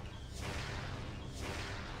works.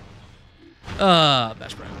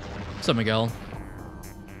 BashPrime. What's up, Miguel?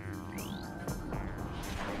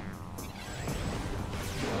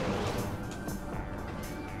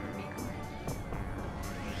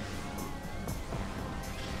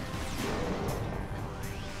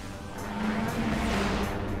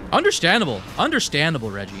 Understandable.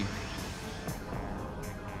 Understandable, Reggie.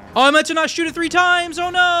 Oh, I meant to not shoot it 3 times. Oh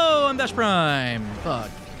no, I'm BashPrime.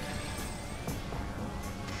 Fuck.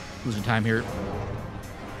 Losing time here.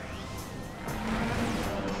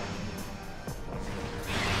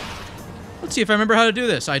 Let's see if I remember how to do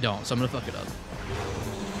this. I don't, so I'm gonna fuck it up.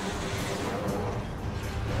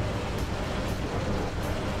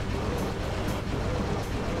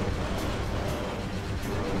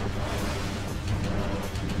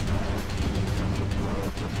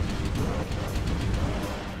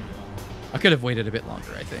 I could have waited a bit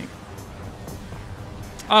longer, I think.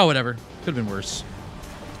 Oh, whatever. Could have been worse.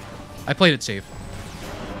 I played it safe.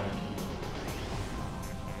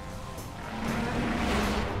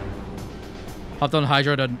 Hopped on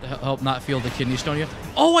Hydra to help not feel the kidney stone yet.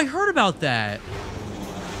 Oh, I heard about that.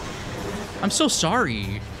 I'm so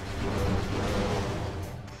sorry.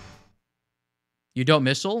 You don't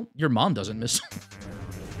missile? Your mom doesn't missile.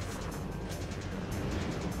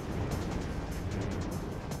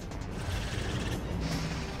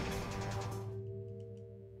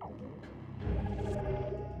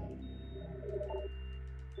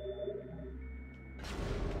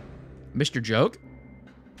 Mr. Joke?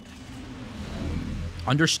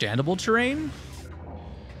 Understandable terrain?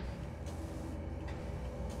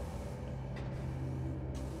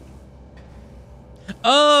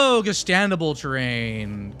 Oh, understandable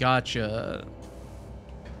terrain. Gotcha.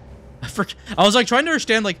 I was like trying to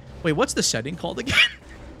understand, like, wait, what's the setting called again?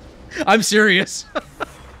 I'm serious.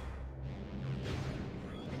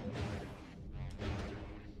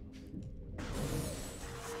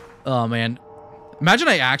 Oh, man. Imagine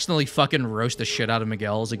I accidentally fucking roast the shit out of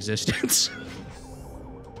Miguel's existence.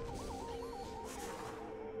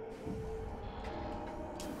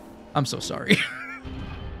 I'm so sorry.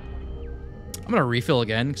 I'm gonna refill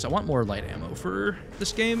again because I want more light ammo for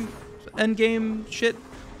this game. End game shit.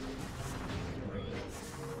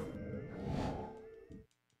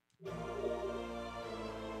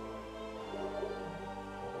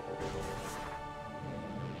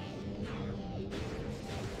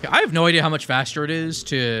 I have no idea how much faster it is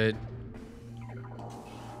to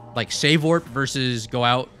like save warp versus go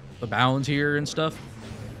out the bounds here and stuff.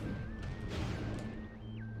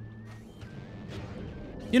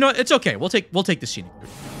 You know what? It's okay. We'll take the scenic route.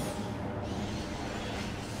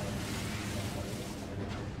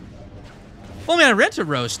 Well, man, I meant to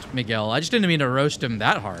roast Miguel. I just didn't mean to roast him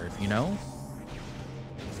that hard, you know?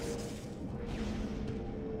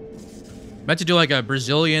 Meant to do like a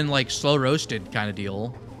Brazilian, like slow roasted kind of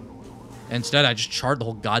deal. Instead, I just charred the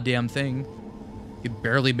whole goddamn thing. You could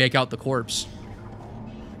barely make out the corpse.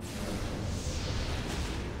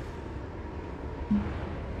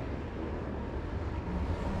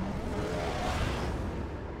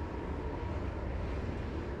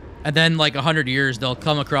 And then, like, 100 years, they'll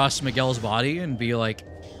come across Miguel's body and be like,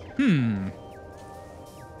 I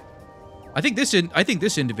think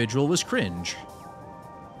this individual was cringe.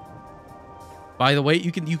 By the way,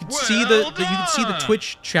 you can see the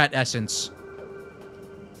Twitch chat essence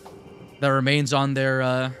that remains on their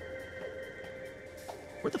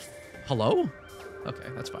where the hello? Okay,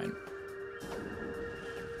 that's fine.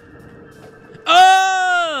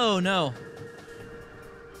 Oh no.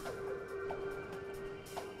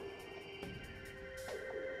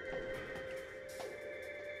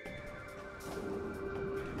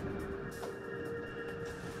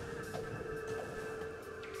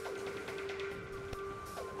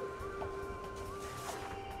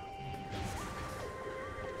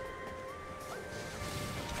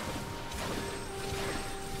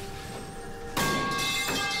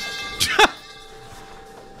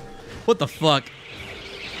 What the fuck?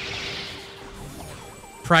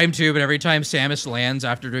 Prime 2, but every time Samus lands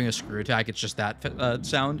after doing a screw attack, it's just that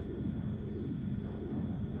sound.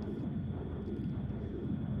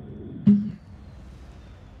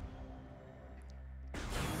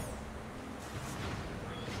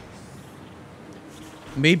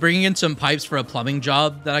 Me bringing in some pipes for a plumbing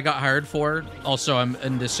job that I got hired for. Also, I'm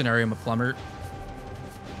in this scenario, I'm a plumber.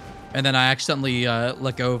 And then I accidentally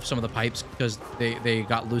let go of some of the pipes because they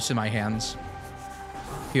got loose in my hands.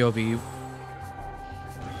 POV.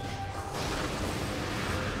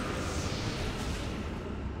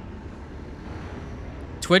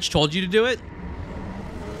 Twitch told you to do it?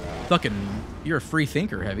 Fucking, you're a free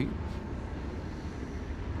thinker, Heavy.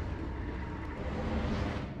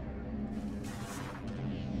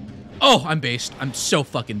 Oh, I'm based. I'm so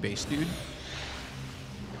fucking based, dude.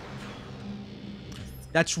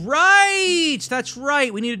 That's right! That's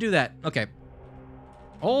right. We need to do that. Okay.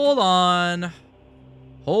 Hold on.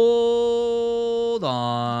 Hold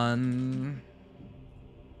on.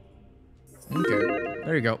 Okay.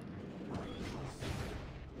 There you go.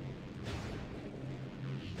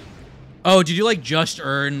 Oh, did you, like, just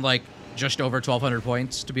earn, like, just over 1,200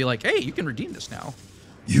 points to be like, hey, you can redeem this now?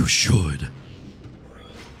 You should.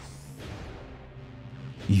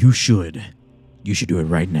 You should. You should do it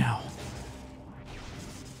right now.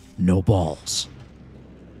 No balls.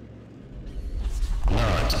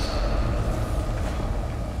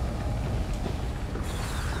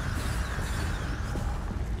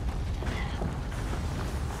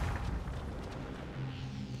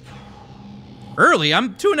 Early?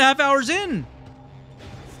 I'm 2.5 hours in.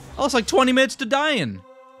 I was like 20 minutes to dying.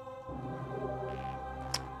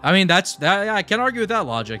 I mean, that. Yeah, I can't argue with that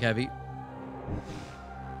logic, Heavy.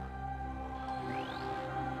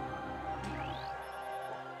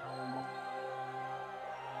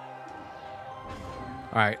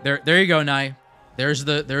 All right, there you go, Nye. There's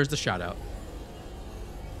the shout out.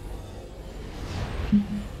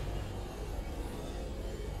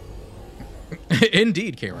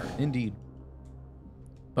 Indeed, K-Rar, indeed.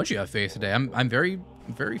 Don't you have faith today? I'm very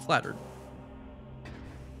flattered.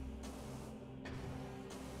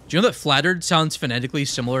 Do you know that flattered sounds phonetically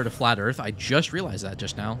similar to flat Earth? I just realized that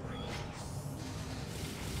just now.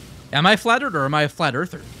 Am I flattered or am I a flat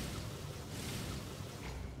earther?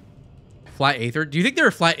 Flat aether? Do you think there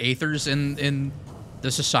are flat aethers in the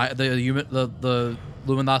society, the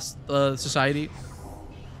Luminous society?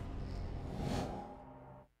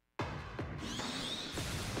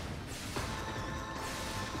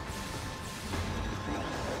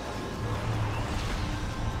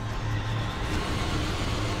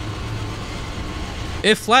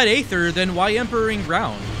 If flat aether, then why emperor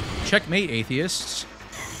ground? Checkmate, atheists.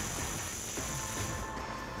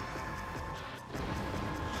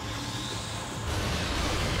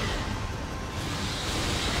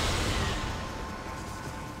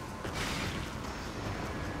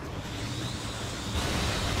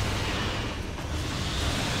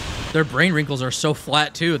 Their brain wrinkles are so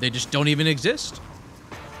flat, too. They just don't even exist.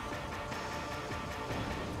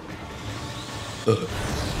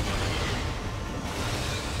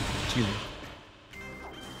 Excuse me.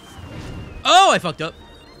 Oh, I fucked up.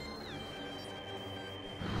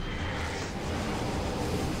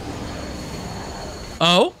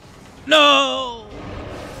 Oh? No!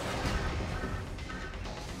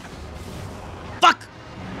 Fuck!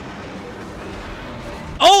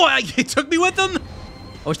 Oh, it took me with them?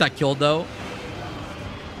 I wish that killed, though.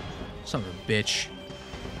 Son of a bitch.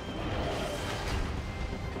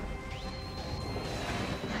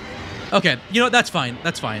 Okay, you know what? That's fine.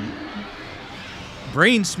 That's fine.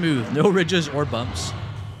 Brain smooth. No ridges or bumps.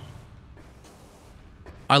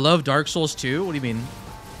 I love Dark Souls 2. What do you mean?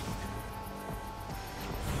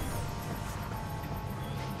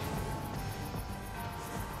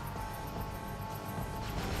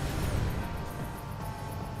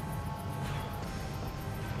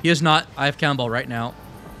 He is not. I have Cannonball right now.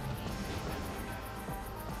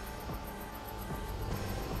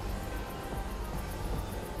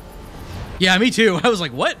 Yeah, me too. I was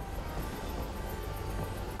like, what?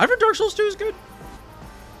 I've heard Dark Souls 2 is good.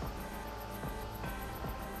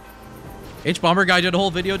 H-Bomber guy did a whole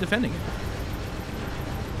video defending it.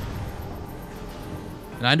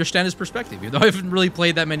 And I understand his perspective, even though I haven't really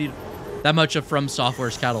played that much of From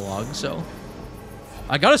Software's catalog, so.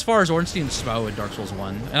 I got as far as Ornstein and Smo in Dark Souls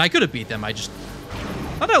 1, and I could have beat them. I just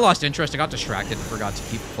thought I lost interest. I got distracted and forgot to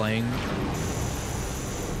keep playing.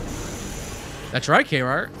 That's right,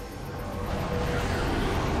 K-Rar.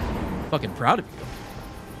 Fucking proud of you.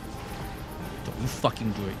 Don't you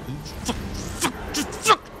fucking do it. You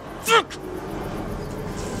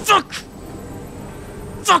fuck.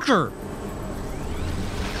 Fucker!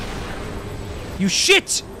 You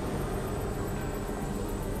shit!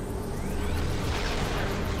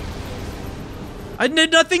 I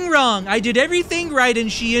did nothing wrong. I did everything right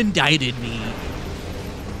and she indicted me.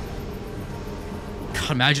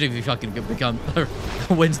 God, imagine if he fucking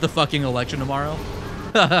wins the fucking election tomorrow.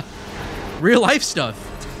 Real life stuff.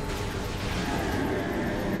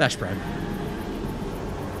 BashPrime.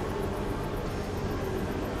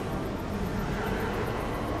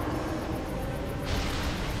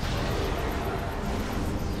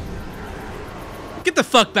 Get the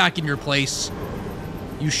fuck back in your place,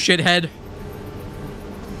 you shithead.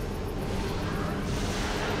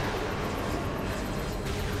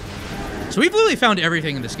 So we've literally found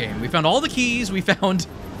everything in this game. We found all the keys. We found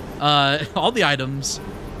all the items.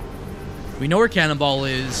 We know where Cannonball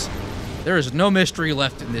is. There is no mystery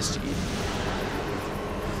left in this team.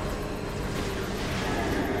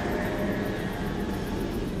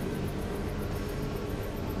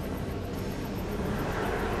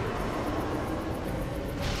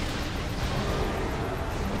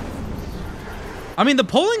 I mean, the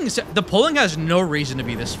polling has no reason to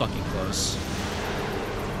be this fucking close.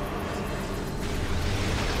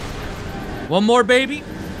 One more, baby.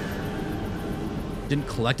 Didn't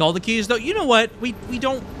collect all the keys, though. You know what? We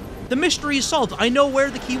don't... The mystery is solved. I know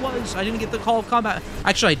where the key was. I didn't get the Hall of Combat...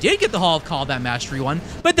 Actually, I did get the Hall of Combat Mastery one,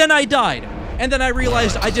 but then I died. And then I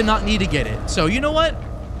realized I did not need to get it. So, you know what?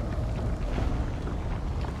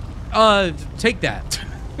 Take that.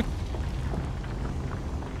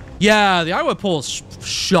 Yeah, the Iowa poll is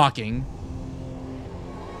shocking.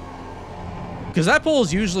 Because that poll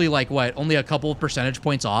is usually, like, what? Only a couple of percentage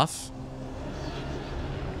points off?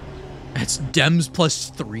 It's Dems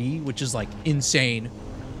 +3, which is, like, insane.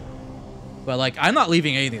 But, like, I'm not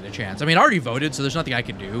leaving anything to chance. I mean, I already voted, so there's nothing I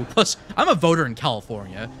can do. Plus, I'm a voter in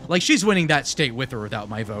California. Like, she's winning that state with or without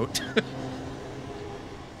my vote.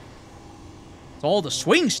 It's all the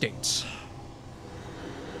swing states.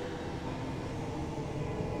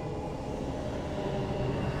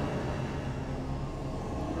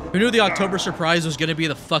 Who knew the October surprise was going to be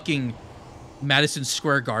the fucking Madison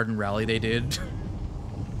Square Garden rally they did?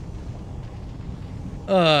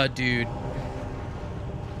 Dude.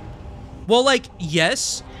 Well, like,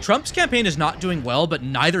 yes, Trump's campaign is not doing well, but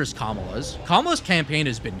neither is Kamala's. Kamala's campaign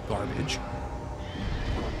has been garbage.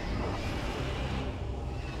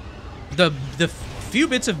 The few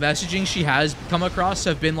bits of messaging she has come across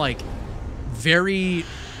have been, like, very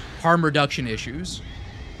harm reduction issues.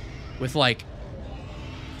 With, like,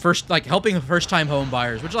 helping first-time home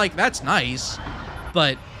buyers, which, like, that's nice,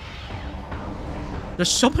 but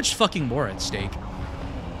there's so much fucking more at stake.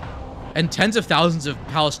 And tens of thousands of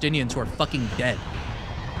Palestinians who are fucking dead.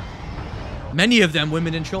 Many of them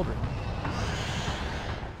women and children.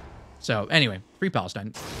 So, anyway, free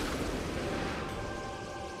Palestine.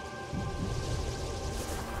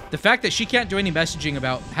 The fact that she can't do any messaging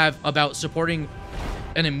about supporting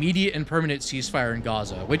an immediate and permanent ceasefire in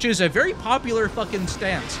Gaza, which is a very popular fucking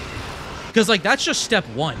stance. Because, like, that's just step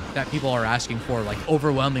one that people are asking for, like,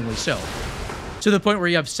 overwhelmingly so. To the point where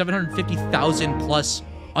you have 750,000 plus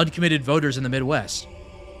uncommitted voters in the Midwest.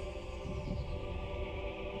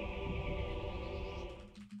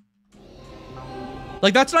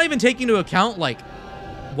 Like, that's not even taking into account, like,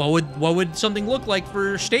 what would something look like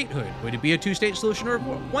for statehood? Would it be a two-state solution or a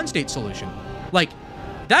one-state solution? Like,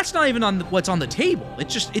 that's not even on what's on the table.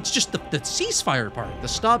 It's just the ceasefire part, the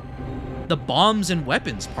stop the bombs and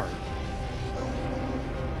weapons part.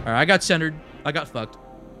 All right, I got centered. I got fucked.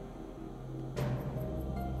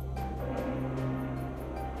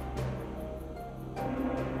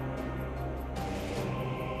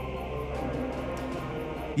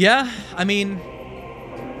 Yeah, I mean,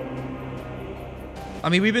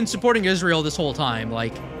 we've been supporting Israel this whole time.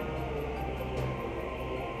 Like,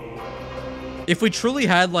 if we truly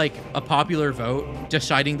had, like, a popular vote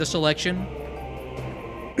deciding this election,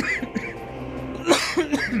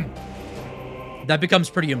 that becomes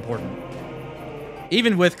pretty important.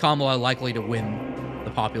 Even with Kamala likely to win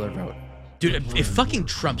the popular vote. Dude, if fucking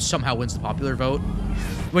Trump somehow wins the popular vote,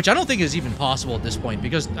 which I don't think is even possible at this point,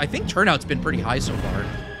 because I think turnout's been pretty high so far.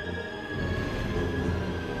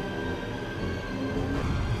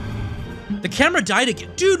 The camera died again.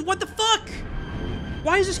 Dude, what the fuck?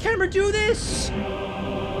 Why does this camera do this?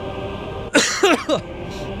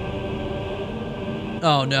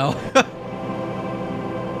 Oh, no.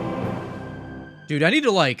 Dude, I need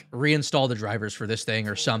to, like, reinstall the drivers for this thing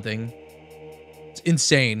or something. It's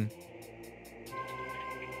insane.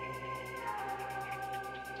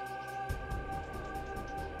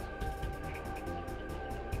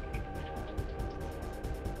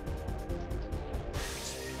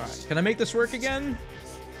 Alright, can I make this work again?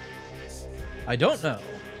 I don't know.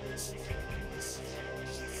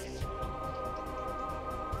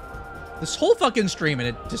 This whole fucking stream and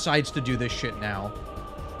it decides to do this shit now.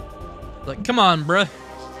 Like, come on, bruh.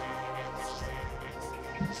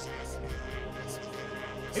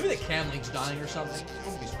 Maybe the cam link's dying or something. I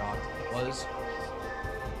wouldn't be shocked if it was.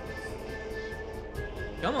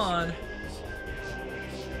 Come on.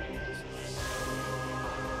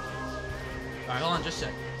 Alright, hold on just a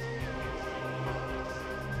sec.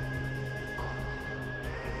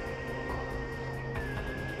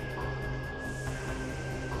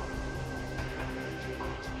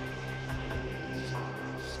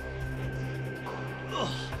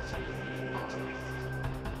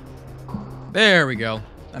 There we go.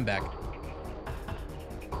 I'm back.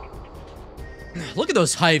 Look at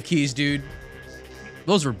those hive keys, dude.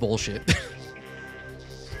 Those were bullshit.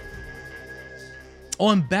 Oh,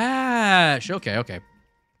 and Bash. Okay, okay.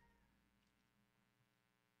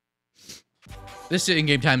 This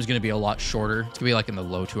in-game time is going to be a lot shorter. It's going to be like in the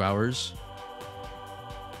low 2 hours.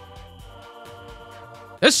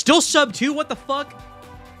 That's still sub 2? What the fuck?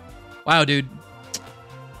 Wow, dude.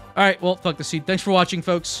 Alright, well, fuck the seed. Thanks for watching,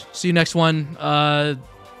 folks. See you next one.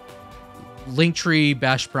 Linktree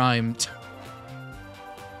BashPrime.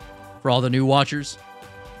 For all the new watchers.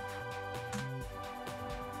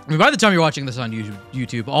 I mean, by the time you're watching this on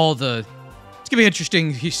YouTube, all the... It's gonna be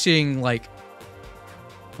interesting seeing, like,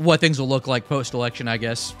 what things will look like post-election, I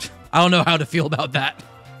guess. I don't know how to feel about that.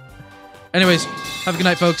 Anyways, have a good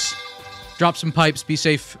night, folks. Drop some pipes. Be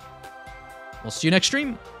safe. We'll see you next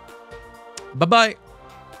stream. Bye-bye.